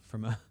from a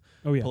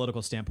Oh yeah.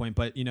 political standpoint.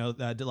 But you know,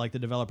 like the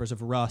developers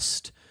of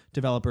Rust,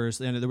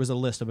 developers, and there was a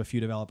list of a few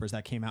developers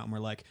that came out and were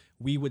like,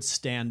 we would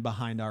stand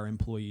behind our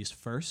employees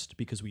first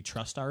because we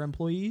trust our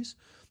employees.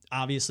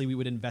 Obviously, we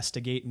would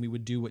investigate and we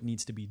would do what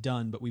needs to be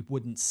done, but we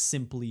wouldn't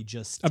simply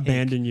just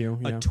Abandon take you.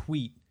 a Yeah.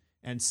 tweet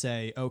and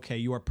say, okay,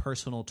 your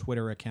personal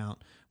Twitter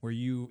account where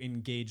you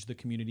engage the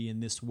community in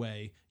this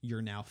way,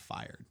 you're now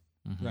fired.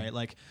 Right?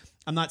 Like,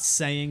 I'm not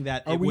saying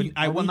that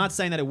I'm not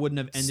saying that it wouldn't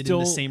have ended in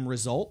the still- same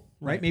result.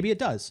 Right? Right. Maybe it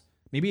does.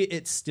 Maybe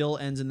it still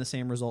ends in the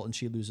same result and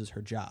she loses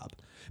her job.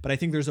 But I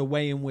think there's a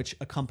way in which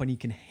a company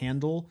can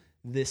handle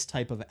this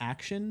type of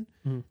action.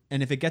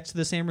 And if it gets to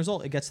the same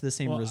result, it gets to the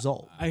same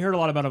result. I heard a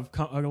lot about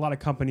a lot of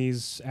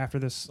companies after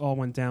this all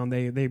went down.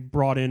 They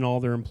brought in all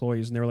their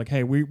employees and they were like,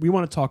 "Hey, we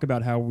want to talk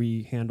about how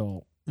we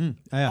handle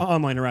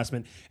online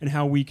harassment and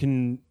how we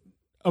can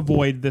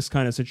avoid this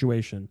kind of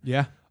situation."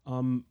 Yeah.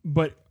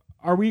 But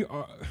are we?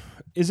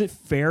 Is it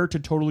fair to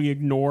totally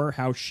ignore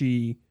how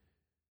she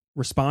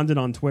responded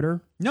on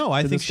Twitter? No,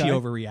 I To think this she guy?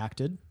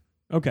 overreacted.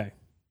 Okay,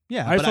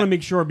 Yeah. I just want to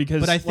make sure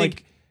because, but I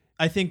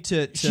think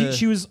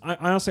she was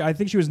honestly, I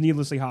think she was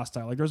needlessly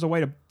hostile. Like, there's a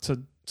way to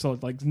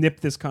like nip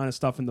this kind of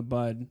stuff in the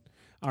bud.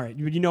 All right,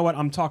 you know what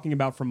I'm talking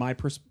about from my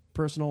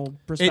personal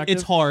perspective.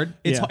 it's hard.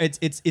 Yeah.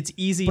 It's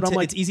easy. But I'm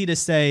like, it's easy to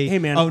say, hey,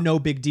 man, oh, no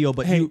big deal.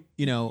 But hey,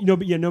 you know, no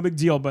big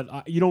deal.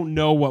 But you don't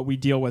know what we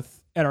deal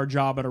with at our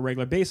job at a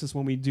regular basis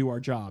when we do our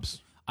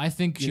jobs. I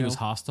think she You was know?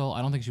 hostile.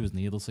 I don't think she was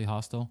needlessly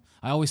hostile.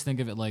 I always think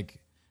of it like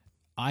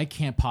I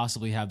can't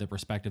possibly have the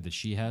perspective that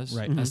she has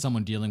Right. as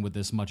someone dealing with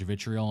this much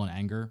vitriol and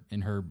anger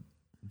in her,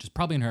 just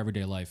probably in her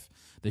everyday life.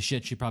 The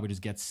shit she probably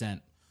just gets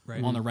sent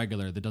Right. on the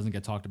regular that doesn't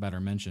get talked about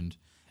or mentioned.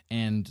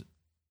 And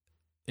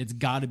it's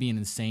got to be an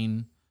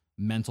insane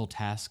mental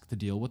task to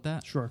deal with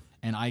that. Sure.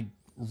 And I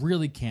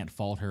really can't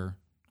fault her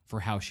for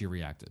how she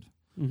reacted.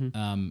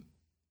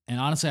 And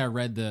honestly, I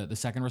read the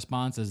second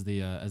response as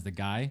the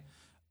guy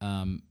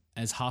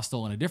as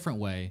hostile in a different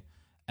way,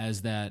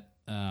 as that.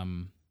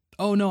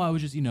 Oh no, I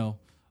was just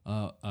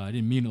I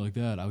didn't mean it like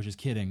that. I was just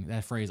kidding.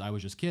 That phrase, "I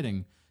was just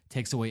kidding,"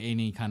 takes away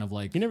any kind of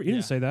like. You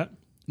didn't say that.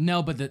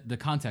 No, but the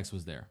context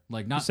was there.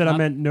 Like not You said not, I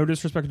meant no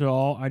disrespect at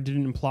all. I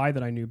didn't imply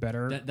that I knew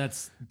better.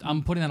 That's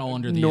I'm putting that all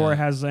under the. Nor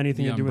has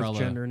anything the to do with umbrella.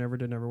 gender. Never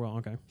did, never will.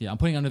 Okay. Yeah, I'm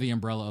putting it under the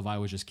umbrella of "I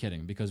was just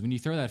kidding," because when you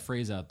throw that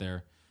phrase out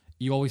there,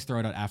 you always throw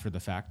it out after the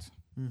fact.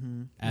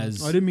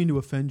 As I didn't mean to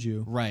offend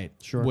you. right,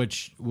 Sure.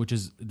 which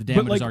is the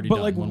damage is already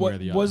done one way or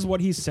the other. was what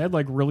he said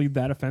like really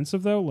that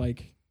offensive though?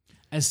 Like,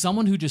 As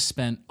someone who just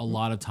spent a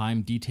lot of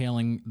time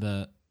detailing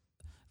the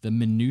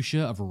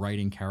minutia of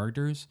writing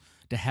characters,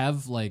 to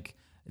have like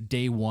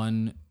day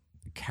one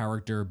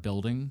character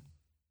building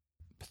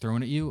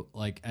thrown at you,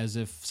 like as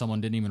if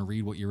someone didn't even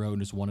read what you wrote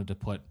and just wanted to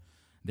put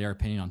their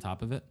opinion on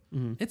top of it,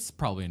 it's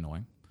probably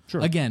annoying. Sure.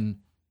 Again,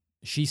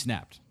 she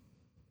snapped.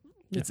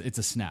 It's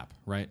a snap,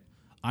 right?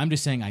 I'm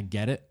just saying I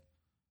get it.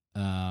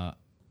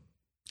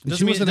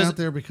 She wasn't out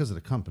there because of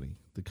the company.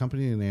 The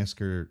company didn't ask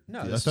her.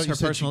 No, I this thought is you her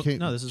said personal- she came,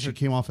 no, this is she her-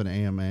 came off an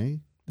AMA.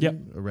 Yep.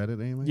 A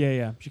Reddit AMA.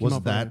 yeah. She came Was up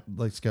with that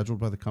like scheduled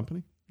by the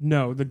company?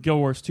 No, the Guild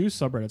Wars 2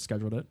 subreddit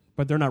scheduled it,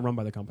 but they're not run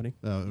by the company.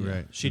 Oh,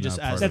 right. She They're just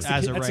not part as- of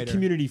That's, it. a that's writer. a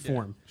community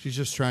forum. She's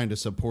just trying to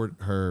support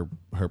her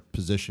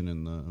position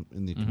in the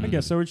I community.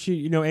 guess so.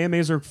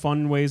 AMAs are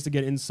fun ways to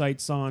get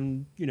insights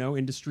on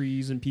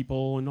industries and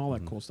people and all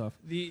that cool stuff.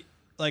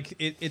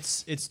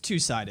 It's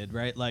two-sided,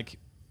 right? Like,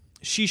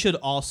 she should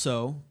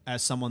also,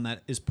 as someone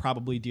that is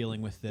probably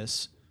dealing with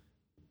this,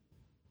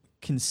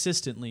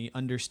 consistently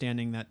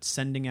understanding that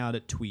sending out a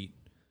tweet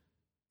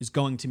is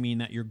going to mean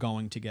that you're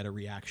going to get a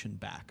reaction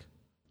back.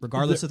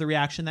 Regardless of the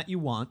reaction that you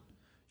want,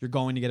 you're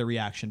going to get a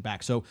reaction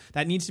back. So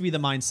that needs to be the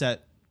mindset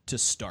to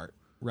start,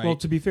 right? Well,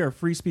 to be fair,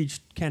 free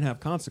speech can have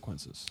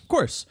consequences. Of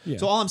course. Yeah.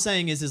 So all I'm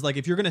saying is like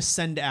if you're going to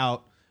send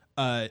out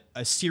a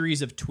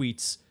series of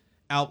tweets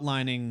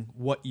outlining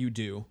what you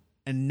do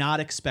and not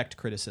expect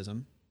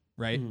criticism,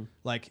 right?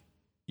 Like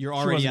you're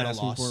already wasn't at a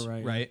asking loss, for it,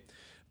 right? right?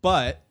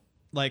 But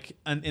like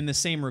in the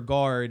same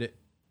regard,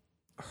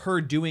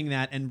 her doing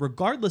that, and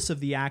regardless of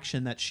the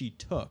action that she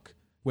took,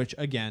 which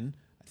again,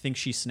 I think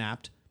she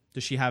snapped.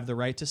 Does she have the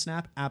right to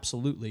snap?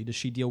 Absolutely. Does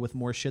she deal with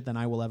more shit than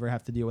I will ever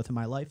have to deal with in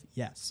my life?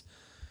 Yes.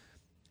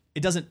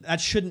 That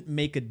shouldn't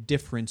make a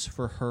difference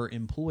for her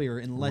employer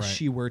unless Right.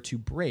 she were to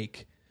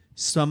break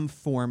some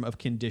form of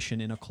condition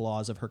in a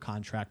clause of her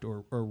contract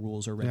or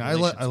rules or Yeah,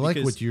 regulations. I like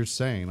because- what you're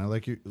saying. I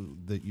like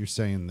that you're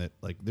saying that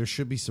like there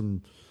should be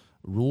some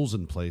rules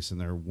in place, and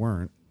there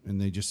weren't,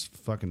 and they just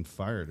fucking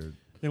fired her.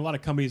 A lot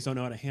of companies don't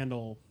know how to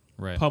handle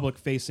Right.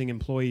 public-facing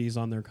employees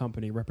on their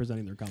company,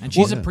 representing their company. And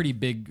she's Well, a pretty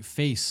big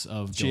face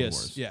of She Guild is,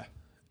 Wars. yeah.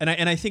 And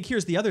I think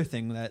here's the other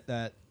thing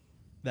that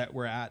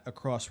we're at a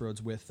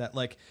crossroads with, that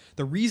like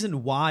the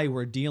reason why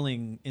we're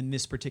dealing in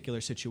this particular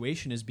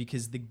situation is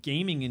because the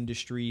gaming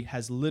industry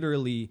has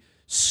literally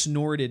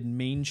snorted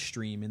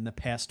mainstream in the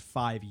past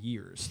 5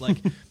 years. Like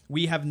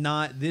we have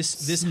not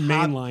this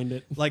mainlined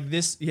it. like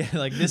this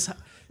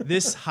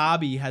this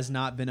hobby has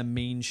not been a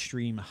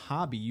mainstream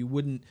hobby. You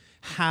wouldn't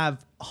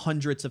have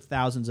hundreds of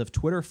thousands of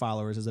Twitter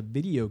followers as a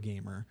video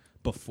gamer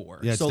before.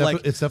 Yeah, it's, so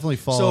it's definitely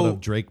fallout so- of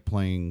Drake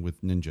playing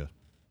with Ninja.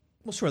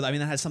 well, sure. I mean,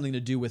 that has something to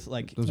do with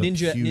like That was a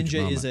Ninja. huge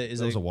Ninja moment. is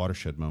that was a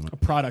watershed moment. A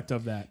product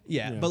of that.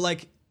 yeah, but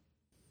like,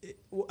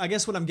 I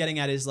guess what I'm getting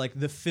at is like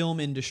the film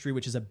industry,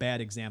 which is a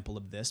bad example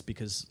of this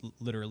because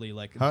literally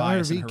like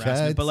bias and Harvey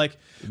harassment. But like,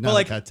 Not but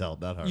like Keitel,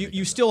 not Harvey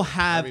you Keitel. still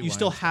have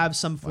Harvey have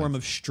some form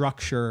of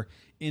structure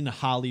in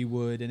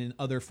Hollywood and in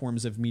other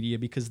forms of media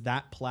because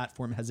that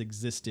platform has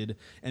existed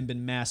and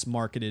been mass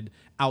marketed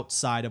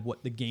outside of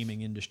what the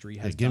gaming industry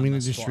has. The gaming done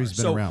thus industry's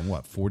far. been So, around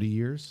what 40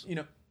 years? You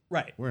know,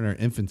 right? We're in our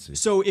infancy.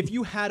 So if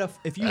you had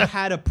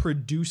a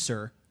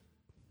producer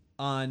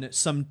on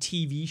some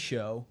TV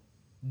show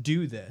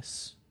do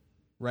this,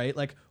 right?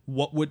 Like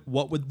what would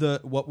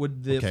the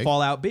Okay.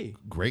 fallout be?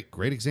 Great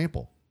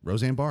example.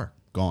 Roseanne Barr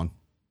gone.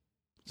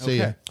 See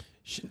ya. Okay.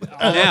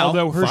 Now,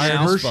 although her Fire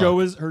her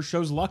spot.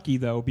 show's lucky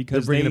though They're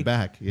because bringing they it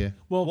back. Yeah.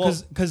 well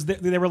because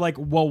they were like,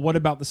 well, what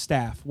about the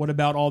staff? What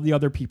about all the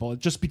other people?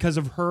 Just because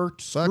of her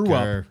Fuck screw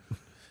up. her.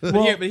 But,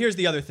 Well- but here's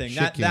the other thing.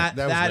 Shit That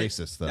was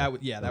racist, though. That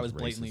was That was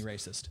blatantly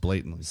racist.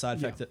 Blatantly.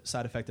 Side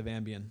effect of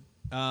Ambien.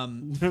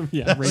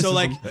 Yeah, So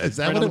like Is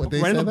that right what on it, they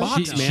the, right said on the that?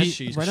 box, man.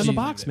 She- right on the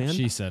box, man.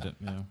 She said it.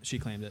 Yeah. she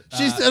claimed it.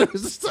 She said it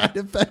was a side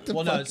effect. Of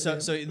Well, no. fucking-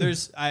 So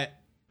there's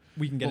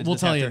we can get into We'll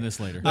this tell you after. this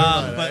later.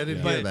 I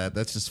didn't hear that.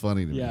 That's just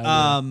funny to me.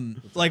 Yeah.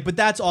 But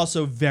that's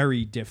also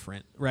very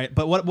different, right?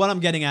 But what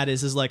I'm getting at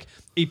is like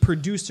a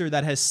producer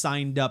that has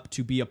signed up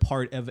to be a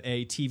part of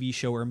a TV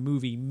show or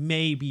movie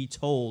may be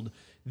told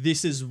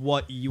this is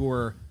what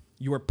your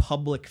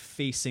public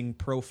facing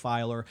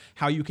profile or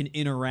how you can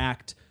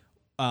interact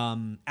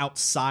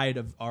outside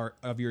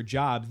of your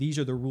job. These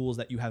are the rules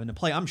that you have into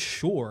play. I'm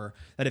sure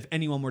that if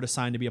anyone were to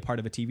sign to be a part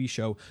of a TV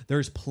show,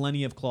 there's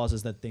plenty of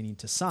clauses that they need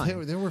to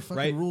sign. There were fucking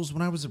right? rules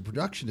when I was a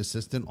production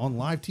assistant on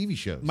live TV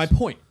shows. My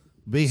point.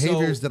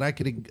 Behaviors So- that I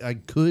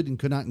could and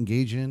could not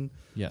engage in.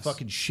 Yes.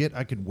 Fucking shit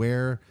I could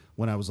wear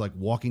when I was like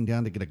walking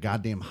down to get a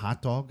goddamn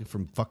hot dog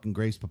from fucking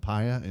Grace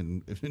Papaya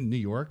in New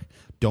York.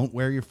 Don't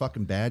wear your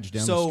fucking badge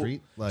down the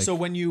street. Like, so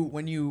when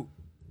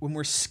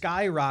we're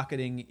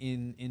skyrocketing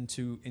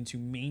into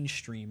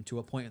mainstream to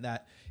a point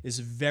that is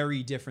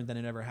very different than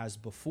it ever has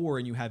before,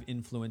 and you have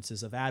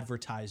influences of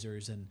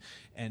advertisers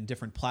and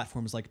different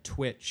platforms like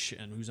Twitch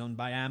and who's owned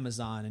by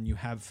Amazon, and you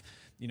have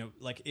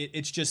like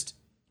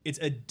it's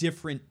a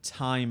different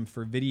time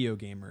for video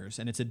gamers,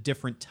 and it's a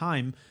different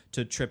time,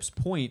 to Tripp's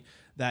point,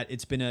 that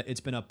it's been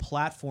a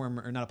platform,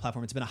 or not a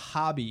platform, it's been a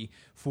hobby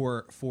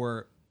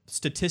for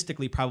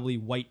statistically probably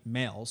white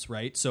males,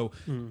 right? So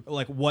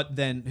like what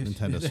then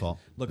Nintendo fault.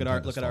 look at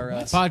our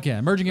Podcast,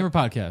 Emerging Gamer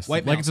Podcast. White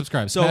Like male. and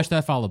subscribe. So- Smash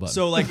that follow button.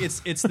 So like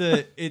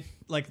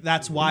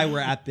that's why we're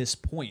at this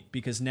point,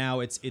 because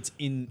now it's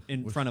in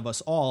front of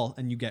us all,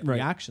 and you get Right.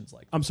 reactions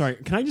like I'm sorry.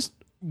 Can I just?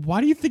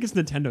 Why do you think it's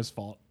Nintendo's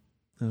fault?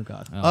 oh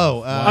god.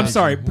 I'm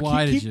sorry. But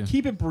Why did keep, you?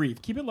 keep it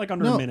brief. Keep it like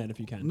under a minute if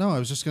you can. No, I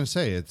was just gonna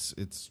say it's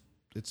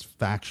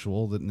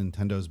factual that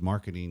Nintendo's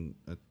marketing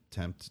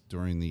attempt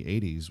during the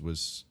 '80s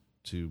was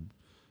to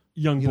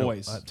Young you know,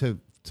 boys. to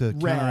Rad.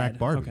 counteract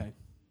Barbie. Okay.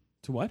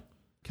 To what?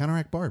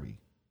 Counteract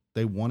Barbie.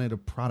 They wanted a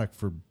product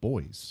for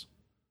boys.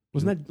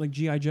 Wasn't that like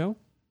G.I. Joe?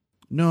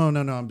 No.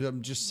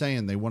 I'm just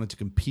saying they wanted to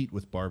compete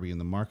with Barbie in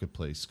the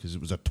marketplace because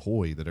it was a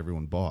toy that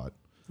everyone bought,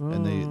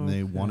 and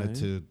they wanted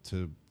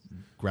to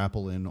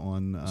grapple in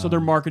on. So their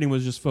marketing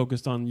was just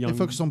focused on young. They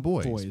focused on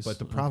boys, but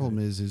the Okay. problem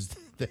is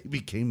they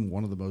became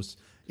one of the most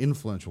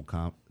influential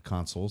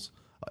consoles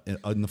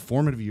in the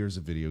formative years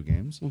of video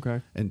games.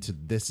 Okay. And to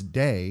this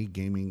day,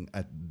 gaming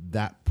at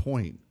that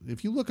point,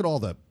 if you look at all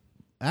the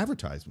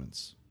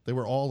advertisements, they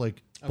were all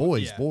like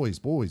boys, yeah. boys,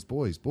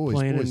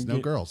 Playing and no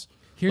get- girls.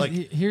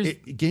 Here's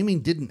Gaming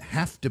didn't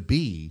have to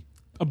be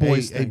A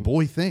boy's a thing.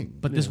 boy thing,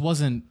 but this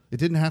wasn't it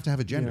didn't have to have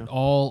a gender.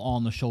 all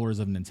on the shoulders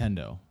of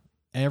Nintendo.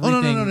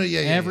 Everything, no, yeah.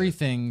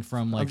 everything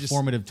from like just-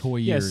 formative toy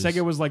Yeah, years.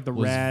 Sega was like the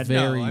rad.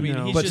 very. No, I mean,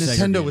 he's But just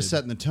Nintendo was segregated.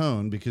 setting the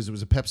tone because it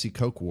was a Pepsi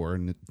Coke war,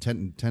 and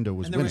Nintendo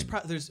was And there was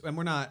winning. and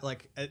we're not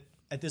like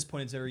at this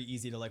point it's very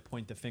easy to like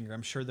point the finger.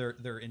 I'm sure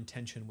their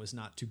intention was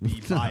not to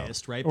be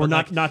biased, right? or But,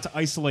 not like, not to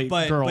isolate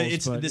but girls.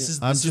 it's but, this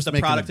yeah. is just the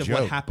making product a of what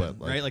joke, happened,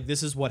 but, right? Like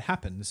this is what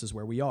happened. This is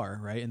where we are,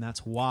 right? And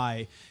that's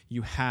why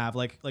you have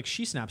like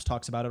She Snaps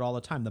talks about it all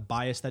the time. The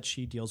bias that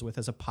she deals with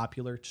as a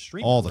popular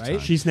streamer, All the right? time.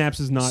 She Snaps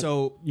is not.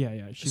 So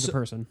yeah, she's a so-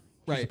 person.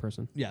 She's right. a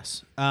person.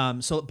 yes,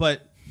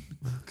 but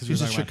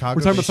She's a Chicago.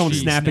 We're talking about someone she-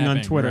 snapping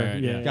on Twitter.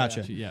 right, Yeah,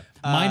 Gotcha. Yeah.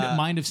 Uh,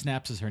 Mind of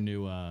Snaps is her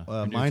new. Her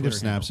new Mind of Twitter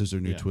Snaps handle. is her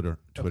new Yeah. Twitter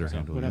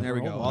handle. whatever. there we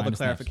go. Mind All the of Snaps.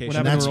 clarification.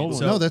 Whatever. That's, her old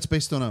one. no, that's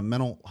based on a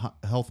mental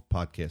health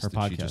podcast Her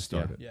that she podcast, just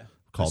started. Yeah. I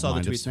Called saw the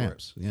Mind of tweets for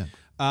it. Snaps.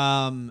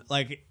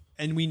 Yeah.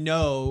 And we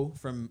know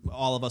from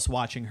all of us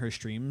watching her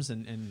streams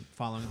and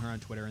following her on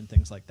Twitter and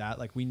things like that,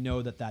 like we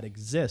know that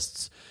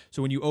exists.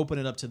 So when you open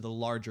it up to the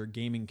larger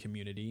gaming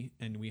community,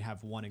 and we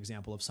have one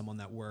example of someone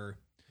that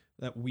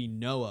we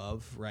know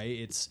of, right?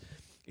 It's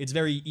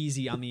very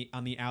easy on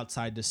the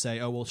outside to say,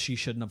 oh well, she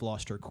shouldn't have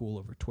lost her cool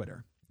over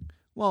Twitter.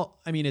 Well,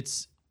 I mean,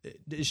 is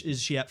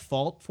she at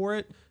fault for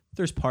it?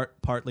 There's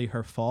partly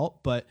her fault,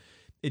 but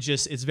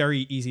it's very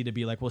easy to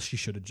be like, well, she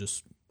should have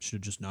just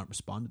not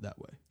responded that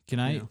way. Can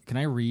I You know? can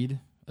I read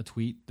a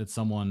tweet that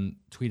someone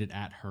tweeted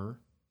at her?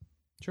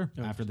 Sure.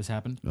 After this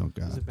happened. Oh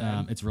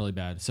God. It's really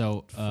bad.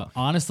 So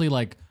honestly,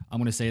 like I'm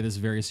going to say this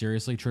very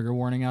seriously. Trigger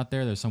warning out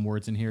there. There's some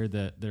words in here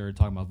that are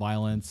talking about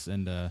violence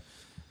and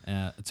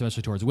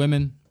especially towards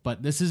women.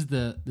 But this is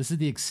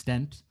the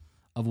extent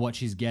of what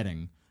she's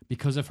getting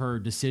because of her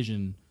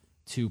decision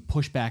to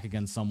push back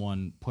against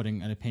someone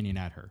putting an opinion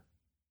at her,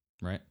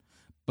 right?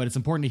 But it's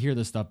important to hear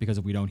this stuff because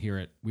if we don't hear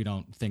it, we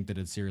don't think that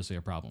it's seriously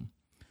a problem.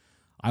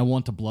 I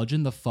want to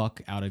bludgeon the fuck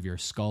out of your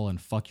skull and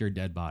fuck your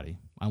dead body.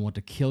 I want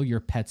to kill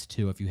your pets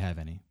too if you have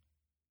any.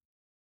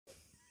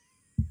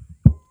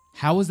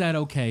 How is that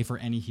okay for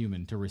any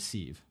human to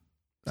receive?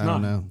 I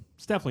don't not. know.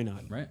 It's definitely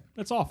not. Right?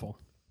 That's awful.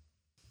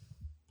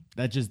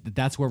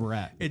 That's where we're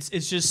at.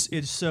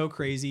 It's so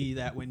crazy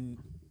that when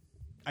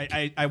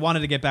I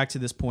wanted to get back to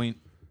this point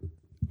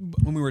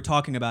when we were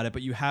talking about it,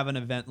 but you have an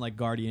event like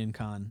Guardian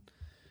Con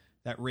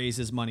that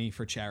raises money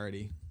for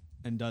charity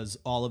and does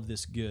all of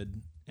this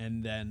good,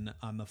 and then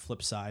on the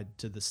flip side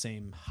to the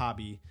same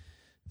hobby,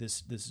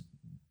 this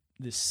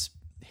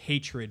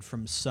hatred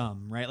from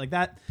some, right? Like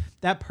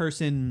that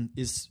person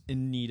is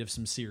in need of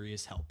some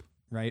serious help,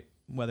 right?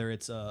 Whether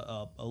it's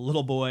a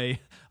little boy,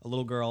 a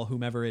little girl,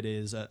 whomever it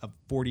is, a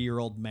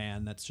 40-year-old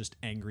man that's just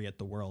angry at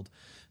the world.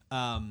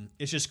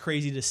 It's just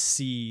crazy to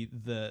see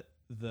the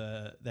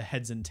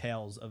heads and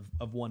tails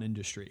of one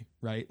industry,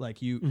 right? Like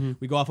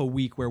we go off a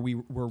week where we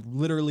were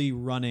literally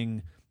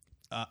running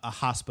a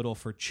hospital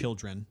for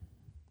children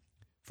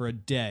for a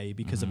day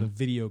because of the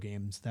video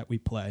games that we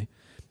play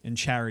and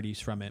charities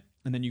from it.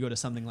 And then you go to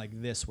something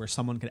like this where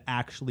someone could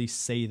actually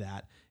say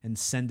that and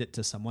send it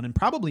to someone and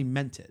probably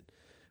meant it.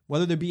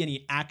 Whether there be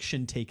any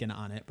action taken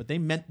on it, but they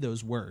meant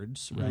those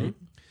words, right?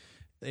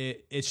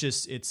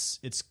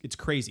 It's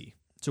crazy.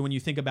 So when you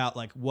think about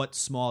like what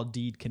small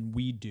deed can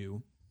we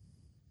do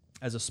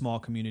as a small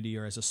community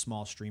or as a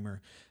small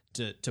streamer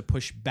to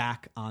push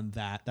back on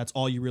that, that's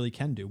all you really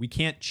can do. We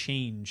can't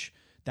change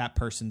that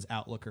person's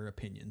outlook or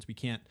opinions.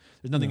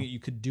 There's nothing that you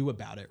could do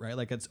about it, right?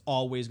 Like it's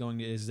always going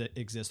to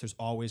exist. There's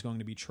always going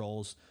to be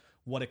trolls.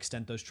 What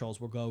extent those trolls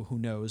will go, who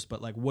knows?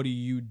 But like, what do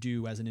you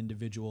do as an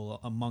individual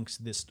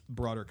amongst this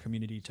broader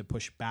community to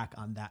push back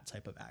on that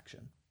type of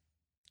action?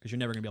 Because you're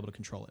never going to be able to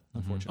control it,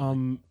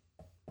 unfortunately.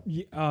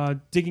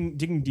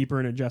 Digging deeper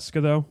into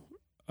Jessica though,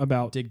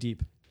 about Dig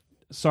deep.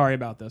 sorry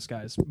about this,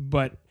 guys,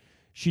 but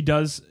she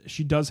does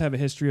have a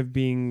history of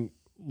being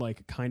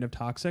like kind of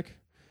toxic.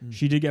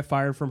 She did get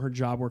fired from her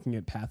job working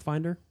at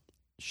Pathfinder.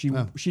 She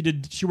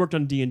worked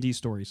on D&D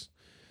stories.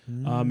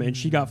 And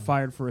she got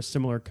fired for a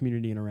similar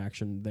community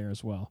interaction there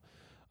as well.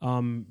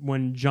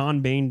 When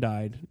John Bain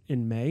died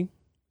in May,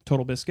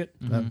 Total Biscuit.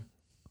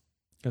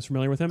 Guys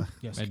familiar with him?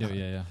 Yes, I do,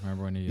 yeah.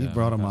 Remember when You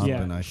brought him up,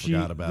 Yeah, and I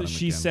forgot about him.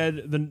 She again.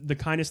 said the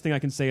kindest thing I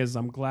can say is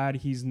I'm glad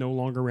he's no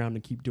longer around to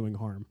keep doing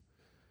harm.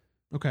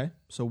 Okay,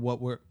 so what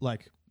we're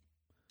like?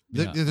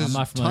 Yeah, There's I'm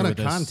not a ton familiar of with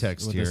this-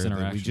 context with here this that we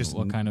interaction. just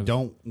What kind of-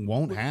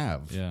 won't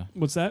have. Yeah.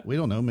 What's that? We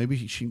don't know.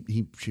 Maybe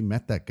she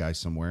met that guy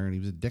somewhere and he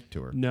was a dick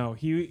to her. No,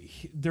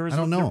 there was I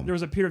don't know him. there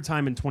was a period of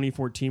time in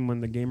 2014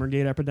 when the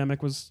Gamergate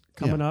epidemic was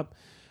coming up.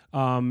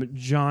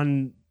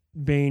 John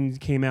Bain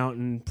came out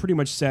and pretty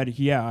much said,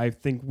 "Yeah, I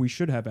think we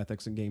should have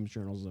ethics in games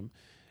journalism."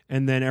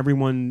 And then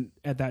everyone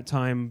at that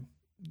time,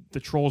 the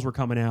trolls were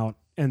coming out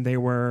and they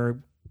were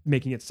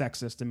making it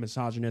sexist and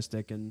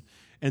misogynistic, and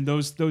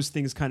those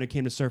things kind of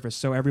came to surface.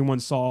 So everyone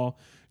saw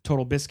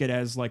Total Biscuit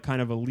as like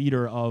kind of a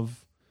leader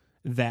of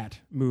that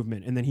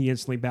movement, and then he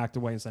instantly backed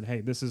away and said,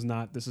 "Hey, this is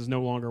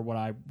no longer what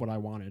I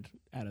wanted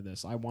out of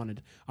this.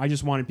 I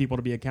just wanted people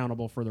to be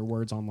accountable for their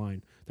words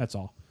online. That's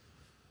all."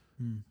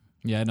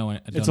 Yeah, I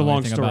don't It's know a long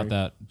anything story. about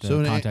that, the So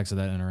in context of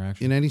that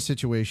interaction. In any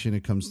situation,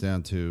 it comes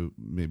down to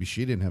maybe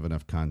she didn't have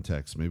enough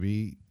context.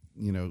 Maybe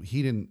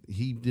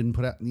he didn't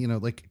put out,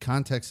 like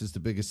context is the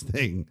biggest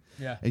thing.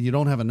 Yeah. And you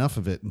don't have enough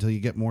of it until you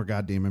get more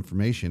goddamn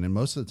information. And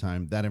most of the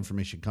time that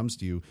information comes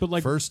to you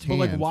firsthand.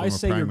 But why from a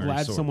say you're primary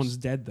glad source. someone's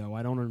dead though?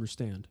 I don't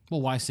understand. Well,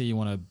 why say you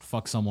want to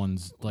fuck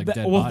someone's dead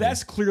Well, body?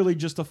 that's clearly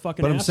just a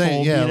fucking But I'm asshole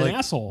saying, yeah, being like, an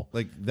asshole.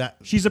 Like that.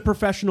 She's a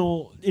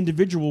professional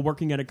individual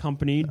working at a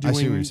company I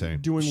see what you're saying.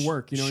 doing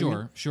work. You know what I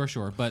mean?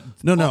 Sure. But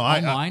No,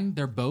 online,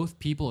 they're both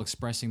people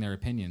expressing their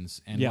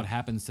opinions, and Yeah. what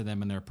happens to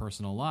them in their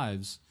personal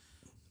lives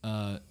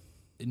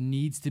it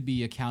needs to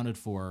be accounted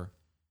for,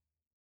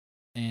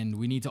 and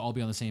we need to all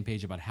be on the same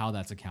page about how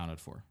that's accounted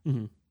for.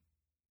 Mhm.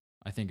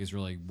 I think is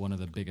really one of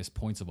the biggest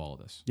points of all of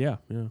this. Yeah.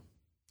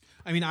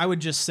 I mean, I would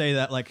just say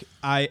that like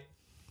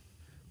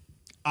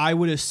I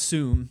would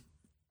assume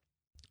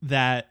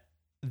that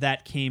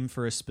came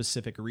for a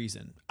specific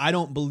reason. I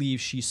don't believe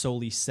she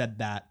solely said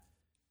that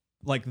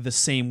like the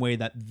same way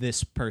that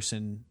this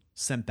person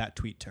sent that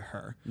tweet to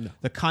her. No.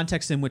 The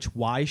context in which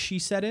why she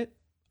said it,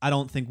 I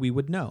don't think we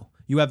would know.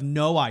 You have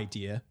no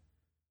idea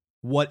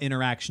what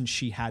interaction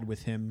she had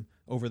with him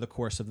over the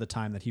course of the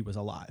time that he was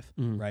alive,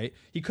 right?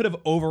 He could have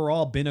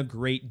overall been a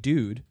great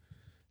dude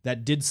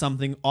that did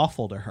something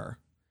awful to her.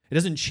 It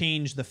doesn't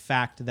change the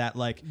fact that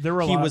like There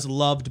were a he lot- was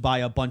loved by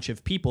a bunch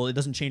of people. It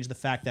doesn't change the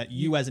fact that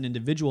you as an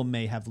individual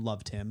may have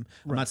loved him.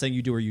 I'm not saying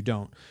you do or you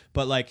don't,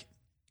 but like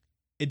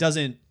it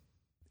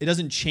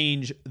doesn't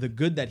change the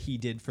good that he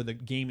did for the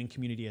gaming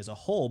community as a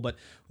whole. But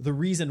the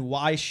reason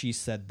why she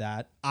said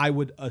that, I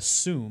would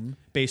assume,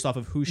 based off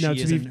of who she Now,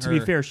 is to be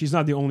fair, she's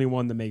not the only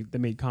one that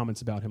made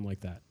comments about him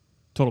like that.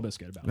 Total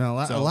Biscuit about it. Now,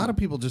 a lot of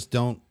people just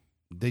don't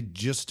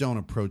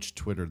approach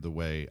Twitter the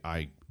way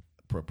I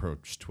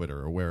approach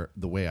Twitter, or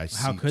the way I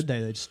see. how could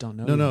they? They just don't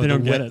know. No, They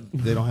don't the get way- it.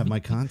 They don't have my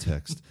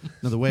context.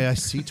 No, the way I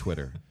see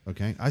Twitter,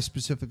 okay? I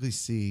specifically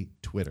see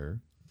Twitter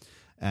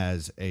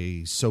as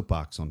a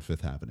soapbox on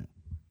Fifth Avenue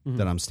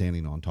that I'm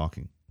standing on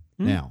talking.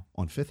 Now,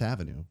 on Fifth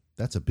Avenue,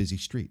 that's a busy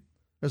street.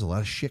 There's a lot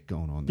of shit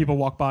going on there. People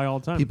walk by all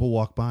the time. People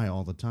walk by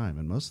all the time,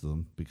 and most of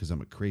them, because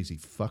I'm a crazy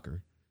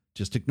fucker,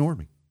 just ignore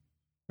me,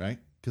 right?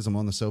 Because I'm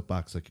on the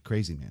soapbox like a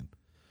crazy man.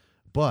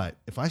 But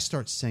if I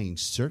start saying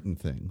certain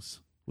things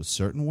with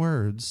certain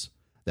words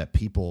that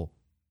people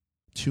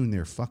tune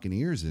their fucking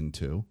ears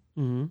into,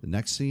 the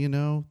next thing you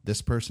know,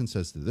 this person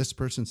says to this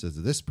person, says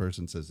to this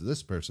person, says to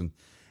this person,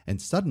 and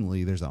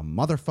suddenly there's a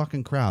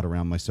motherfucking crowd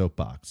around my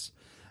soapbox.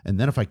 And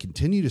then if I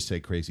continue to say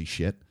crazy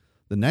shit,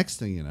 the next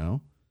thing you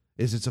know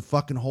is it's a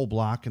fucking whole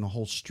block and a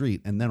whole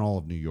street and then all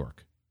of New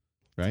York,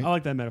 right? I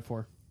like that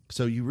metaphor.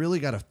 So you really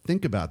got to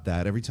think about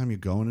that every time you're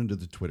going into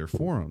the Twitter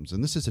forums.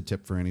 And this is a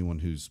tip for anyone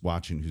who's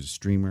watching, who's a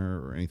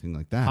streamer or anything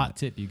like that. Hot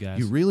tip, you guys.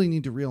 You really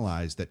need to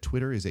realize that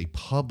Twitter is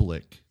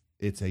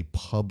it's a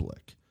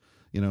public.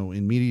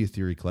 In media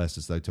theory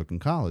classes that I took in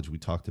college, we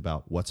talked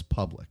about what's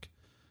public,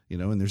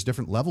 and there's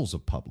different levels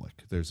of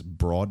public. There's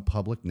broad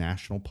public,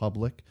 national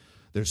public.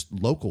 There's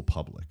local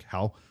public.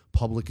 How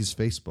public is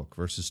Facebook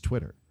versus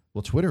Twitter?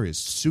 Well, Twitter is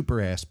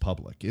super ass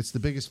public. It's the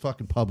biggest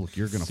fucking public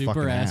you're going to fucking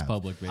Super ass have.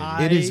 public, baby.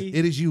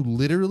 It is you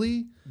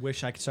literally.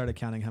 Wish I could start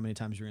counting how many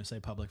times you're going to say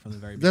public from the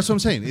very beginning. That's what I'm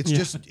saying.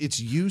 It's it's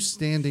you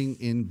standing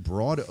in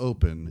broad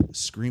open,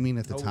 screaming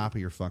at the top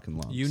of your fucking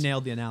lungs. You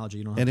nailed the analogy.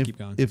 You don't have And to if, keep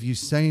going. if you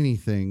say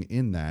anything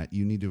in that,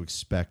 you need to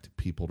expect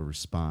people to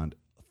respond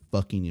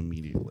fucking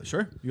immediately.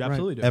 Sure, you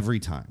absolutely do. Every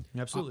time.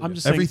 You absolutely I'm do.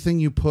 just saying, Everything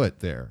you put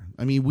there.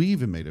 I mean, we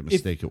even made a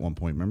mistake at one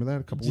point. Remember that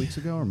a couple weeks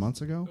ago or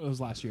months ago? it was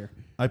last year.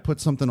 I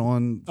put something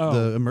on Oh.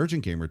 the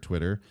Emergent Gamer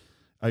Twitter.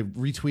 I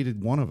retweeted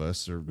one of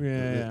us, or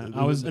Yeah. it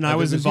I was think it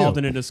was involved you.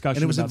 in a discussion.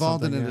 and it was about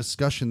involved in something, a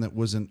discussion that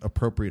wasn't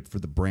appropriate for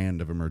the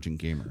brand of Emergent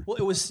Gamer. Well,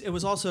 it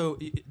was also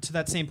to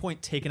that same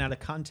point taken out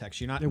of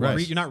context. You're not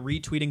was. you're not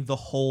retweeting the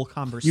whole You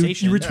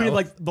conversation. retweeted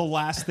like the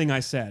last thing I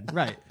said.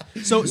 Right.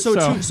 So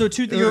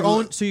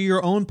to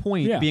your own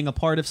point, Yeah. being a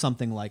part of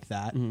something like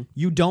that,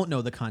 you don't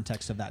know the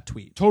context of that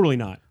tweet, Totally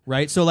not.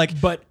 right? So like,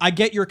 But- I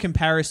get your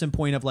comparison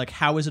point of like,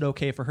 how is it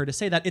okay for her to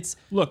say that? It's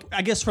Look,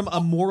 I guess from a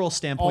moral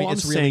standpoint, All I'm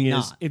it's really saying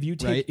not. is, if you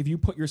right? if you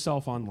put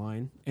yourself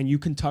online and you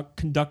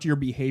conduct your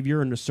behavior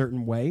in a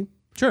certain way,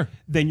 sure,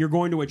 then you're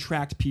going to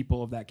attract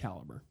people of that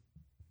caliber.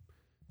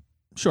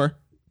 sure,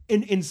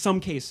 In some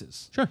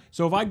cases, Sure.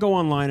 So if I go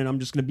online and I'm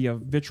just going to be a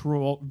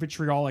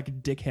vitriolic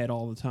dickhead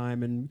all the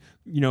time, and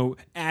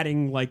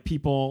adding like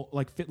people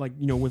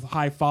with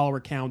high follower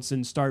counts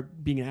and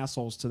start being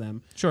assholes to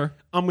them, sure.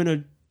 I'm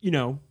going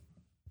to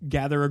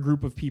gather a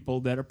group of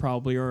people that are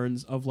probably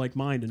of like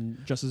mind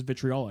and just as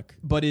vitriolic.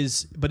 But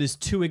is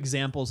two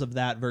examples of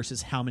that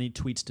versus how many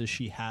tweets does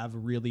she have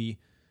really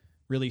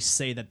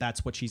say that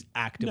that's what she's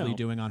actively No.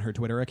 doing on her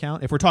Twitter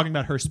account? If we're talking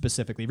about her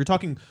specifically, if you're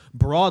talking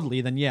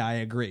broadly, then yeah, I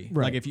agree.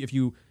 Right. Like if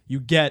you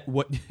get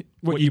what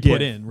What you you put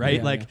give. in, right?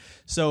 Yeah, like yeah.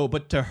 so,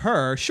 but to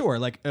her, sure,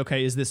 like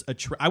okay, is this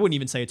I wouldn't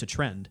even say it's a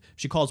trend.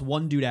 She calls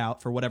one dude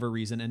out for whatever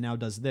reason and now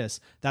does this.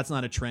 That's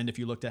not a trend if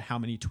you looked at how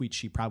many tweets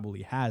she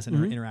probably has in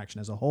her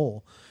interaction as a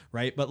whole,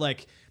 right? But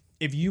like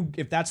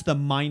if that's the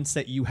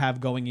mindset you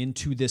have going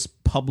into this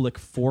public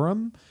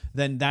forum,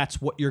 then that's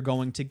what you're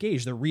going to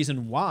gauge. The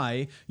reason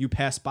why you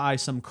pass by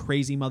some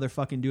crazy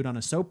motherfucking dude on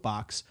a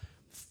soapbox,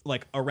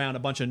 like around a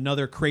bunch of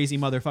other crazy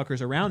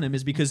motherfuckers around him,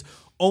 is because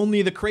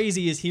only the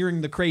crazy is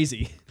hearing the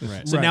crazy.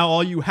 Right. So Right. now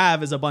all you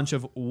have is a bunch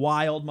of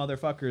wild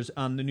motherfuckers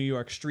on the New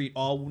York street,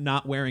 all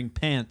not wearing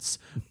pants,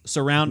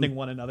 surrounding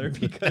one another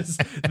because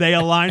they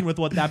align with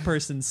what that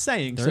person's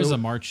saying. There So is a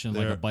march and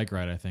like there- a bike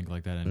ride, I think,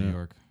 like that in New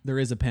York. there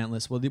is a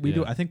pantless. Well, we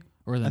do. Yeah. I think.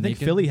 Or the I think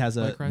naked Philly has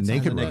a bike ride?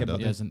 Naked has a ride, naked doesn't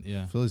bike. Yeah, isn't-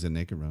 yeah. Philly's a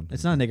naked run.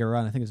 It's not a naked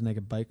run. I think it's a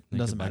naked bike. It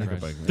doesn't bike matter.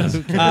 ride. It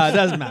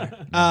doesn't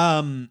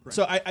matter.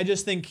 So I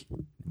just think,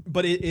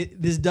 but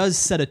this does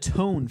set a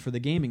tone for the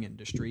gaming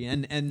industry,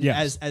 and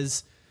Yes.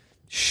 as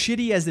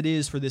shitty as it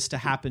is for this to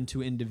happen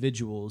to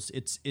individuals,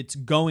 it's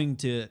going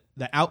to,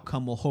 the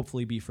outcome will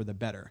hopefully be for the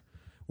better.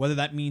 Whether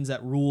that means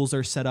that rules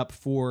are set up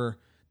for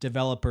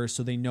developers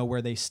so they know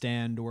where they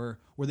stand, or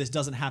where this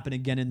doesn't happen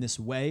again in this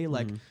way.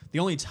 Like the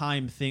only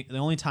time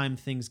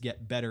things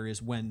get better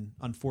is when,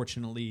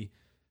 unfortunately,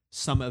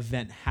 some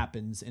event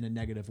happens in a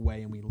negative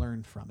way and we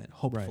learn from it.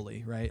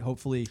 Hopefully, right?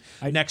 Hopefully,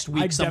 next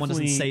week someone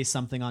doesn't say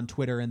something on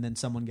Twitter and then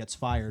someone gets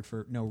fired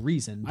for no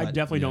reason. I But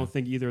definitely don't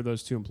think either of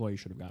those two employees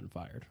should have gotten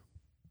fired.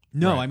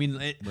 no, Right. I mean,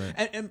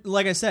 and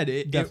like I said,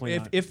 Definitely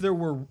if not. if there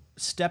were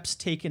steps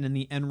taken and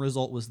the end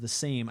result was the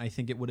same, I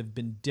think it would have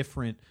been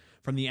different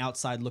from the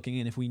outside looking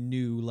in. If we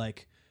knew,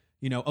 like,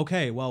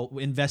 okay, well,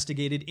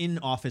 investigated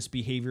in-office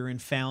behavior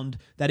and found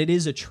that it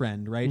is a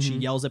trend, right? She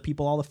yells at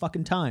people all the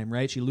fucking time,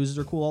 right? She loses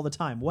her cool all the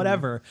time,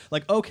 whatever.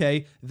 Like,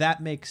 okay,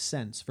 that makes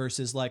sense.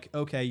 Versus like,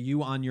 okay,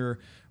 you on your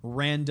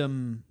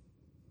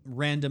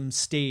random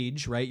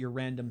stage, right? Your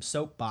random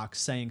soapbox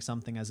saying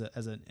something as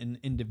an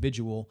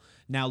individual,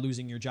 now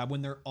losing your job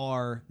when there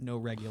are no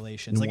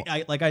regulations.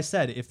 Like I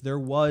said, if there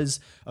was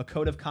a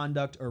code of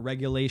conduct or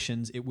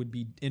regulations, it would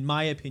be, in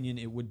my opinion,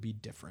 it would be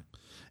different.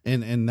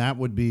 And that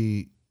would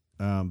be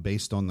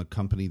based on the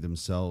company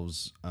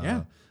themselves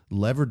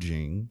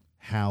leveraging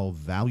how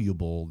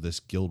valuable this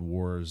Guild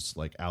Wars,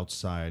 like,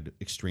 outside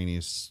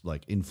extraneous,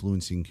 like,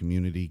 influencing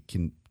community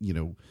can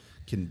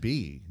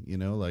be,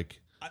 like.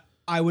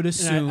 I would And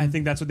assume. I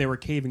think that's what they were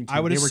caving to. I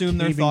would They were assume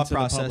their caving thought to the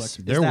process. public. is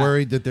They're that,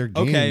 worried that their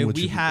game, okay, which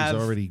we is have-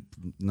 already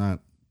not,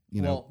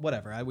 well,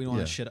 whatever. We don't want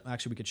Yeah. to shit.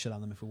 Actually, we could shit on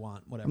them if we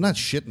want. Whatever. I'm not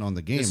shitting on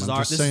the game. This is I'm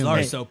our, just this saying, is our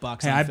like,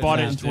 soapbox. Hey, on I bought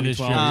it in Fitness. It is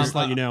 2012. true. Just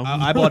let you know.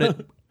 I bought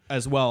it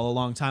as well a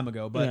long time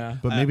ago, but Yeah.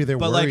 but maybe they're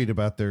but, like, worried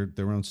about their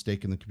own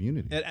stake in the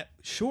community.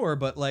 Sure,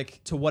 but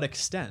like, to what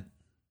extent?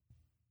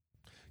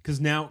 Because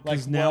now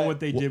Like, what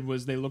they did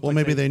was they looked well,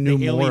 like maybe they knew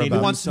more alienated about-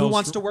 Who themselves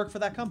wants to from- work for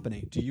that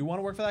company? Do you want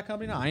to work for that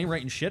company? No, I ain't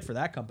writing shit for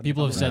that company.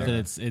 People have said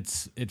Right.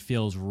 that it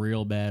feels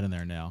real bad in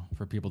there now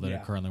for people that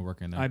Yeah. are currently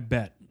working there. I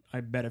bet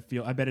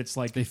it's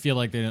like They feel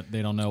like they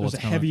don't know There's what's a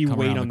coming, heavy coming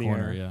weight around on the the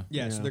corner. air. Yeah.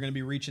 Yeah, so Yeah. they're going to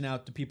be reaching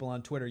out to people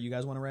on Twitter. You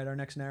guys want to write our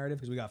next narrative?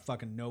 Because we got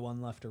fucking no one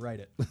left to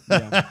write it.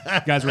 yeah.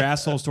 You guys are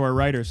assholes to our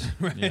writers.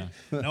 Yeah.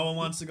 No one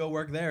wants to go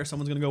work there.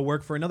 Someone's going to go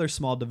work for another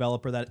small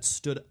developer that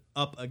stood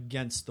up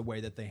against the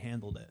way that they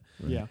handled it.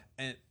 Yeah.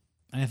 And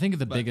And I think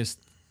the biggest,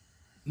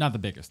 not the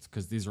biggest,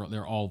 because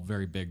they're all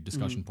very big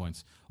discussion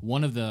points.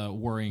 One of the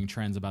worrying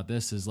trends about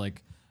this is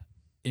like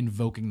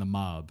invoking the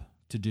mob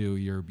to do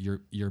your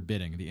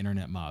bidding, the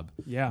internet mob.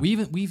 Yeah. We've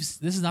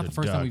this is not the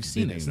first time we've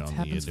seen bidding this. It on the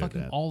happens fucking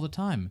internet. all the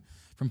time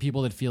from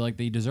people that feel like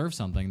they deserve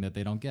something that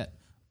they don't get.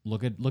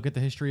 Look at the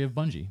history of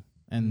Bungie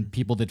and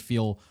people that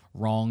feel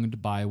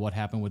wronged by what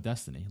happened with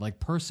Destiny, like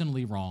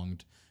personally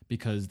wronged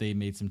because they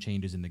made some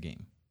changes in the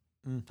game.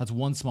 That's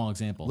one small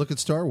example. Look at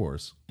Star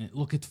Wars. And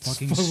look at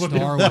fucking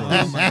Star Wars.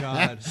 oh my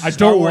god, I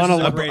Star don't Wars want is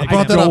a to. great I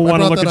brought that don't up. I want to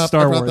brought look that at up.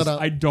 Star I brought Wars. that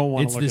up. I don't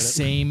want It's to look the at it.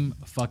 same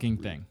fucking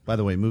thing. By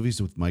the way,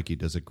 Movies with Mikey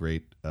does a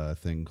great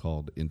thing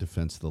called In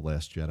Defense of the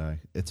Last Jedi.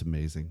 It's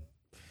amazing.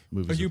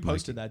 Movies You with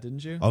posted Mikey. that,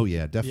 didn't you? Oh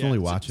yeah, definitely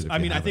Yeah. watch it. If I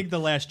you mean, I haven't. think The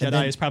Last And Jedi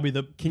then- is probably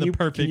the Can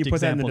perfect you put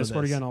that in the example of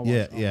Discord this. again? I'll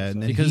Yeah, watch it. yeah,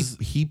 and then Because-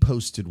 he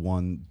posted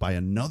one by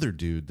another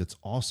dude that's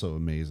also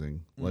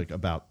amazing, like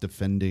about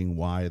defending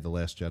why The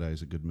Last Jedi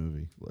is a good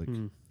movie. Like,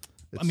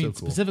 it's I mean, so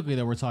cool. specifically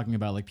though, we're talking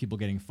about like people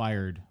getting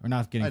fired or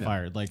not I getting know.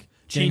 fired, like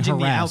Changing getting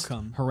the harassed,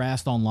 outcome.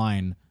 harassed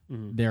online.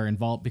 They're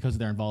involved because of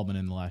their involvement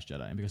in The Last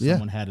Jedi and because Yeah.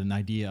 someone had an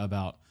idea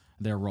about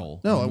their role.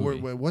 No, in the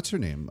movie. what's her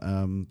name?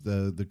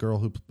 The girl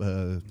who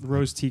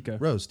Rose Tika.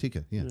 Rose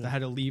Tika. Yeah, That had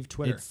to leave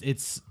Twitter.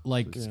 It's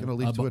like It's gonna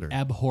leave Twitter.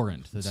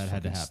 abhorrent that It's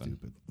had to fucking happen.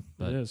 Stupid.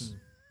 But It is.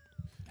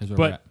 here's where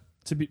we're But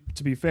at.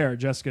 to be fair,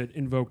 Jessica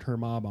invoked her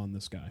mob on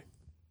this guy.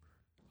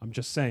 I'm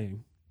just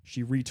saying.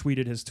 She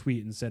retweeted his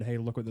tweet and said, "Hey,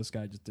 look what this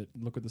guy just did.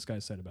 Look what this guy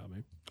said about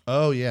me."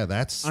 Oh yeah,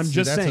 that's I'm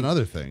just that's saying,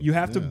 another thing. You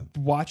have Yeah. to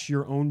watch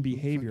your own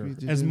behavior.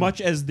 did you As do?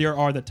 much as there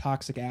are the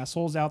toxic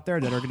assholes out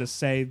there that are going to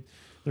say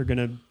they're going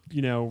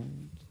to,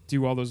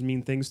 do all those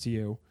mean things to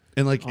you.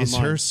 And like, is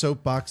online. her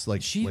soapbox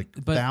like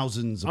But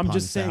thousands? I'm upon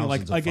just saying,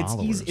 like thousands of it's easy.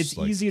 followers, It's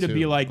like, easy to too.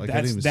 be like I didn't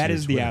even see that her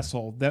is the Twitter.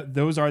 asshole.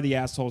 Those are the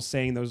assholes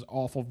saying those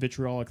awful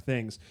vitriolic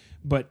things.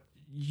 But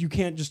you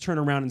can't just turn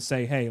around and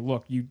say, "Hey,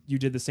 look, you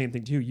did the same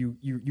thing too.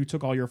 You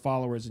took all your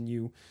followers and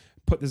you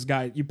put this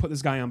guy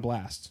on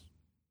blast."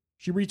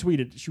 She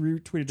retweeted.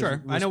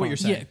 Sure, a I know what you're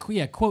response. saying.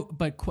 Yeah, quote,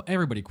 but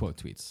everybody quote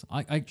tweets.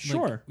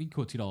 Sure. Like, we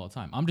quote tweet all the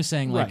time. I'm just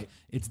saying, like, Right.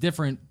 it's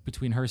different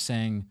between her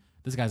saying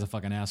this guy's a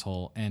fucking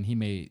asshole, and he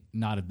may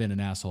not have been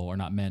an asshole or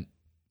not meant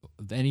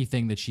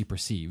anything that she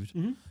perceived.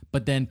 Mm-hmm.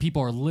 But then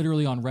people are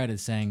literally on Reddit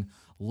saying,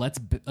 let's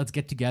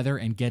get together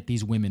and get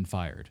these women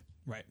fired.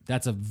 Right.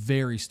 That's a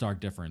very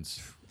stark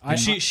difference.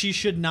 She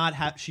should not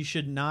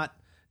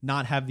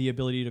have the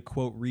ability to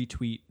quote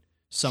retweet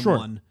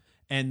someone.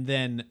 And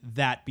then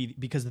that be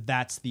because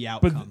that's the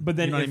outcome. But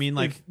then you know what I mean?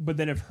 Like, but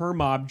then if her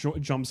mob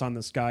jumps on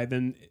this guy,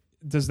 then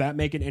does that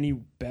make it any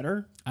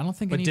better? I don't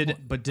think. but any, did I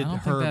don't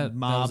think her that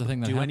mob was a thing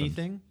that do happened.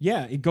 anything?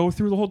 Yeah, it go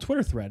through the whole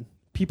Twitter thread.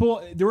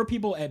 There were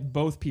people at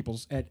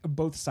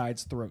both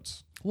sides'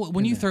 throats. Well,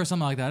 when you throw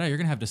something like that out, you're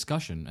going to have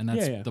discussion, and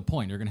that's Yeah. the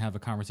point. You're going to have a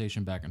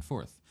conversation back and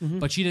forth.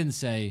 But she didn't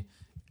say,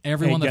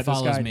 everyone Hey, that get this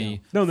follows guy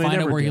me, now. No, they find out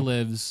never where he do.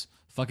 lives,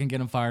 fucking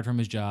get him fired from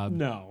his job.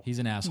 No. He's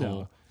an asshole.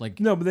 No. Like,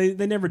 No, but they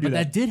never do but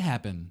that that. did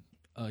happen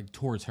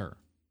towards her.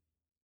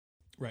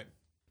 Right.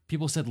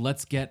 People said,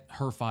 let's get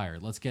her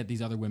fired. Let's get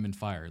these other women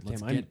fired.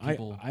 Let's Damn, get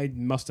people. I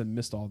must have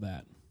missed all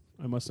that.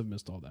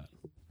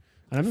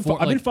 And I've been, For,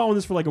 I've been like, following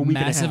this for like a week and a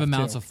half. massive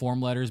amounts too. of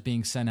form letters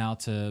being sent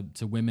out to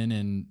women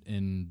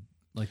in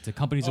like to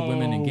companies of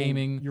women in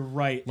gaming. You're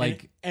right.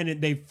 Like-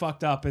 they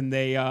fucked up and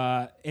they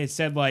it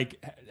said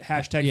like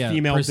hashtag Yeah,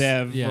 female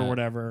dev or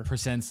whatever,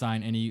 Percent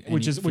sign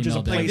which is a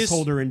female dev. Like this-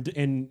 placeholder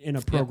in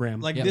a program.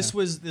 Like Yeah. this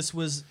was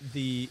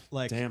the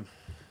like Damn.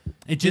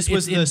 It this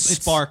was the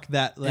spark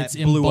that it's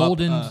blew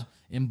emboldened up.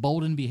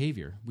 emboldened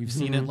behavior. We've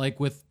seen it like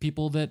with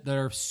people that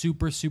are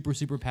super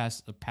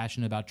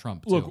passionate about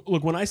Trump too.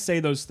 Look. When I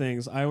say those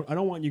things, I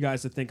don't want you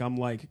guys to think I'm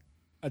like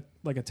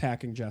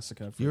attacking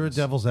Jessica. For You're a this.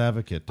 devil's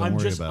advocate. Don't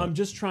worry about I'm it.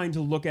 just trying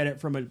to look at it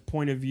from a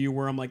point of view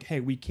where I'm like, hey,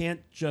 we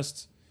can't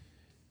just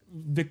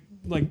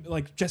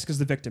like Jessica's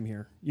the victim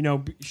here. You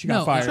know, she got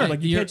No, fired. sure.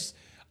 Like you You're- can't just.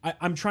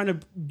 I'm trying to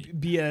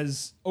be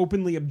as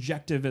openly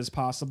objective as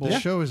possible.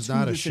 This show is to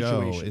not a the show.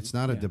 situation. It's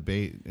not a Yeah.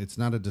 debate. It's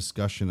not a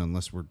discussion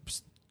unless we're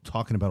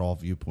talking about all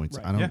viewpoints.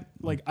 Right. I don't Yeah.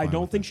 Like I'm I fine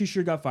don't with think that. she should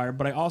have got fired,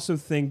 but I also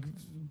think,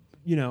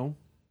 you know,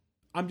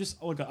 I'm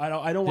just look. I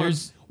don't want to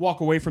There's- walk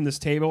away from this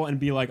table and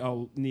be like,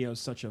 oh, Neo's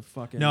such a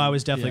fucking. No, I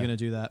was definitely Yeah. going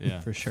to do that Yeah.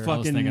 for sure. I was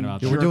fucking thinking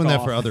about Yeah, that. we're doing jerk that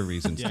off. for other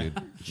reasons, dude.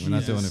 We're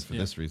not doing it for Yeah.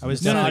 this reason. I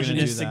was no, definitely gonna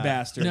do misogynistic that.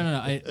 bastard.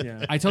 No.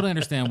 Yeah. I totally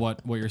understand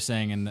what you're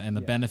saying and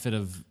the benefit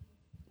of.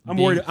 I'm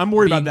being- worried. I'm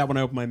worried being- about that when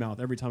I open my mouth.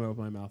 Every time I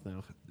open my mouth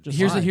now. Just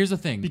Here's why? the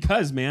thing.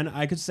 Because man,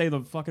 I could say the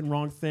fucking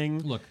wrong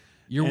thing. Look,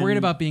 you're And- worried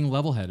about being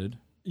level-headed,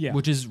 Yeah.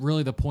 which is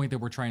really the point that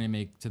we're trying to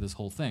make to this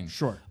whole thing.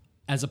 Sure.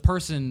 As a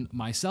person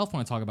myself,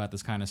 when I talk about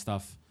this kind of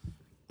stuff,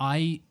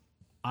 I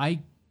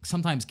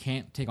sometimes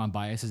can't take on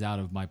biases out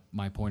of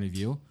my point of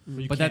view,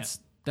 but that's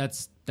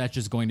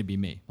just going to be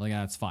me. Like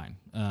that's fine.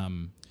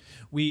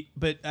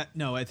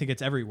 No, I think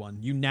it's everyone.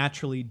 You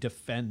naturally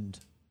defend,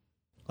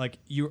 like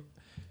You're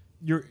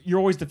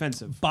always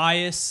defensive.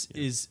 bias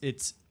is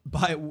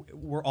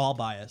we're all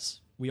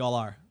biased. We all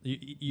are.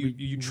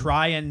 You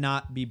try and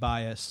not be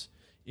biased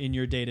in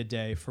your day to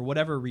day for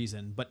whatever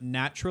reason, but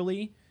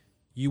naturally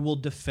you will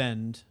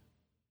defend.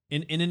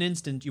 In an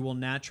instant, you will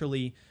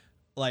naturally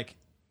like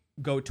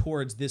go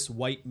towards this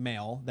white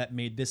male that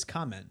made this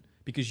comment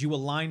because you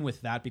align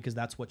with that because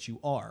that's what you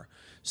are.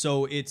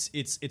 So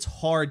it's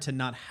hard to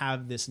not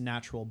have this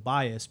natural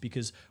bias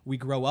because we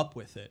grow up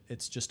with it.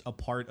 It's just a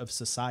part of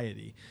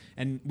society.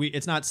 And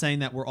it's not saying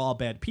that we're all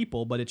bad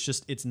people, but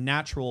it's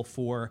natural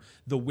for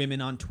the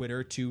women on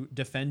Twitter to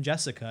defend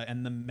Jessica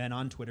and the men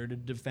on Twitter to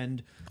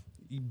defend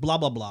blah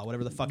blah blah,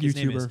 whatever the fuck his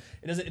name is.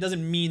 YouTuber. It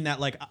doesn't mean that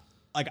like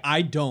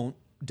I don't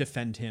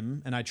defend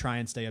him and I try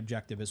and stay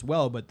objective as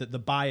well, but the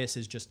bias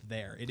is just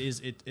there.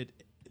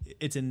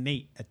 It's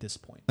innate at this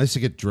point. I used to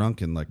get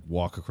drunk and like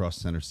walk across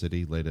Center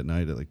City late at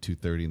night at like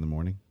 2:30 in the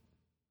morning.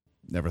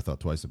 Never thought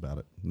twice about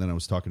it. And then I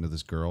was talking to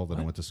this girl that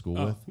I went to school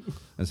with.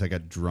 And so I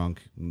got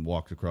drunk and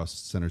walked across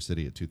Center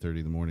City at 2:30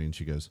 in the morning, and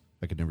she goes,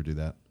 "I could never do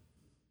that."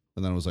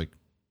 And then I was like,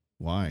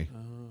 "Why?"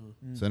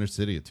 Center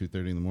City at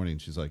 2:30 in the morning.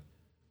 And she's like,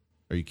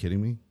 "Are you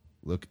kidding me?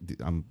 Look,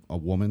 I'm a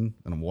woman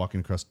and I'm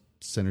walking across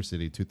Center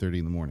City at 2:30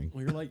 in the morning."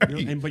 Well,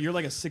 but you're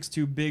like a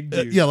 6'2" big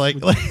dude. Yeah, like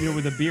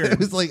with a beard. It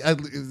was like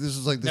this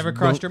was like this Never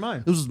crossed your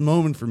mind. This was a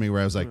moment for me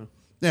where I was like,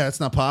 "Yeah, it's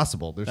not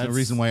possible. There's no That's-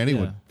 reason why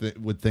anyone yeah.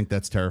 would think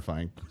that's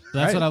terrifying."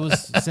 That's what I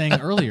was saying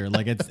earlier.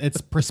 Like it's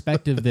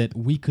perspective that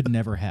we could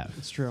never have.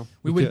 It's true.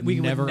 We would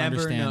would never never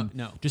understand.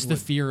 know. No, just we the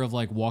fear of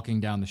like walking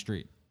down the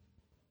street.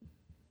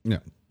 Yeah.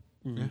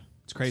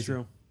 it's crazy. It's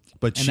true.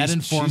 But And that she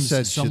informs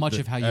said so much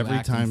of how you every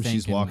act and time think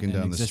she's and- walking and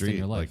down the exist in street,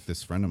 your life. like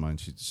this friend of mine,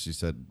 she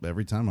said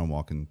every time I'm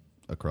walking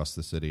across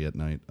the city at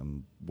night,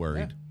 I'm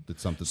worried that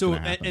something's So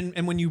going to happen.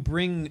 and when you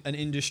bring an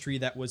industry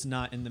that was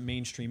not in the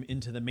mainstream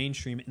into the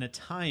mainstream in a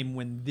time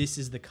when this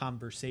is the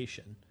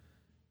conversation,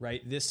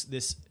 right?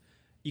 This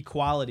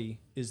equality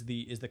is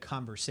the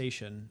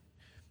conversation.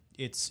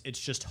 It's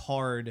just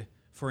hard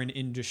for an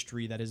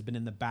industry that has been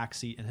in the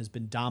backseat and has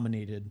been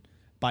dominated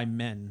by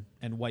men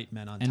and white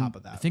men on And top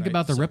of that. think right?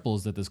 about the So-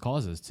 ripples that this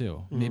causes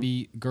too.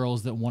 Maybe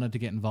girls that wanted to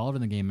get involved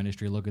in the game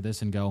industry look at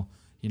this and go,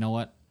 you know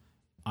what?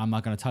 I'm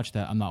not going to touch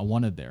that. I'm not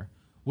wanted there.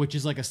 Which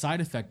is like a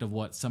side effect of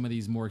what some of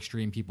these more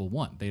extreme people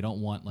want. They don't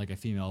want like a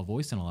female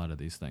voice in a lot of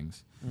these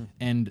things.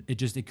 And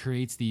it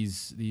creates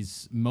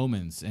these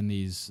moments and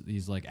these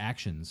like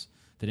actions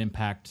that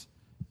impact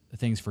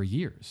things for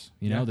years.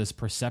 You know, this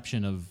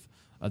perception of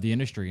the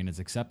industry and its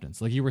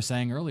acceptance. Like you were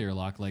saying earlier,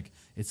 Locke, like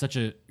it's such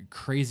a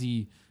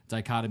crazy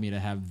dichotomy to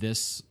have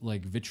this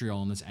like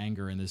vitriol and this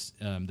anger and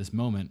this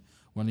moment,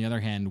 when on the other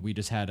hand we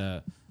just had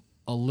a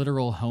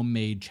literal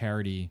homemade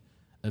charity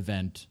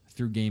event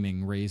through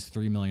gaming raised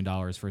 $3 million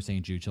for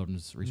St. Jude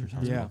Children's Research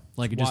Hospital. Yeah.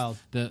 Like it Wild.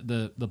 just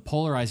the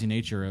polarizing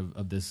nature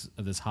of this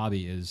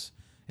hobby is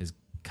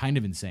kind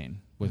of insane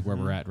with where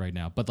we're at right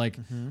now. But like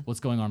what's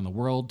going on in the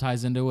world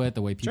ties into it,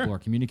 the way people are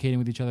communicating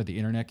with each other, the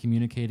internet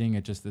communicating,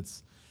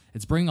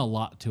 it's bringing a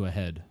lot to a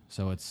head.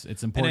 So it's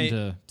important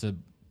to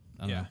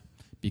I don't know,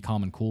 be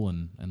calm and cool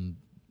and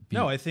be,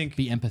 No, I think-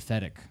 be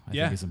empathetic. I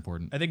think is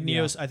important. I think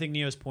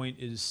Neo's point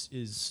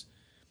is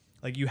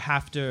like you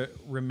have to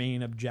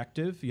remain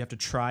objective. You have to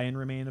try and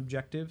remain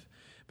objective.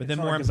 But then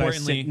more I sit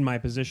importantly, in my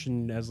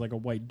position as like a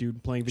white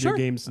dude playing video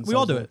games since we I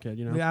all was a do little it. kid,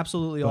 you know? We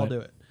absolutely all But- do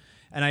it.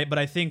 But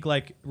I think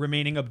like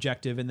remaining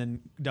objective and then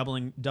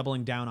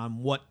doubling down on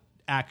what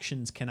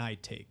actions can I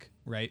take,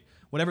 right?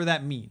 Whatever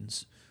that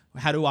means.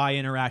 How do I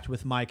interact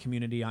with my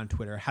community on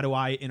Twitter? How do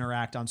I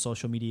interact on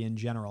social media in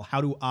general?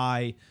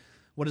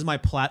 What does my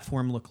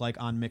platform look like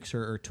on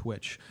Mixer or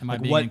Twitch? Am I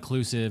Like, being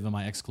inclusive? Am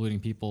I excluding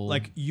people?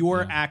 like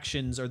your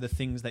actions are the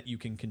things that you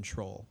can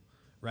control,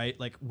 right?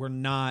 Like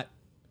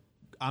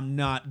I'm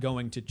not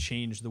going to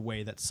change the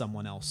way that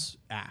someone else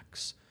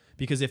acts,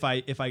 because if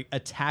I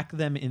attack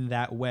them in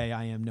that way,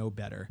 I am no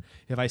better.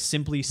 If I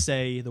simply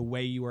say the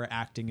way you are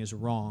acting is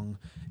wrong,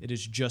 it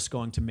is just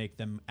going to make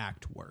them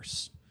act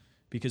worse,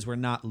 because we're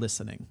not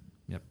listening.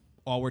 Yep.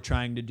 All we're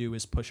trying to do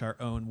is push our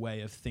own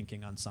way of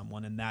thinking on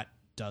someone, and that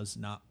does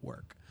not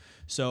work.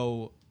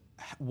 So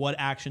what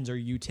actions are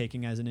you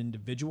taking as an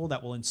individual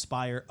that will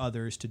inspire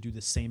others to do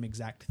the same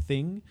exact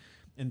thing?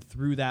 And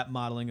through that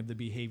modeling of the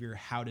behavior,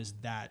 how does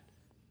that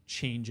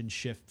change and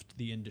shift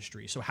the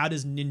industry? So how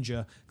does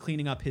Ninja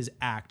cleaning up his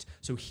act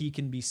so he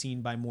can be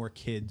seen by more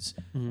kids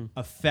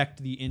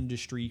affect the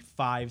industry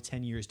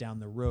 5-10 years down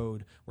the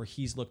road, where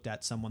he's looked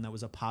at someone that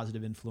was a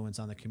positive influence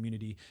on the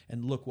community,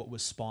 and look what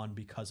was spawned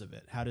because of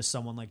it? How does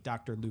someone like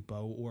Dr.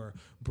 Lupo or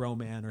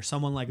Broman or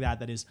someone like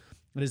that is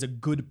a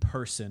good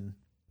person,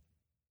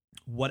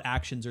 what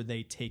actions are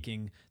they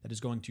taking that is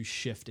going to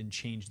shift and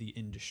change the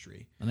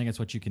industry? I think that's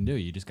what you can do.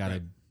 You just got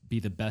to be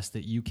the best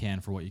that you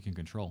can for what you can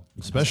control.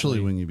 Especially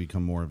when you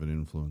become more of an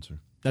influencer.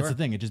 That's the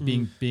thing. It just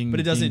being But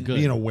it doesn't- being good.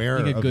 Being aware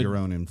Being a of good- your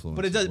own influence.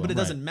 But it as does. well. But it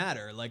doesn't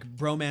matter. Like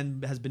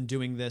Broman has been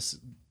doing this.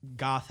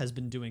 Goth has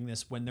been doing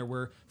this when there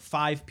were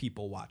 5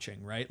 people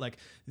watching. Right. Like,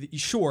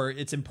 sure,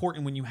 it's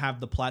important when you have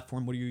the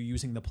platform. What are you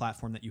using the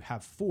platform that you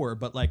have for?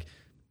 But like,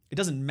 it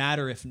doesn't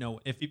matter if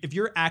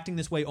you're acting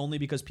this way only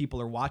because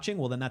people are watching.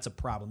 Well, then that's a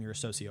problem. You're a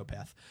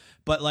sociopath.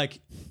 But like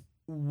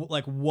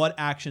what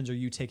actions are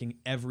you taking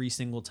every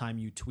single time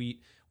you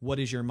tweet? What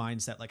is your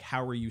mindset? Like,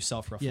 how are you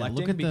self-reflecting?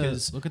 look at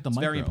because look at the it's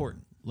micro. very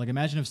important. Like,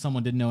 imagine if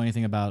someone didn't know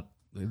anything about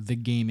the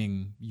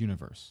gaming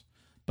universe,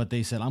 but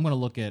they said, "I'm going to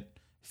look at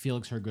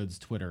Felix Hergood's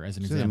Twitter as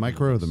an Is it example." the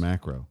micro or of the this."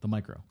 macro? The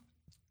micro.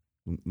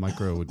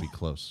 Micro would be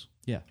close.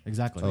 Yeah,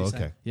 exactly. Oh,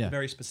 okay. Yeah.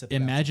 Very specific.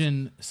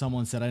 Imagine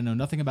someone said, "I know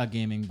nothing about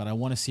gaming, but I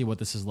want to see what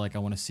this is like. I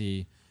want to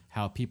see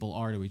how people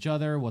are to each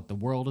other, what the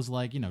world is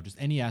like, just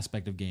any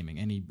aspect of gaming,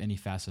 any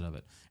facet of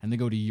it." And they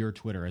go to your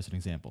Twitter as an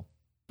example.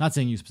 Not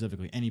saying you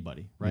specifically,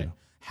 anybody, right?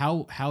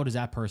 Yeah. How does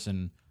that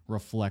person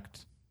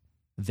reflect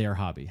their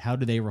hobby? How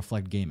do they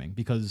reflect gaming?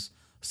 Because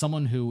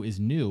someone who is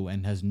new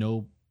and has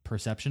no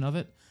perception of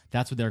it,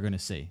 that's what they're going to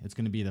see. It's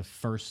going to be the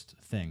first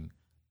thing.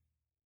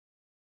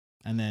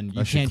 And then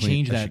you can't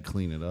change I that. should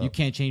clean it up. You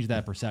can't change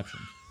that perception.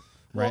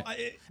 Right. Well,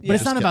 But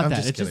it's not about I'm that.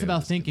 just It's just kidding.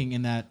 about thinking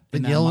in that. Been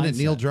in that yelling at mindset.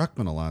 Neil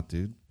Druckmann a lot,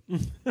 dude.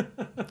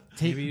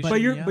 Maybe you But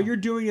should you're yell. but you're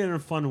doing it in a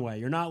fun way.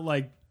 You're not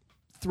like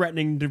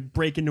threatening to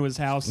break into his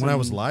house. When I and-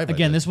 was live, I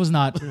Again, did. this was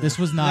not. This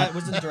was not. That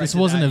wasn't this directed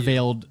wasn't at a you.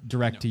 veiled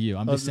direct to you.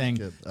 I'm was just saying.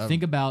 just kidding.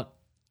 Think about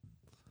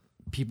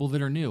people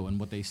that are new and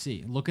what they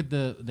see. Look at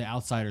the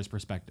outsider's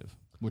perspective,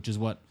 which is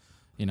what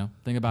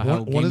Think about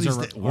how one of games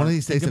these are. one of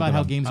these days, Think about I'm how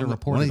gonna- games are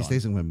reported. One of these on.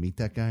 days, I'm going to meet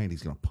that guy, and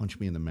he's going to punch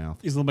me in the mouth.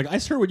 He's like, I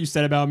just heard what you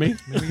said about me.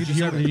 Did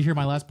you hear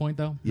my last point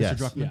though, Yes.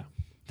 Mr. Druckmann? Yeah.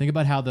 Think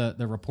about how the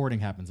reporting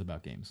happens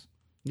about games.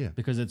 Yeah.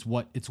 Because it's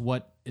what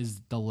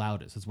is the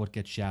loudest. It's what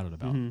gets shouted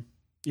about.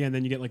 Yeah, and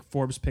then you get like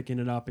Forbes picking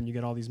it up, and you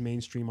get all these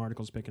mainstream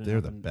articles picking it They're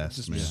up. the and best,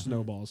 it just man.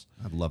 snowballs.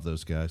 I love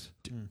those guys.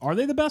 Are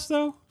they the best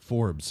though?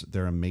 Forbes,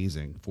 they're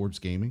amazing. Forbes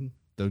Gaming,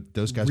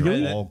 those guys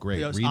Really? are all great.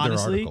 Yes, Read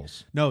honestly, their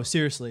articles. No,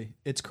 seriously.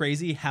 It's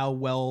crazy how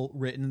well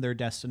written their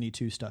Destiny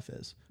 2 stuff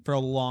is for a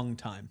long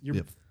time. You're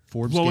Yeah,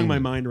 Forbes blowing my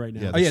Gaming. mind right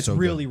now. Yeah, Oh, yeah, they're it's so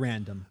really good.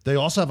 random. They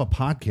also have a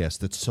podcast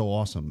that's so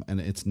awesome,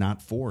 and it's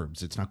not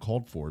Forbes. It's not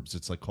called Forbes.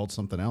 It's like called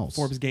something else.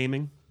 Forbes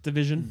Gaming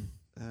Division.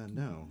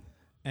 No.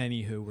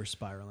 Anywho, we're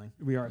spiraling.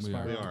 We are We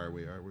spiraling.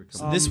 We are. We're So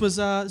coming. this was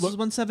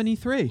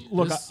 173.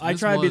 Look, This- I this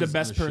try to be the was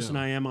best a person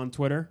show. I am on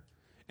Twitter,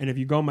 and if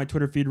you go on my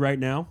Twitter feed right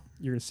now,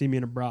 you're gonna see me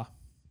in a bra,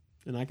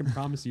 and I can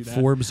promise you that.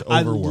 Forbes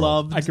I Overworld.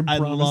 loved. I can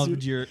promise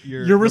loved you.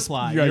 your res-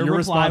 reply. yeah, your your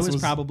reply response was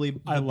was- probably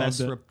I the loved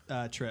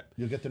best trip.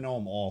 You'll get to know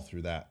them all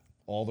through that.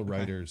 All the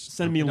writers.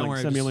 Send me a Don't link.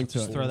 worry, Send me a just- link to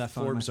just it. throw that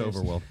phone in my Forbes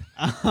face.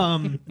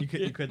 Overworld.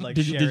 You could like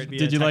Did you- share did- it via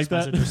did you text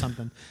like that? message or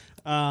something.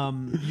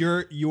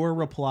 Your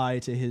reply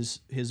to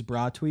his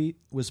bra tweet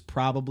was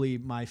probably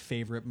my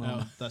favorite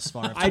moment thus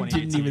far. Of I 2018.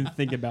 didn't even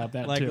think about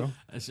that like too.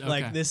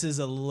 like this is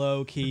a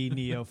low key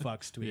Neo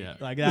fucks tweet. Yeah.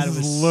 Like that This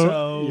was is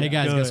low- so. Hey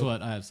guys, good. guess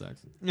what? I have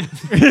sex.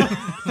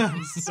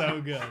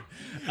 So good,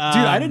 Dude,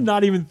 I did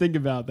not even think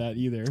about that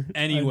either. I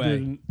Anyway.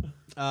 didn't.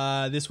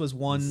 This was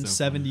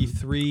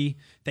 173.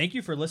 Thank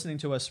you for listening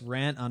to us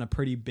rant on a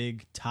pretty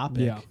big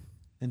topic. Yeah.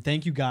 And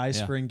thank you guys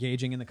Yeah. for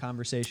engaging in the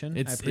conversation.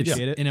 I It's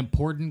appreciate it. an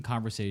important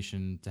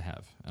conversation to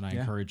have, and I Yeah.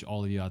 encourage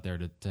all of you out there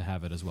to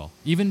have it as well.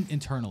 Even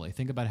internally,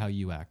 think about how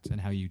you act and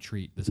how you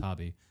treat this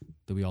hobby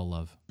that we all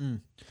love.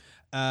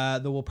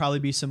 There will probably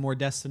be some more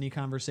Destiny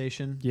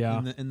conversation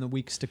Yeah. in the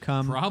weeks to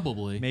come.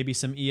 Probably. Maybe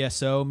some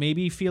ESO.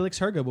 Maybe Felix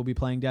Herga will be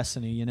playing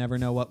Destiny. You never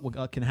know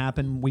what can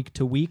happen week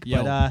to week.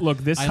 Yo, but Look,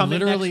 this I coming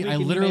literally, next week, I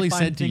and you may literally find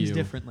said to things you,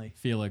 differently.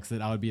 Felix,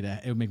 that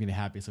it would make me the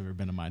happiest I've ever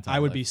been in my entire I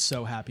would life. be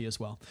so happy as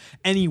well.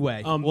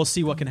 Anyway, we'll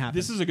see what can happen.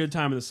 This is a good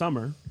time of the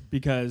summer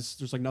because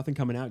there's like nothing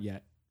coming out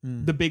yet.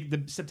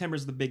 The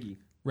September's the biggie,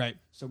 right.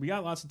 so we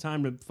got lots of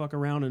time to fuck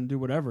around and do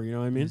whatever. You know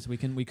what I mean? So we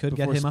could Before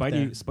get him up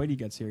there. Spidey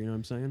gets here. You know what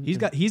I'm saying?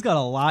 He's got a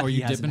lot. Are he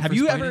you hasn't. dipping Have for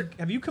you Spidey?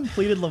 have you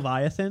completed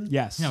Leviathan?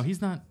 Yes. No,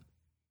 he's not.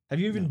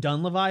 Have you even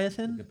done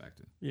Leviathan? Get back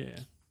to it.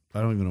 Yeah.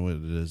 I don't even know what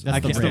it is. That's I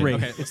the can't. It's the raid.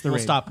 raid. Okay, It's the we'll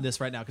raid. stop this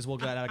right now because we'll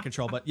get out of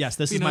control. But yes,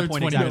 this Be is my another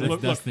point 20 exactly.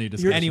 minutes. Look, Destiny here's,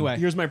 discussion. Anyway.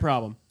 here's my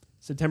problem.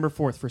 September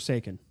 4th,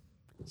 Forsaken.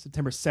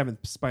 September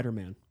 7th,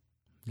 Spider-Man.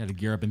 Got to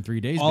gear up in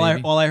 3 days, All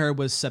baby. I heard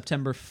was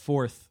September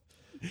 4th,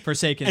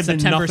 Forsaken. And then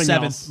September nothing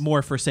 7th, else.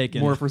 more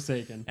Forsaken. More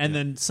Forsaken. and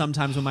then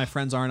sometimes when my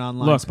friends aren't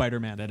online, Look,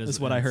 Spider-Man. that That is- is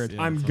what I heard. that's-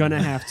 yeah. I'm that's gonna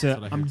what I- have that's to.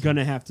 what I I'm heard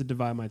gonna have to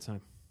divide my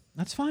time.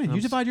 That's fine. I'm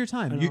You divide your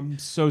time. And You- I'm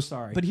so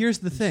sorry. but here's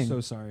the thing.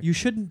 so sorry. You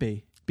shouldn't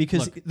be.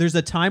 Because Look. there's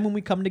a time when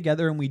we come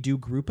together and we do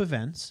group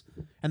events,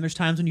 and there's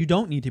times when you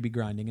don't need to be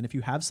grinding. And if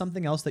you have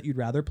something else that you'd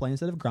rather play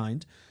instead of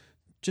grind,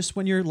 just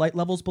when your light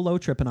level's below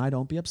Trip and I,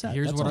 don't be upset.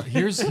 Here's That's what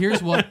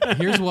all.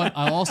 here's what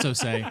I'll also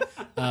say.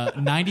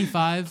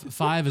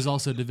 95-5 is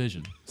also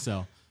division.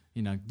 So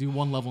do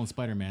one level in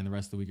Spider-Man. The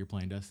rest of the week you're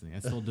playing Destiny.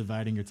 That's still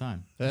dividing your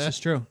time. This is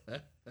true.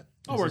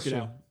 I'll work it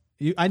out.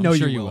 I know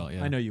sure you you will. will,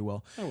 yeah. I know you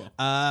will. I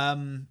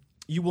will.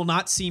 You will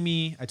not see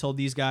me. I told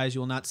these guys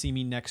you will not see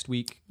me next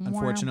week,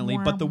 unfortunately.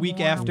 But the week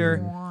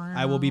after,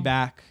 I will be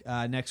back.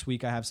 Next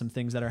week, I have some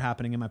things that are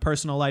happening in my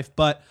personal life,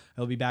 but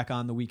I'll be back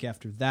on the week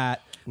after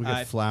that. We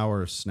got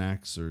Flower,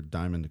 Snacks, or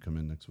Diamond to come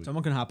in next week.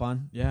 Someone can hop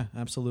on. Yeah,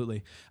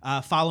 absolutely.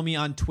 Follow me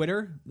on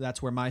Twitter.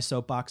 That's where my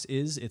soapbox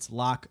is. It's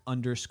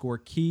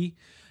lock_key.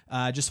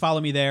 Just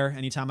follow me there.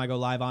 Anytime I go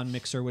live on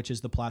Mixer, which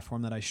is the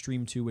platform that I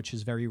stream to, which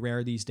is very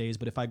rare these days.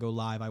 But if I go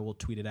live, I will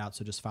tweet it out.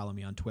 So just follow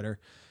me on Twitter.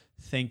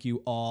 Thank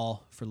you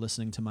all for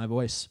listening to my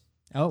voice.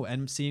 Oh,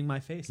 and seeing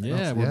my face.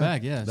 Yeah, we're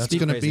back. Yeah, That's Speak-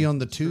 going to crazy. be on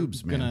the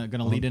tubes, man.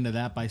 Gonna lead into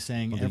that by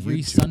saying the every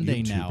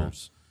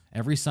YouTubers.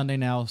 Sunday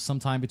now,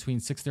 sometime between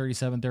 6:30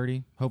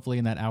 7:30, hopefully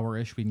in that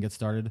hour-ish, we can get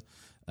started.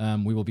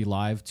 We will be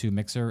live to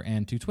Mixer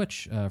and to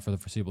Twitch for the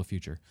foreseeable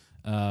future.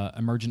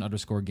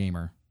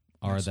 Emergent_gamer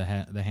are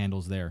the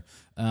handles there.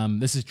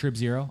 This is Trip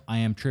Zero. I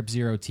am Trip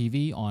Zero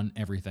TV on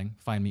everything.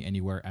 Find me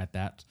anywhere at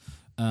that.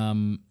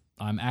 I'm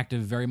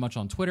active very much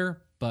on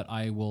Twitter, but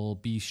I will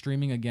be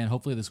streaming again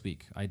hopefully this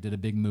week. I did a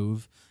big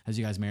move, as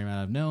you guys may or may not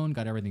have known,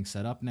 got everything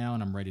set up now,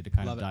 and I'm ready to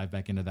kind of dive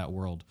back into that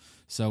world.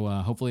 So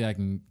hopefully I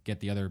can get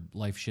the other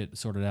life shit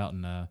sorted out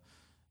and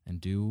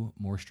do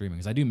more streaming,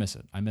 because I do miss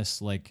it. I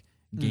miss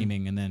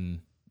gaming and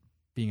then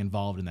being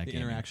involved in that The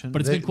gaming. interaction.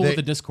 But it's They- been cool they- with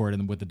the Discord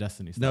and with the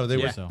Destiny stuff. No, they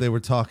too, were so. they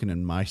were talking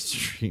in my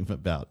stream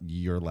about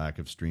your lack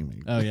of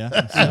streaming. Oh yeah.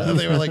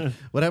 They were like,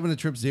 "What happened to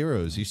Trip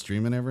Zero? Is he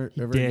streaming ever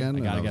did. again?" I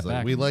And gotta I get was like,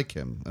 back. "We like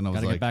him," and I was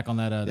Gotta like, get back on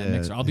that yeah,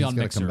 Mixer. I'll be he's on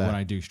gotta Mixer come when back.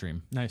 I do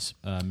stream. Nice.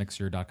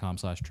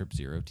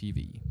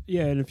 Mixer.com/Trip0TV.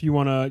 Yeah, and if you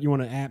wanna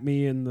at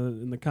me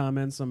in the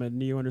comments, I'm at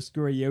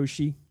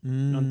Neo_Yoshi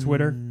on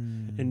Twitter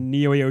and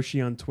Neo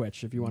Yoshi on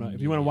Twitch. If you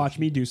wanna watch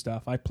me do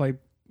stuff, I play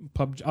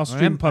PUBG. I'll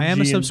stream PUBG. I am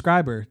a and-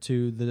 subscriber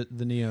to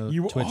the Neo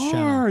You Twitch are.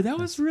 channel. That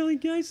was really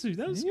nice.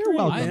 That was You're great,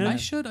 welcome. man. I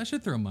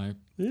should throw my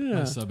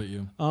Yeah. sub at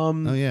you.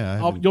 "Oh yeah, I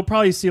haven't- You'll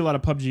probably see a lot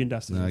of PUBG and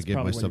Destiny. I That's gave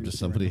my probably what sub you're to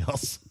seeing somebody right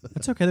else."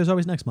 That's okay. There's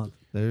always next month.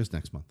 There's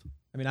next month.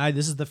 I mean,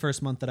 this is the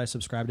first month that I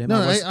subscribed to him.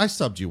 No, I was- I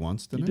subbed you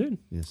once. Didn't You I? did.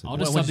 Yes, I I'll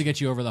did. just sub to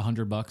get you over the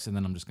 $100, and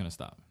then I'm just gonna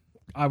stop.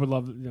 now. I would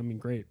love. I mean,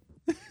 great.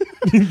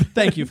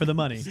 Thank you for the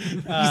money.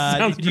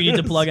 Do you need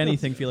to plug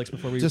anything, Felix,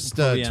 before we Just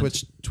before we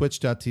end?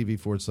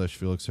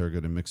 twitch.tv/Felix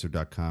Hergood and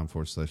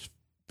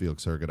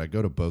mixer.com/Felix Hergood. I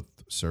go to both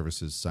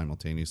services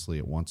simultaneously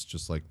at once,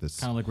 just like this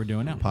Kind of like we're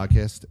doing now.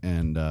 podcast,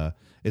 and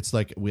it's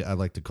like I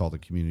like to call the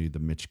community the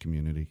Mitch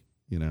community.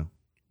 You're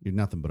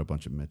nothing but a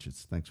bunch of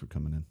Mitches. Thanks for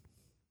coming in.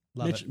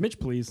 Love Mitch,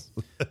 please.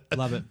 it.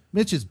 Love it.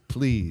 Mitch's,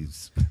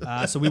 please.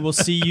 So we will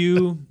see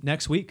you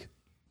next week.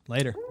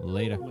 Later.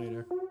 Later.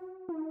 Later.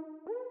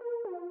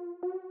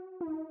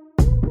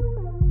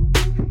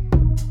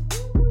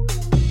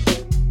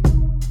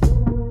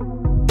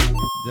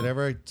 Did I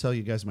ever tell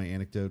you guys my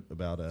anecdote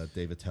about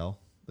David Tell,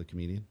 the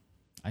comedian?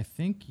 I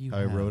think you. How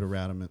I have. rode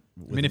around him.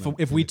 I mean,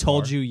 if we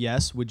told you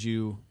yes, would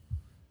you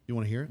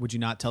want to hear it?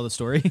 not tell the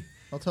story?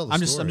 I'll tell the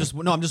I'm story.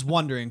 just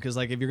wondering because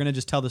like if you're gonna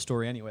just tell the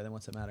story anyway, then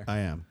what's it matter? I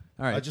am.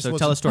 All right, I just so wasn't-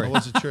 tell the story. I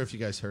wasn't sure if you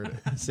guys heard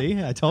it.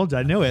 See, I told you,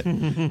 I knew it.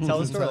 Tell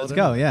the story. Tell Let's it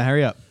go. anyway. Yeah,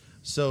 hurry up.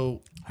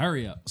 So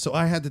Hurry up.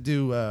 I had to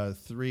do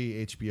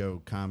 3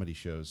 HBO comedy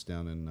shows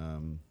down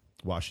in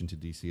Washington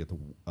D.C. at the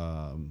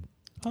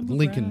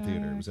Lincoln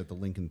Theater. It was at the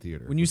Lincoln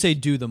Theater. When you say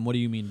do them, what do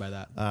you mean by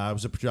that? I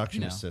was a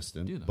production You know, do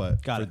assistant, them.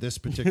 but Got for it. this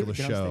particular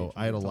Get on show, stage,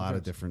 I had a tell lot of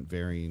jokes. different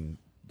varying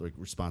like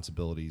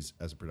responsibilities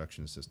as a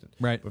production assistant.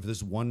 Right. But for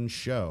this one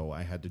show,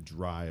 I had to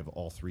drive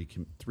all three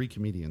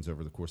comedians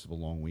over the course of a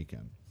long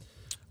weekend.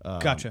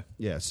 Gotcha.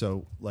 Yeah.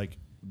 So like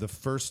the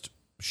first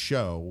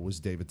show was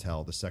David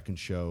Tell, the second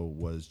show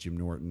was Jim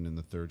Norton, and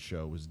the third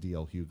show was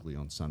D.L. Hughley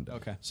on Sunday.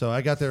 Okay. So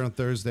I got there on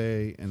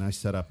Thursday and I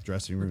set up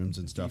dressing rooms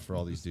and stuff for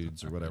all these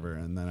dudes or whatever,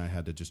 and then I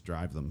had to just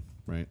drive them,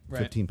 right? Right.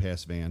 15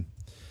 pass van.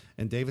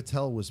 And David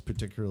Tell was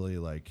particularly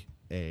like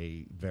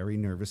a very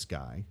nervous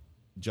guy,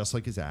 just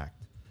like his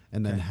act,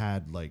 and then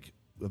had like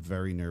a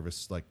very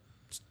nervous like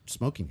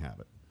smoking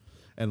habit.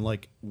 And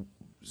like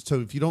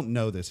so if you don't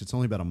know this, it's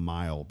only about a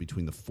mile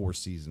between the Four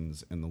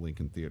Seasons and the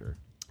Lincoln Theater.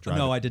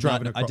 No, I did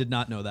driving not. I did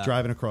not know that.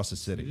 Driving across the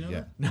city, you know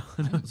yeah.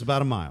 that? It's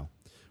about a mile,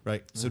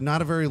 right? So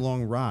not a very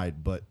long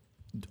ride, but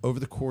over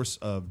the course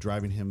of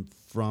driving him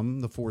from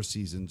the Four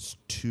Seasons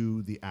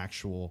to the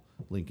actual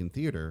Lincoln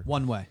Theater,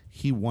 One way.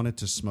 he wanted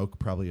to smoke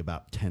probably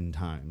about 10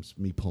 times,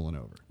 me pulling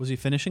over. Was he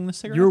finishing the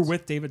cigarettes? You were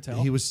with David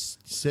Tell? He was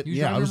sitting, You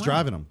yeah, I driving was him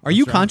driving him. Are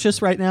you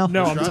conscious right now?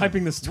 no, I'm driving.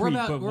 typing this We're tweet,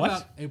 about. but We're what?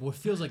 about. It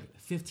feels like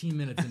 15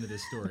 minutes into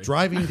this story.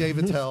 Driving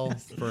David Tell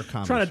for a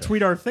comedy Trying to show.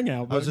 tweet our thing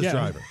out. I was but his yeah.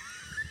 driver.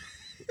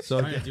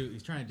 So,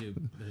 He's trying to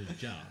do his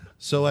job.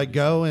 so I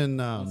go and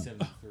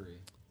 173.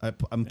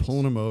 I'm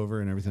pulling him over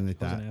and everything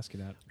like I was that. going to ask you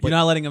that. You're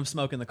not letting him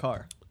smoke in the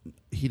car.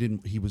 He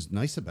didn't. He was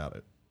nice about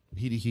it.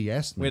 He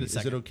asked me, Wait a "Is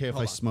second. it okay if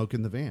Hold I on. smoke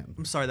in the van?"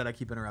 I'm sorry that I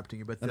keep interrupting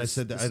you, but And I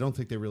said, that I don't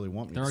think they really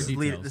want me. There are to.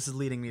 details. This is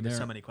leading me to There-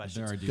 so many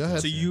questions. there are Go ahead.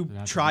 So details you that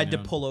have to tried be to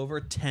known. pull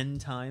over 10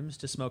 times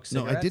to smoke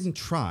No, cigarettes? I didn't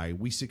try.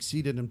 We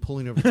succeeded in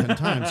pulling over 10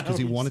 times because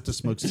he wanted to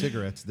smoke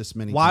cigarettes this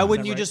many Why times.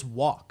 wouldn't you right? just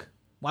walk?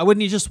 Why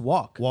wouldn't you just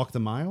walk? Walk the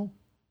mile?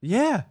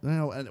 Yeah.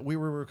 No, and we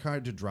were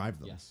required to drive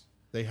them. Yes.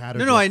 They had.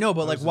 No, to I know,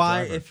 but I like, was the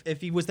why? driver.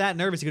 If he was that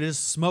nervous, he could have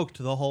just smoked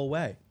the whole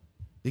way.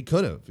 He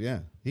could have, yeah,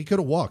 he could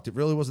have walked. It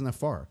really wasn't that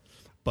far,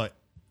 but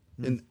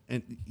and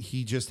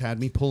he just had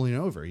me pulling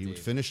over. He would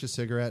finish a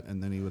cigarette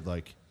and then he would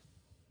like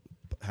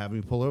have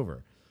me pull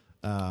over.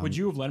 Would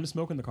you have let him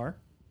smoke in the car?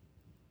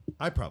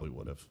 I probably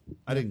would have.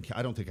 I didn't.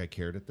 I don't think I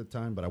cared at the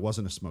time, but I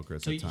wasn't a smoker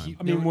at So the time.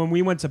 I mean, when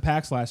we went to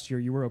PAX last year,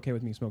 you were okay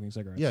with me smoking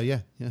cigarettes. yeah.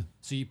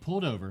 So you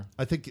pulled over.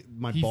 I think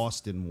my He- boss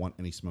didn't want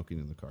any smoking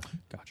in the car,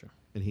 Gotcha.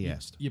 and he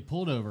asked. You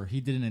pulled over.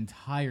 He did an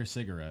entire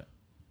cigarette.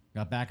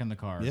 Got back in the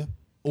car. Yeah.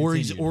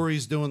 Continued. Or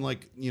he's doing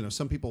like,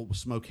 some people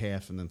smoke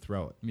half and then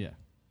throw it. Yeah.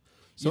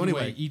 So Either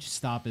anyway, way, each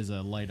stop is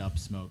a light up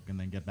smoke and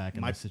then get back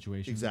in my the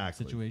situation.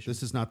 Exactly. Situation.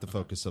 This is not the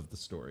focus of the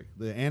story.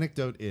 The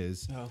anecdote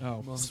is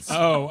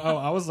Oh,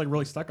 I was like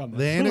really stuck on the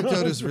this.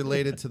 anecdote is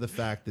related to the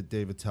fact that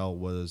David Tell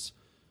was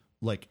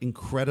like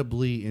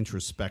incredibly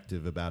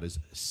introspective about his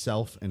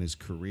self and his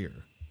career.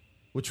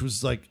 Which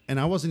was like, and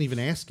I wasn't even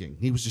asking.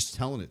 He was just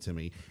telling it to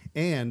me.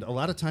 And a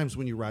lot of times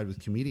when you ride with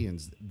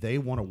comedians, they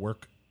want to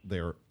work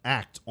their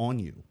act on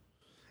you.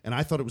 And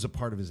I thought it was a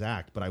part of his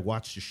act, but I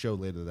watched the show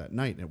later that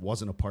night, and it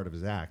wasn't a part of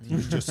his act. He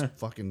was just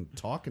fucking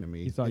talking to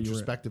me thought you were-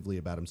 introspectively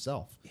about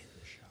himself.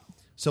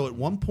 So at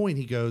one point,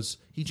 he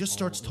just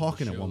starts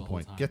talking at show one the whole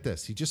point. time. Get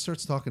this. He just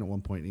starts talking at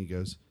one point, and he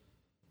goes,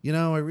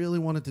 I really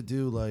wanted to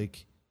do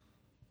like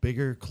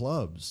bigger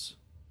clubs.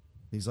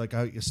 He's like,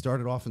 I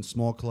started off in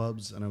small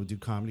clubs, and I would do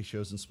comedy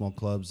shows in small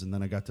clubs, and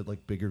then I got to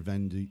like bigger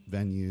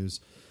venues.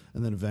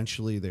 And then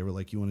eventually they were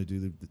like, you want to do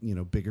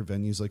the bigger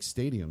venues like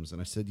stadiums?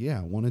 And I said, yeah,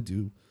 I want to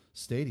do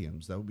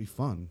stadiums. That would be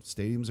fun.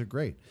 Stadiums are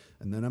great.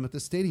 And then I'm at the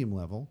stadium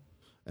level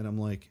and I'm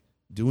like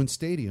doing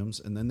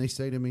stadiums. And then they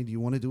say to me, do you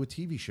want to do a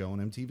TV show on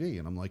MTV?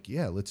 And I'm like,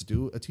 yeah, let's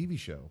do a TV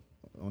show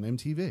on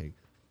MTV.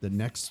 The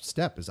next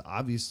step is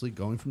obviously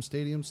going from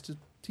stadiums to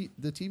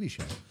the TV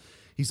show.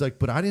 He's like,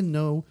 but I didn't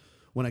know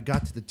when I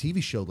got to the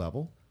TV show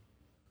level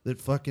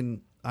that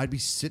fucking I'd be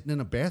sitting in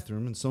a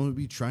bathroom and someone would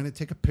be trying to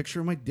take a picture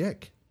of my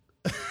dick.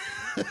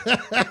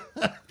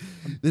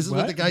 This is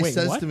what the guy Wait,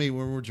 says what? to me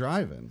when we're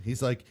driving.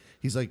 He's like,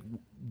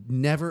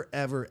 never,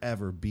 ever,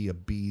 ever be a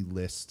B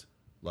list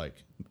like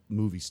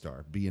movie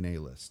star. Be an A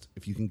list.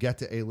 If you can get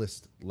to A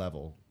list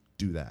level,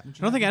 do that.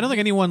 I don't think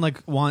anyone like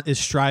is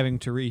striving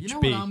to reach You know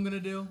B. what I'm gonna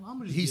do? I'm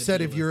gonna. Just He be a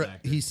said, if B-list you're,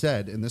 actor. he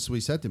said, and this is what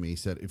he said to me. He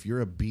said, if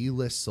you're a B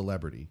list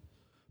celebrity,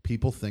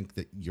 people think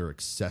that you're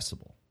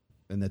accessible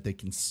and that they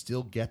can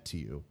still get to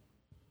you.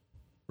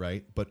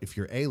 right? But if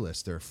you're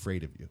A-list, they're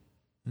afraid of you.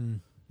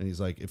 And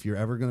he's like, if you're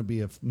ever going to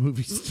be a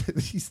movie star,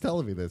 he's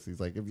telling me this. He's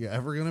like, if you're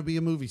ever going to be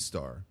a movie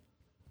star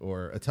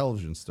or a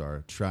television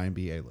star, try and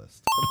be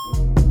A-list.